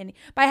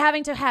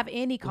have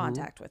any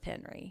contact with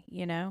Henry,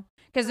 you know?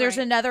 Because there's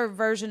Right. another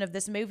version of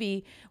this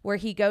movie where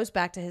he goes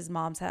back to his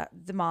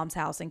the mom's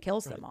house and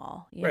kills them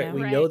all, you Right. know?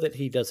 We know that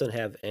he doesn't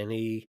have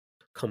any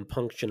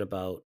compunction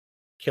about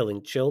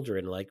killing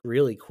children, like,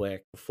 really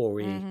quick before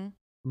we Mhm.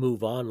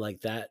 move on.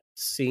 Like, that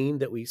scene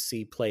that we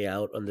see play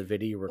out on the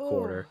video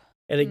recorder. Ooh.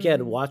 And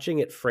again, Mhm. watching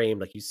it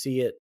framed, like, you see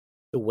it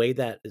the way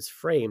that is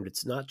framed.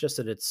 It's not just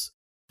that it's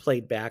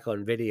played back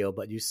on video,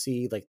 but you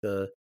see like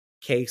the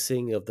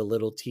casing of the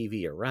little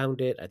TV around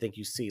it. I think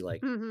you see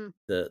like Mhm.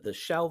 the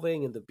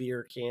shelving and the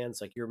beer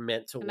cans. Like, you're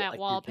meant to And that like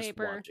you're just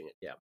wallpaper. watching it.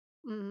 Yeah.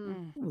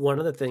 Mhm. One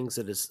of the things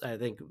that is, I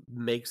think,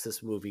 makes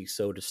this movie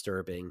so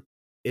disturbing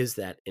is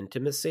that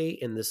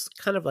intimacy and this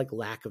kind of like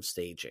lack of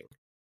staging.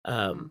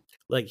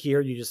 Like,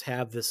 here you just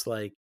have this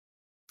like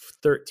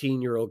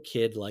 13-year-old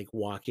kid like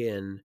walk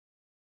in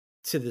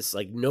to this,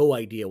 like, no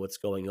idea what's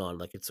going on.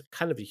 Like, it's a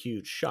kind of a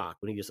huge shock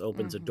when he just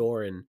opens a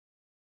door and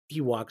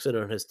he walks in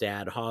on his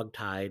dad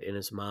hogtied and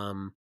his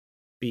mom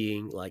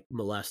being like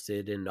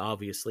molested and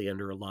obviously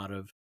under a lot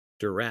of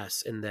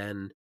duress. And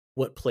then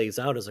what plays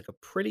out is like a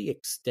pretty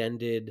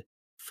extended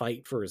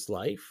fight for his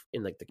life.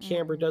 And like the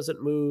camera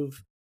doesn't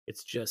move.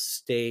 It's just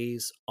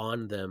stays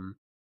on them.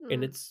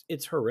 And Mm.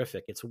 it's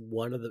horrific. It's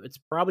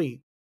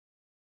probably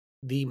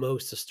the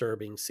most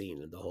disturbing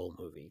scene in the whole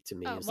movie to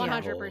me. Oh, Is that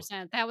whole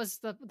 100%. That was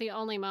the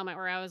only moment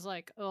where I was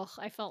like, "Ugh,"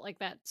 I felt like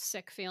that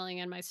sick feeling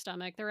in my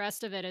stomach. The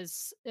rest of it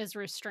is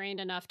restrained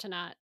enough to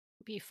not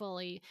be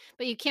fully,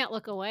 but you can't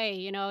look away,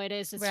 you know,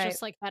 it's Right.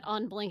 just like that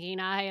unblinking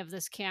eye of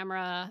this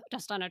camera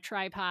just on a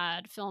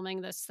tripod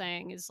filming this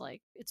thing is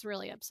like it's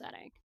really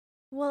upsetting.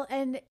 Well,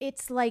 and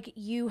it's like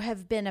you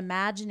have been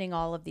imagining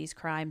all of these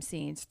crime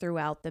scenes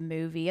throughout the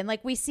movie. And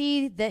like we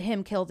see that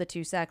him kill the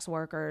two sex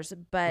workers,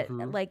 but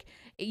like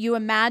you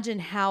imagine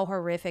how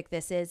horrific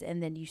this is,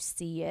 and then you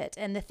see it.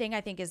 And the thing I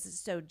think is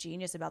so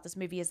genius about this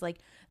movie is like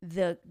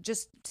the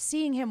just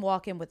seeing him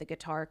walk in with a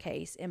guitar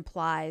case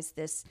implies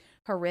this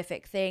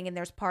horrific thing. And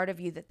there's part of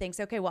you that thinks,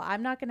 okay, well,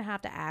 I'm not going to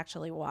have to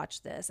actually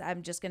watch this.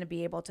 I'm just going to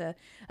be able to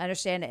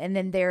understand it. And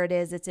then there it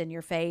is, it's in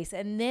your face.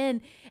 And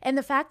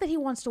the fact that he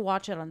wants to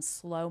watch it on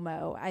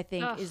slow-mo, I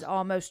think, Ugh. is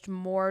almost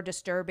more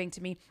disturbing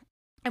to me.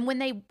 And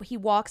when he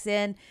walks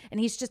in and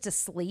he's just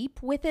asleep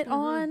with it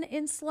on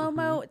in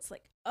slow-mo, it's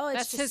like, oh, it's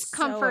That's just his so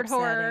comfort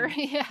horror.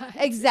 upsetting. Yeah.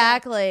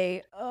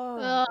 Exactly. Oh,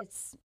 Ugh.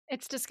 it's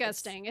It's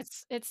disgusting.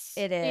 It's it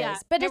is. yeah,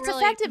 But it it's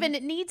really effective, and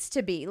it needs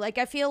to be. Like,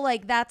 I feel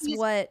like that's He's-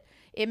 what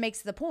it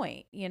makes the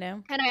point, you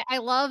know? And I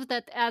love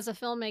that as a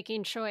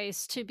filmmaking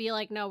choice to be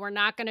like, no, we're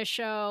not going to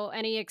show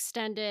any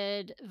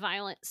extended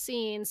violent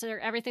scenes.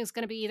 Everything's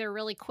going to be either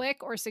really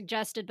quick or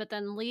suggested, but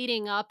then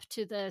leading up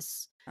to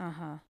this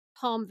Uh-huh.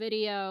 home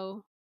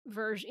video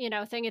version,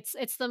 thing.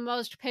 It's the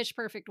most pitch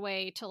perfect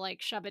way to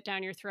like shove it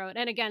down your throat.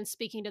 And again,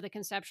 speaking to the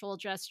conceptual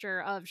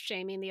gesture of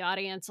shaming the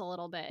audience a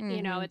little bit,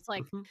 it's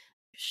like,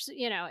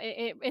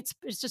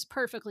 it's just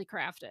perfectly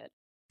crafted.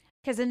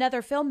 Because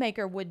another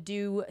filmmaker would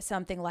do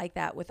something like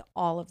that with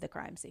all of the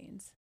crime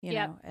scenes, you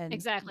Yep, know? And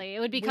exactly.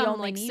 It would we become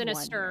only like need one here.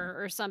 Sinister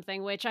or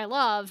something, which I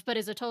love, but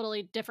is a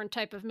totally different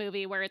type of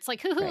movie where it's like,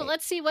 hoo, Right.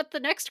 let's see what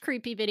the next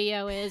creepy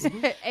video is.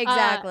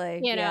 Exactly.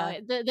 Yeah.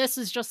 This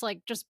is just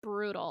like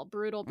brutal,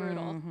 brutal,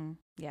 brutal. Mhm.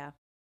 Yeah.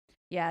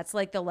 Yeah, it's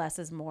like the less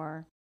is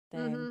more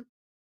thing. Mhm.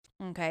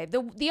 Okay.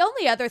 The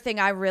only other thing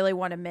I really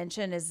want to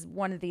mention is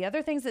one of the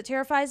other things that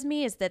terrifies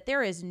me is that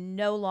there is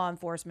no law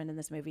enforcement in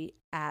this movie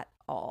at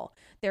all.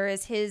 There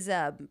is his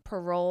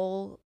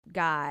parole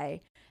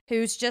guy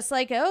who's just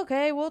like,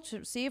 okay, we'll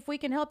see if we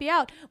can help you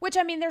out. Which,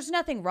 I mean, there's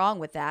nothing wrong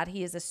with that.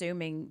 He is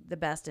assuming the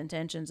best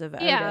intentions of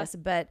Yeah. Otis,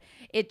 but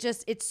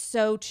it's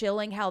so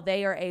chilling how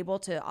they are able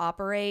to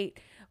operate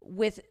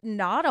with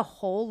not a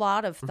whole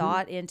lot of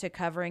thought into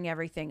covering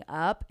everything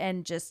up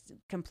and just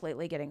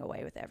completely getting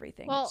away with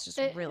everything. Well, It's just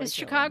really it's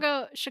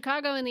thrilling.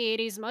 Chicago in the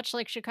 80s, much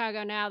like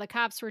Chicago now, the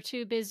cops were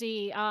too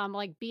busy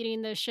like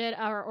beating the shit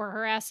or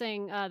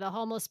harassing the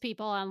homeless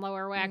people on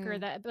Lower Wacker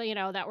that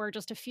that were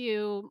just a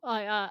few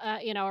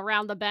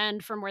around the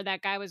bend from where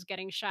that guy was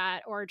getting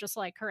shot, or just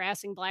like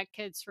harassing black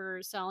kids for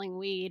selling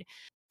weed.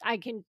 I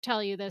can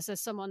tell you this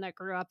as someone that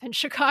grew up in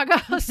Chicago.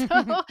 So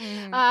that,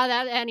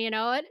 and you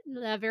know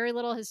what? Very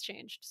little has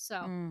changed.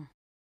 So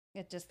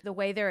It just the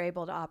way they're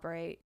able to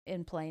operate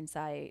in plain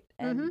sight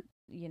and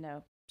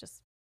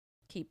just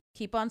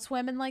keep on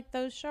swimming like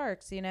those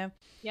sharks,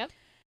 Yep.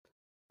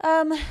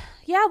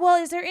 Yeah,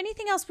 well, is there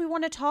anything else we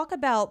want to talk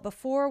about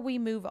before we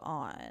move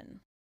on?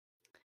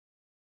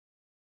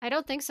 I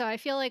don't think so. I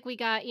feel like we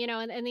got,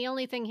 and the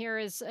only thing here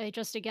is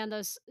just again,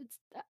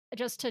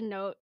 just to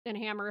note and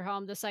hammer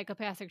home the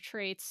psychopathic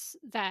traits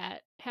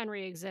that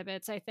Henry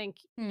exhibits. I think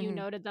you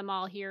noted them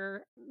all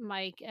here,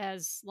 Mike,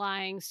 as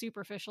lying,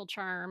 superficial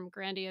charm,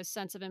 grandiose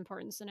sense of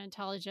importance and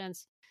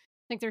intelligence.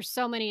 I think there's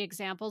so many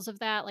examples of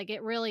that. Like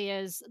it really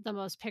is the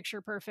most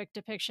picture perfect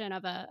depiction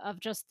of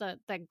just the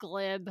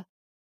glib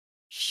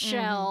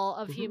shell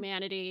of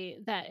humanity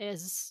that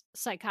is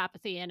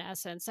psychopathy in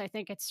essence. I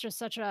think it's just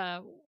such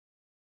a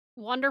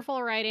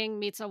wonderful writing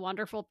meets a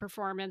wonderful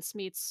performance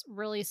meets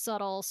really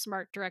subtle,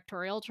 smart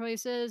directorial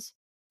choices.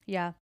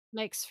 Yeah,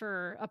 Makes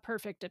for a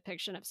perfect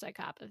depiction of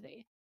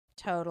psychopathy.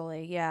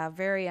 totally. Yeah,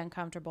 very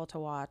uncomfortable to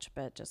watch,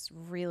 but just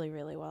really,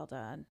 really well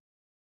done.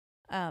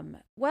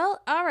 Well,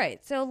 all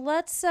right. So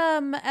let's,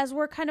 as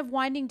we're kind of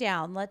winding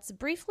down, let's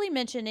briefly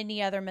mention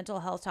any other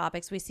mental health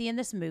topics we see in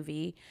this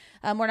movie.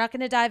 We're not going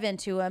to dive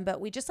into them, but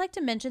we just like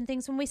to mention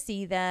things when we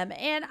see them.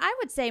 And I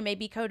would say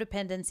maybe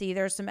codependency.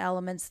 There's some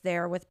elements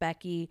there with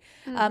Becky,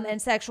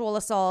 and sexual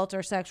assault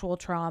or sexual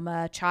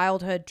trauma,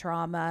 childhood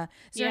trauma.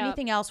 Is there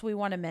anything else we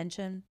want to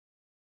mention?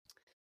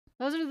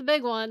 Those are the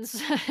big ones.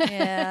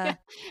 Yeah.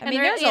 I mean,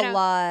 they're, there's a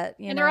lot,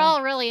 and they're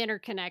all really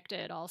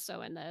interconnected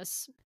also in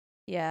this.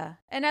 Yeah.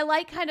 And I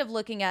like kind of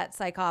looking at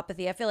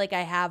psychopathy. I feel like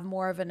I have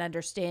more of an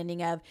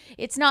understanding of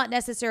it's not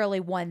necessarily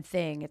one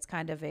thing. It's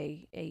kind of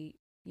a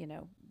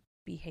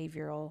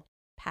behavioral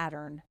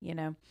pattern,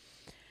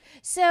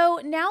 So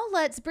now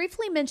let's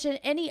briefly mention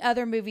any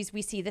other movies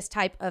we see this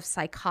type of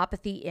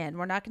psychopathy in.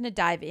 We're not going to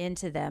dive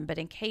into them, but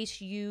in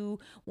case you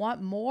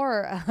want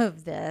more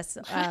of this,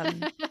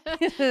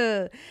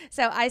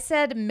 so I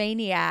said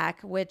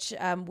Maniac, which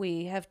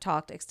we have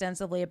talked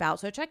extensively about.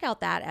 So check out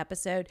that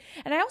episode.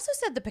 And I also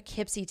said the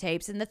Poughkeepsie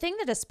tapes. And the thing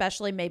that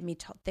especially made me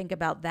think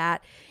about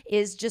that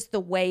is just the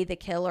way the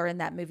killer in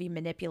that movie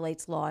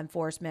manipulates law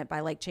enforcement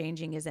by like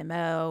changing his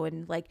MO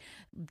and like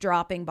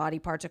dropping body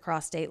parts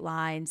across state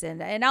lines.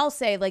 And I'll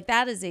say like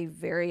that is a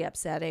very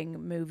upsetting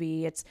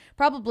movie. It's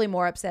probably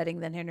more upsetting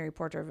than Henry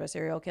Portrait of a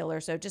Serial Killer.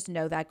 So just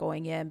know that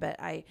going in, but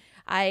I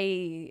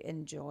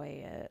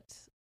enjoy it.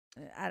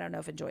 I don't know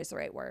if enjoy is the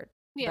right word.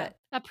 Yeah,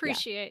 but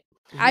appreciate.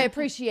 Yeah. I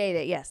appreciate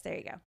it. Yes, there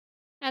you go.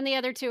 And the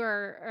other two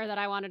are that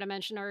I wanted to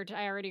mention, or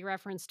I already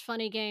referenced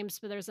Funny Games,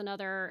 but there's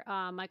another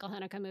Michael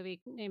Haneke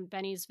movie named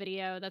Benny's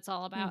Video that's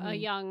all about a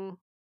young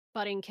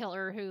budding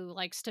killer who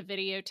likes to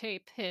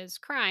videotape his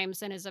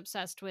crimes and is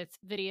obsessed with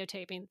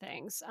videotaping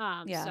things.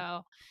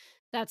 So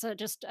that's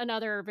just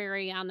another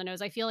very on the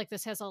nose. I feel like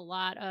this has a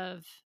lot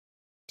of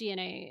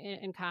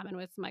DNA in common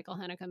with Michael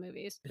Haneke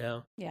movies.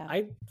 Yeah. Yeah.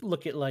 I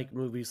look at like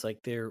movies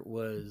like there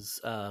was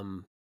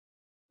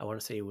I want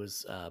to say it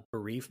was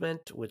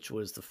Bereavement, which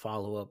was the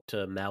follow-up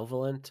to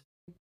Malevolent,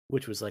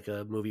 which was like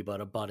a movie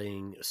about a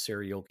budding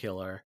serial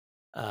killer.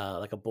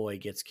 Like a boy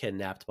gets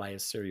kidnapped by a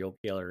serial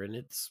killer, and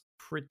it's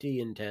pretty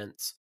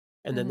intense.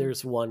 And then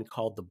there's one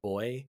called The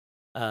Boy,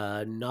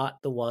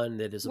 not the one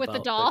that is With the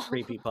about doll? the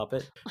creepy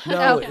puppet.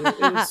 No, Okay.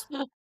 it was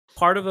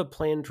part of a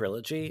planned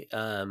trilogy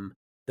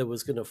that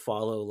was going to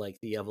follow like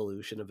the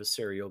evolution of a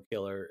serial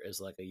killer as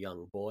like a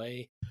young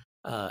boy,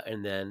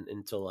 and then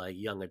until like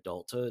young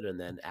adulthood, and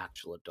then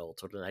actual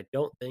adulthood. And I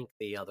don't think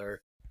the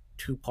other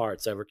two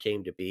parts ever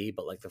came to be,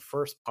 but like the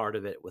first part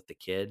of it with the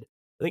kid,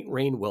 I think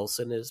Rainn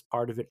Wilson is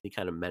part of it. He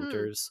kind of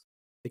mentors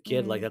the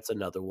kid. Like that's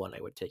another one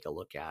I would take a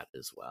look at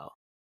as well.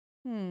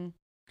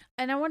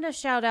 And I want to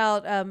shout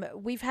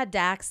out, we've had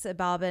Dax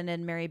Bobbin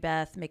and Mary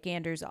Beth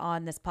McAndrews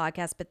on this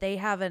podcast, but they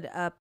have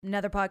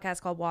another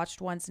podcast called Watched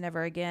Once,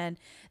 Never Again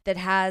that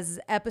has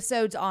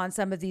episodes on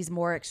some of these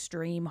more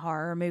extreme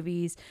horror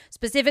movies,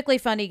 specifically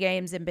Funny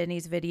Games and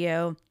Benny's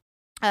Video.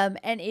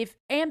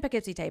 And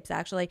Poughkeepsie tapes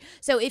actually.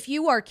 So if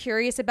you are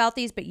curious about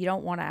these, but you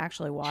don't want to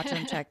actually watch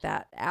them, check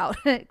that out.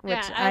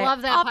 Which I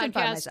love that often find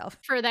podcast myself.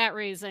 for that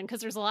reason, because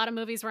there's a lot of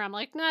movies where I'm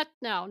like,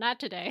 not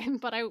today,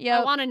 but I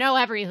Yep. want to know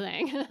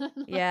everything.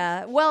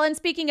 Yeah. Well, and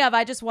speaking of,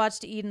 I just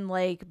watched Eden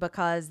Lake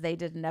because they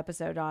did an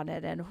episode on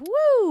it, and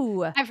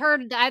whoo! I've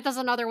heard that's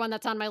another one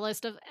that's on my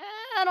list of,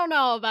 I don't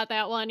know about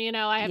that one.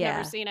 I have Yeah.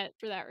 never seen it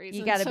for that reason.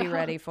 You got to be so-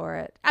 ready for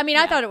it. I mean,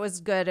 I Yeah. thought it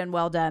was good and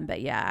well done,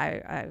 but yeah,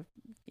 I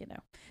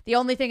the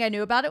only thing I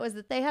knew about it was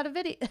that they had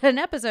an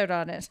episode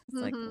on it.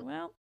 It's like,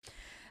 well,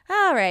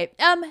 All right.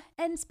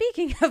 And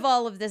speaking of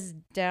all of this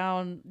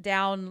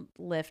down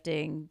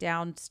lifting,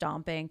 down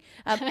stomping,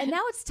 and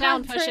now it's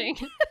time Down pushing.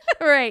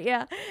 right,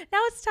 yeah.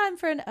 Now it's time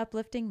for an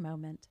uplifting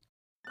moment.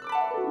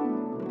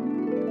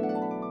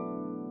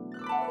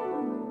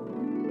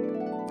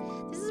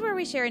 This is where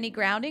we share any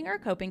grounding or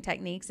coping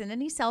techniques and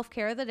any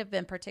self-care that have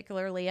been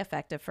particularly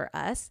effective for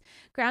us.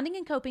 Grounding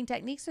and coping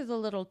techniques are the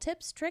little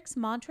tips, tricks,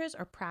 mantras,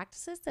 or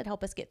practices that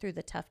help us get through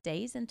the tough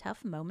days and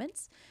tough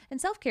moments.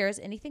 And self-care is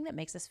anything that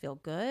makes us feel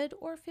good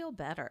or feel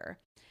better.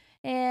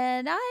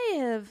 And I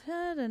have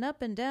had an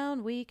up and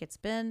down week. It's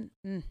been,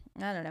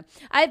 I don't know.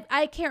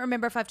 I can't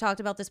remember if I've talked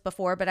about this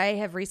before, but I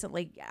have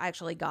recently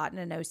actually gotten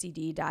an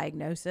OCD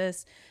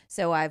diagnosis.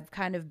 So I've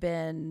kind of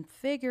been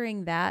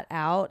figuring that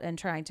out and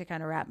trying to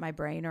kind of wrap my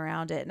brain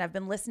around it. And I've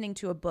been listening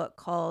to a book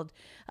called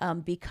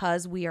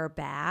Because We Are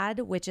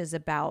Bad, which is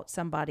about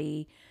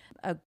a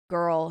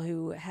girl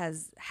who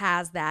has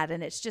that,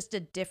 and it's just a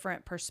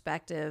different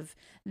perspective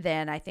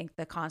than I think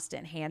the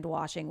constant hand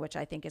washing, which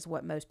I think is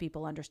what most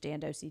people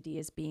understand OCD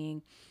as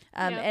being.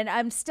 And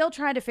I'm still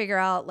trying to figure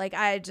out, like,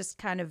 I just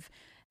kind of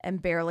am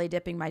barely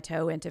dipping my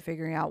toe into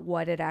figuring out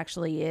what it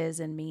actually is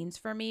and means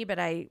for me. But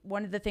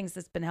one of the things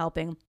that's been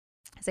helping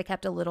is I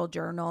kept a little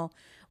journal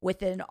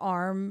within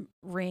arm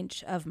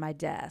reach of my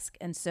desk.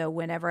 And so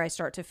whenever I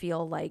start to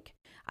feel like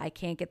I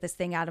can't get this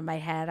thing out of my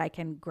head, I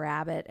can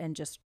grab it and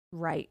just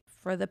write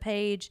for the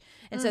page.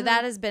 And so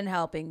that has been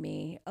helping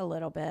me a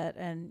little bit.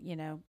 And,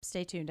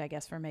 stay tuned, I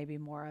guess, for maybe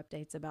more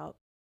updates about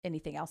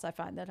anything else I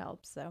find that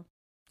helps. So,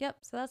 so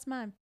that's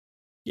mine.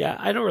 Yeah,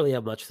 I don't really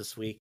have much this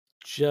week.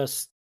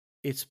 Just,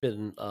 it's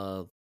been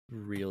a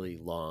really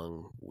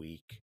long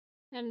week.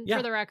 And Yeah,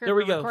 for the record, there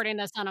we we're go. recording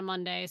this on a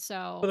Monday,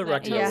 so For the that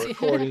record, tells we're you-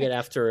 recording it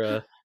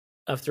after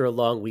a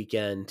long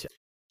weekend.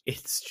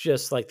 It's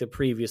just like the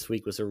previous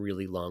week was a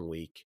really long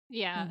week.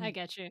 Yeah, I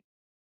get you.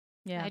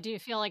 Yeah. I do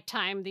feel like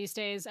time these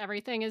days,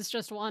 everything is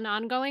just one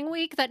ongoing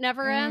week that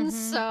never ends.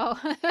 So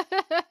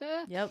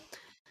Yep.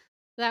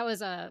 that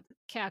was a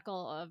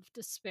cackle of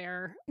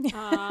despair.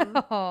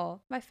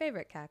 Oh, my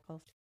favorite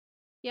cackles.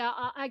 Yeah,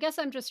 I guess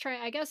I'm just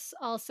trying. I guess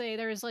I'll say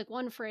there's like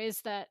one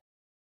phrase that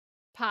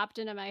popped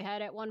into my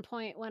head at one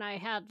point when I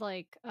had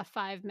like a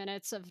 5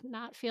 minutes of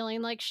not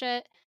feeling like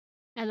shit.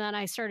 And then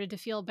I started to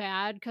feel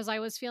bad because I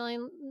was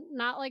feeling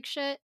not like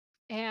shit.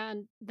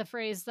 And the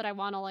phrase that I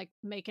want to like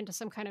make into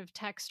some kind of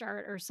text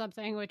art or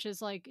something, which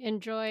is like,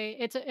 enjoy,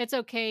 it's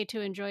okay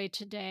to enjoy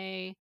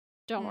today.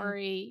 Don't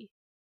worry,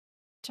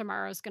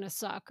 tomorrow's going to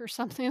suck or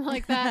something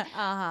like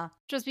that.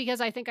 Just because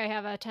I think I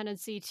have a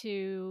tendency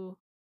to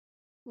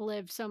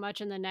live so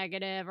much in the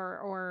negative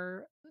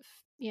or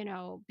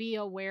be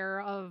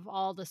aware of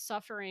all the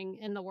suffering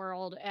in the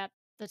world at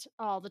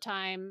all the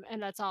time,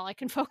 and that's all I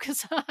can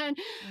focus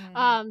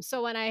on.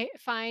 So when I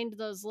find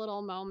those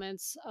little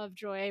moments of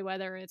joy,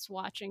 whether it's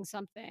watching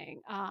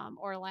something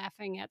or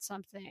laughing at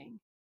something,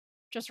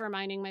 just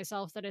reminding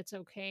myself that it's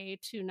okay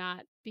to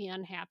not be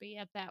unhappy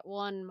at that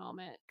one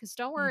moment, because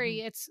don't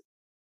worry, it's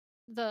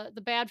the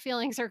bad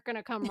feelings are going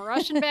to come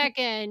rushing back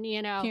in.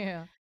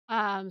 Yeah.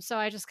 So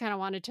I just kind of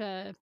wanted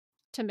to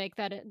make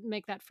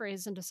that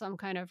phrase into some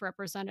kind of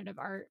representative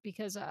art,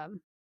 because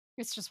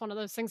it's just one of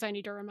those things I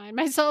need to remind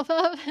myself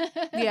of.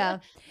 Yeah.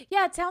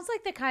 Yeah. It sounds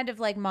like the kind of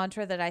like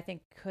mantra that I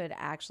think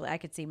I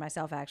could see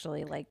myself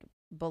actually like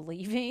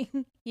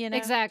believing,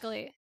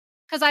 Exactly.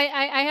 Because I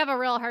have a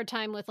real hard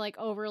time with like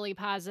overly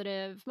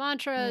positive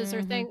mantras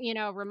or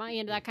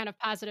remind that kind of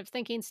positive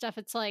thinking stuff.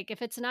 It's like,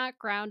 if it's not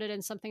grounded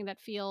in something that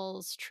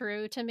feels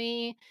true to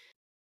me,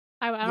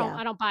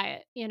 I don't buy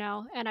it,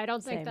 and I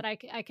don't think Same. that I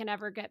can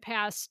ever get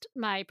past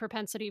my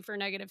propensity for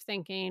negative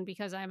thinking,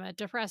 because I'm a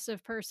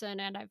depressive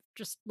person and I've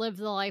just lived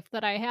the life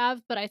that I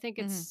have. But I think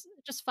it's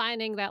just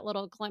finding that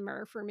little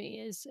glimmer for me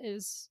is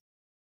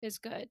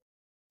good.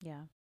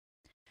 Yeah.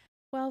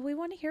 Well, we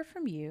want to hear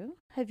from you.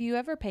 Have you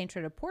ever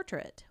painted a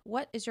portrait?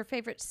 What is your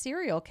favorite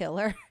serial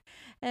killer?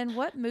 And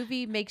what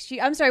movie makes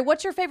you... I'm sorry,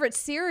 what's your favorite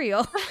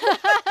cereal?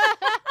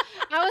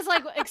 I was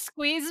like,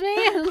 excuse me?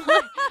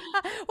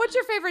 What's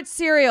your favorite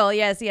cereal?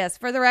 Yes.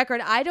 For the record,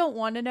 I don't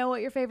want to know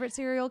what your favorite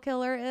serial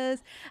killer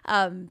is.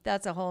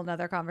 That's a whole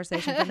nother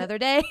conversation for another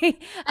day.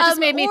 It just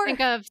made me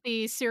think of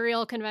the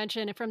cereal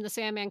convention from the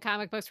Sandman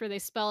comic books where they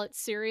spell it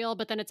cereal,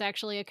 but then it's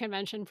actually a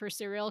convention for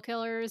serial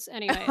killers.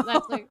 Anyway,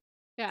 that's like...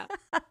 Yeah.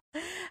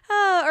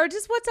 Or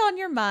just what's on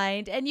your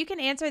mind. And you can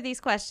answer these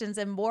questions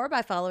and more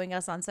by following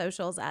us on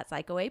socials at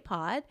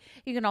PsychoAPod.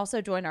 You can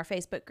also join our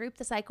Facebook group,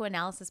 the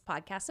Psychoanalysis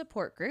Podcast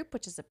Support Group,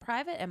 which is a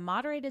private and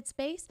moderated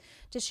space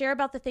to share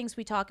about the things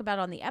we talk about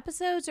on the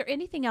episodes or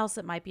anything else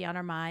that might be on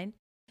our mind.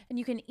 And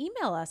you can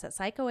email us at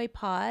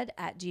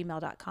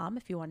psychoapod@gmail.com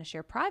if you want to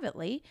share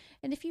privately.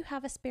 And if you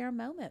have a spare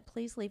moment,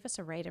 please leave us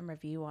a rate and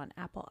review on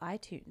Apple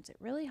iTunes. It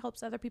really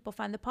helps other people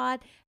find the pod,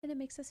 and it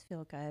makes us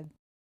feel good.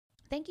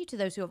 Thank you to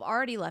those who have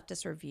already left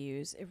us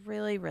reviews. It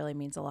really, really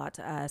means a lot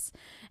to us.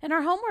 And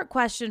our homework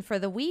question for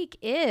the week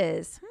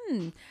is,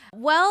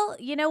 well,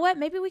 you know what?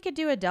 Maybe we could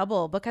do a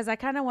double, because I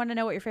kind of want to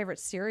know what your favorite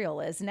cereal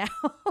is now.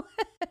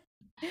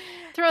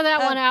 Throw that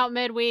one out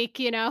midweek,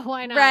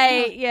 why not?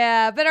 Right,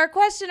 yeah. But our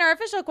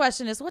official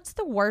question is, what's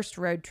the worst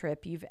road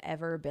trip you've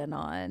ever been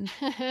on?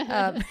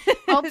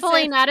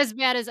 Hopefully not as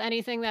bad as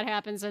anything that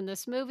happens in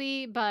this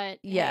movie, but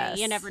Yes.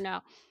 hey, you never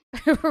know.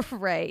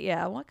 Right,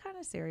 yeah. What kind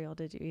of cereal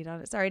did you eat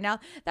on it? Sorry, now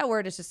that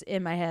word is just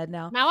in my head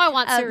now. Now I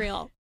want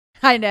cereal.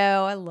 I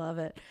know, I love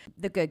it.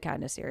 The good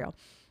kind of cereal.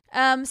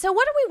 So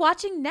what are we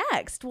watching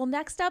next? Well,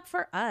 next up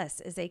for us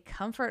is a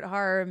comfort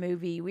horror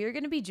movie. We are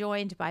going to be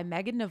joined by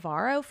Megan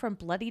Navarro from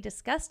Bloody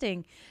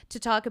Disgusting to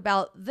talk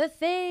about The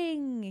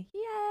Thing.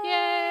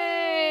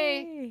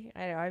 Yay!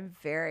 I know, I'm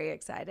very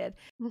excited.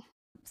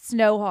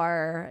 Snow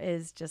horror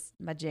is just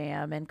my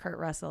jam, and Kurt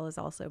Russell is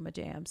also my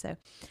jam. So,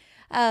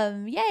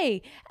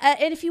 yay.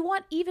 And if you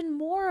want even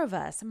more of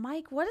us,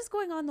 Mike, what is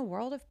going on in the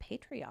world of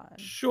Patreon?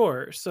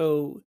 Sure.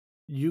 So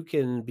you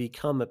can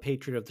become a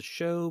patron of the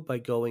show by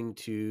going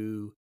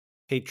to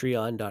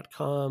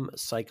patreon.com,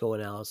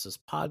 Psychoanalysis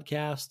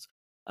Podcast.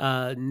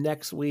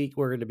 Next week,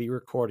 we're going to be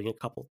recording a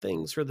couple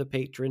things for the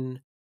patron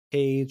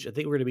page. I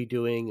think we're going to be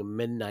doing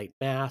Midnight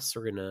Mass.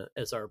 We're going to,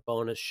 as our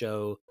bonus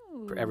show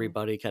for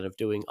everybody, kind of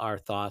doing our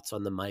thoughts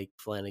on the Mike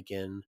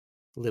Flanagan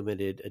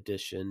limited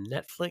edition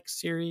Netflix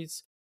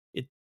series.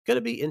 It's going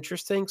to be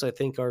interesting, so I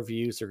think our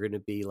views are going to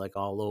be like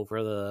all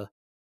over the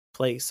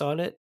place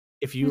on it.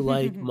 If you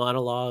like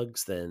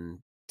monologues,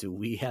 then do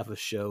we have a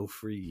show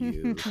for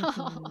you?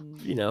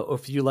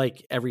 If you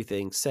like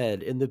everything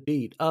said in the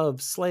beat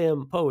of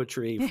slam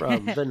poetry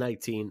from the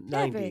 1990s.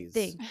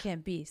 Everything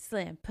can be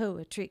slam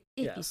poetry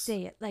if you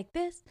say it like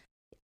this.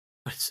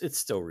 It's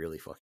still really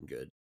fucking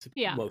good.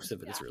 Yeah. Most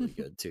of it is really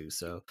good too.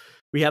 So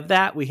we have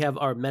that. We have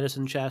our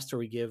medicine chest where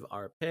we give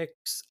our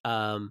picks.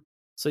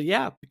 So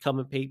yeah, become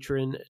a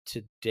patron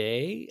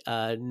today.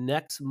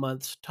 Next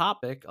month's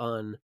topic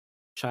on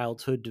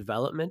childhood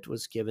development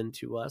was given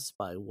to us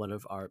by one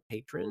of our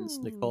patrons,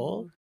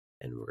 Nicole,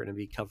 and we're going to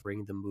be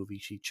covering the movie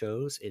she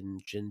chose in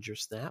Ginger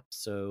Snap.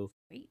 So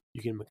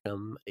you can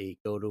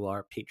go to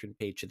our patron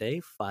page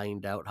today,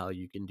 find out how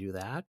you can do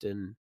that.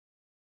 And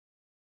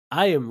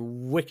I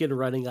am wicked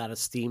running out of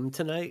steam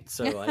tonight,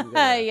 so I'm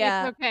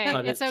gonna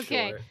It's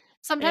okay. Short.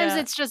 Sometimes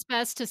it's just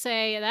best to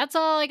say, that's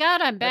all I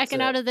got. I'm backing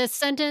out of this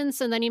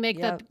sentence, and then you make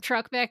the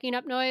truck backing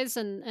up noise,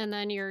 and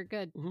then you're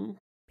good. Mm-hmm.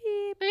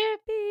 Beep,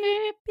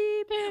 beep,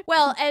 beep, beep.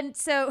 Well, and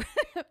so,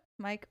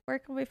 Mike, where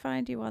can we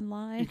find you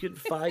online? You can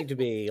find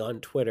me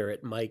on Twitter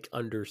at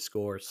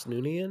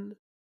Mike_Snoonian.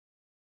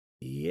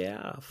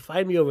 Yeah,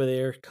 find me over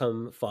there.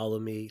 Come follow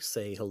me.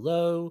 Say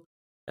hello.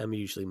 I'm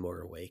usually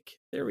more awake.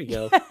 There we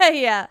go.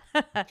 Yeah.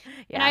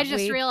 And I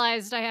just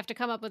realized I have to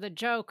come up with a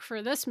joke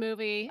for this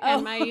movie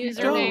and my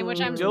username, which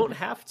I'm... You don't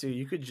have to.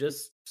 You could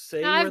just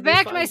say I've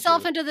backed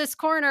myself into this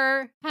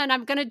corner and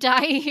I'm going to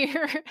die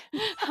here.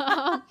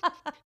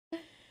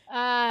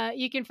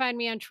 You can find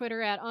me on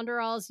Twitter at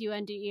Underalls,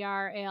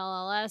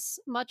 UNDERALLS,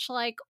 much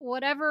like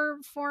whatever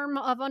form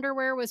of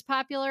underwear was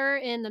popular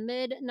in the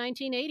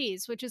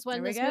mid-1980s, which is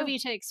when this movie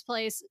takes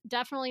place.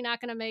 Definitely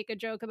not going to make a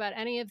joke about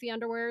any of the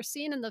underwear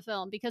seen in the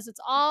film because it's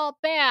all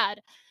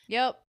bad.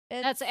 Yep.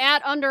 That's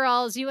at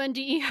Underalls,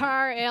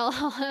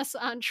 UNDERALLS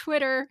on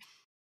Twitter.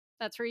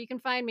 That's where you can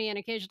find me, and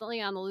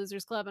occasionally on the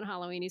Losers Club and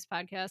Halloweenies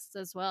podcasts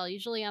as well,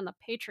 usually on the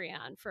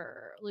Patreon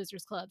for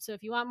Losers Club. So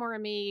if you want more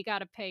of me, you got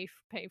to pay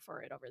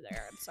for it over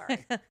there. I'm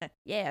sorry.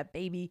 Yeah,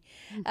 baby.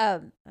 Did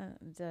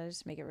I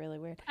just make it really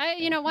weird?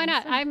 Why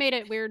not? I made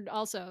it weird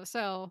also.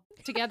 So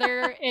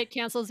together it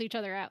cancels each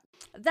other out.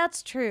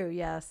 That's true,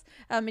 yes.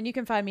 And you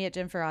can find me at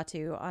Jen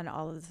Ferratu on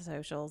all of the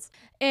socials.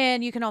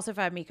 And you can also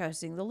find me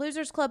hosting the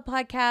Losers Club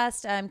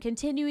podcast,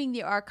 continuing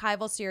the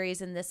archival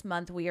series. And this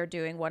month we are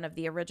doing one of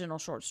the original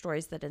short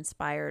stories that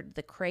inspired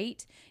The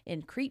Crate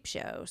in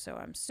Creepshow. So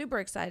I'm super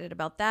excited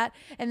about that.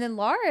 And then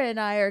Laura and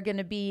I are going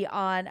to be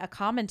on a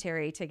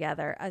commentary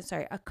together.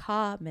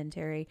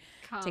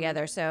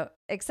 Together. So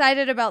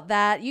excited about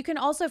that. You can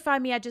also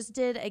find me. I just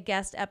did a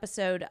guest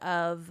episode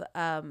of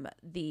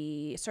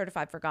the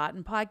Certified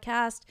Forgotten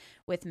podcast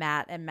with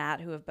Matt and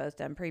Matt, who have both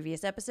done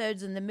previous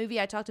episodes. And the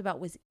movie I talked about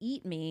was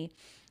Eat Me,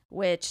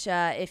 which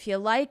if you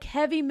like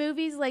heavy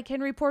movies like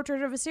Henry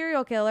Portrait of a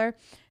Serial Killer,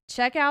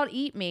 check out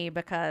Eat Me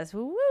because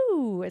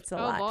it's a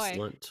lot. Boy.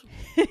 Excellent.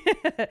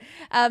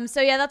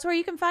 So yeah, that's where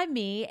you can find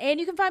me. And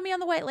you can find me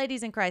on the White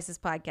Ladies in Crisis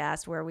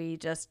podcast, where we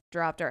just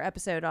dropped our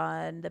episode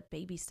on the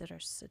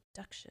babysitter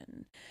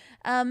seduction.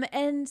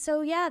 And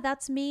so yeah,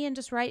 that's me and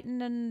just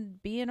writing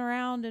and being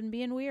around and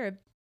being weird.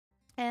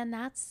 And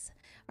that's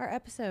our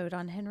episode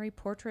on Henry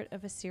Portrait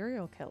of a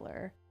Serial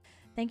Killer.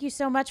 Thank you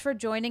so much for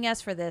joining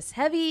us for this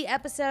heavy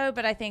episode,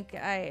 but I think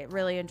I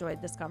really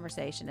enjoyed this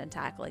conversation and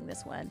tackling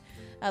this one.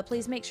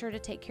 Please make sure to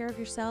take care of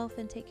yourself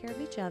and take care of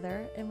each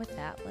other. And with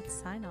that, let's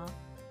sign off.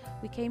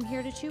 We came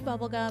here to chew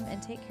bubblegum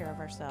and take care of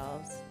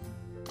ourselves.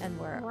 And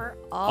we're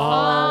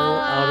all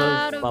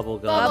out of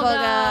bubblegum.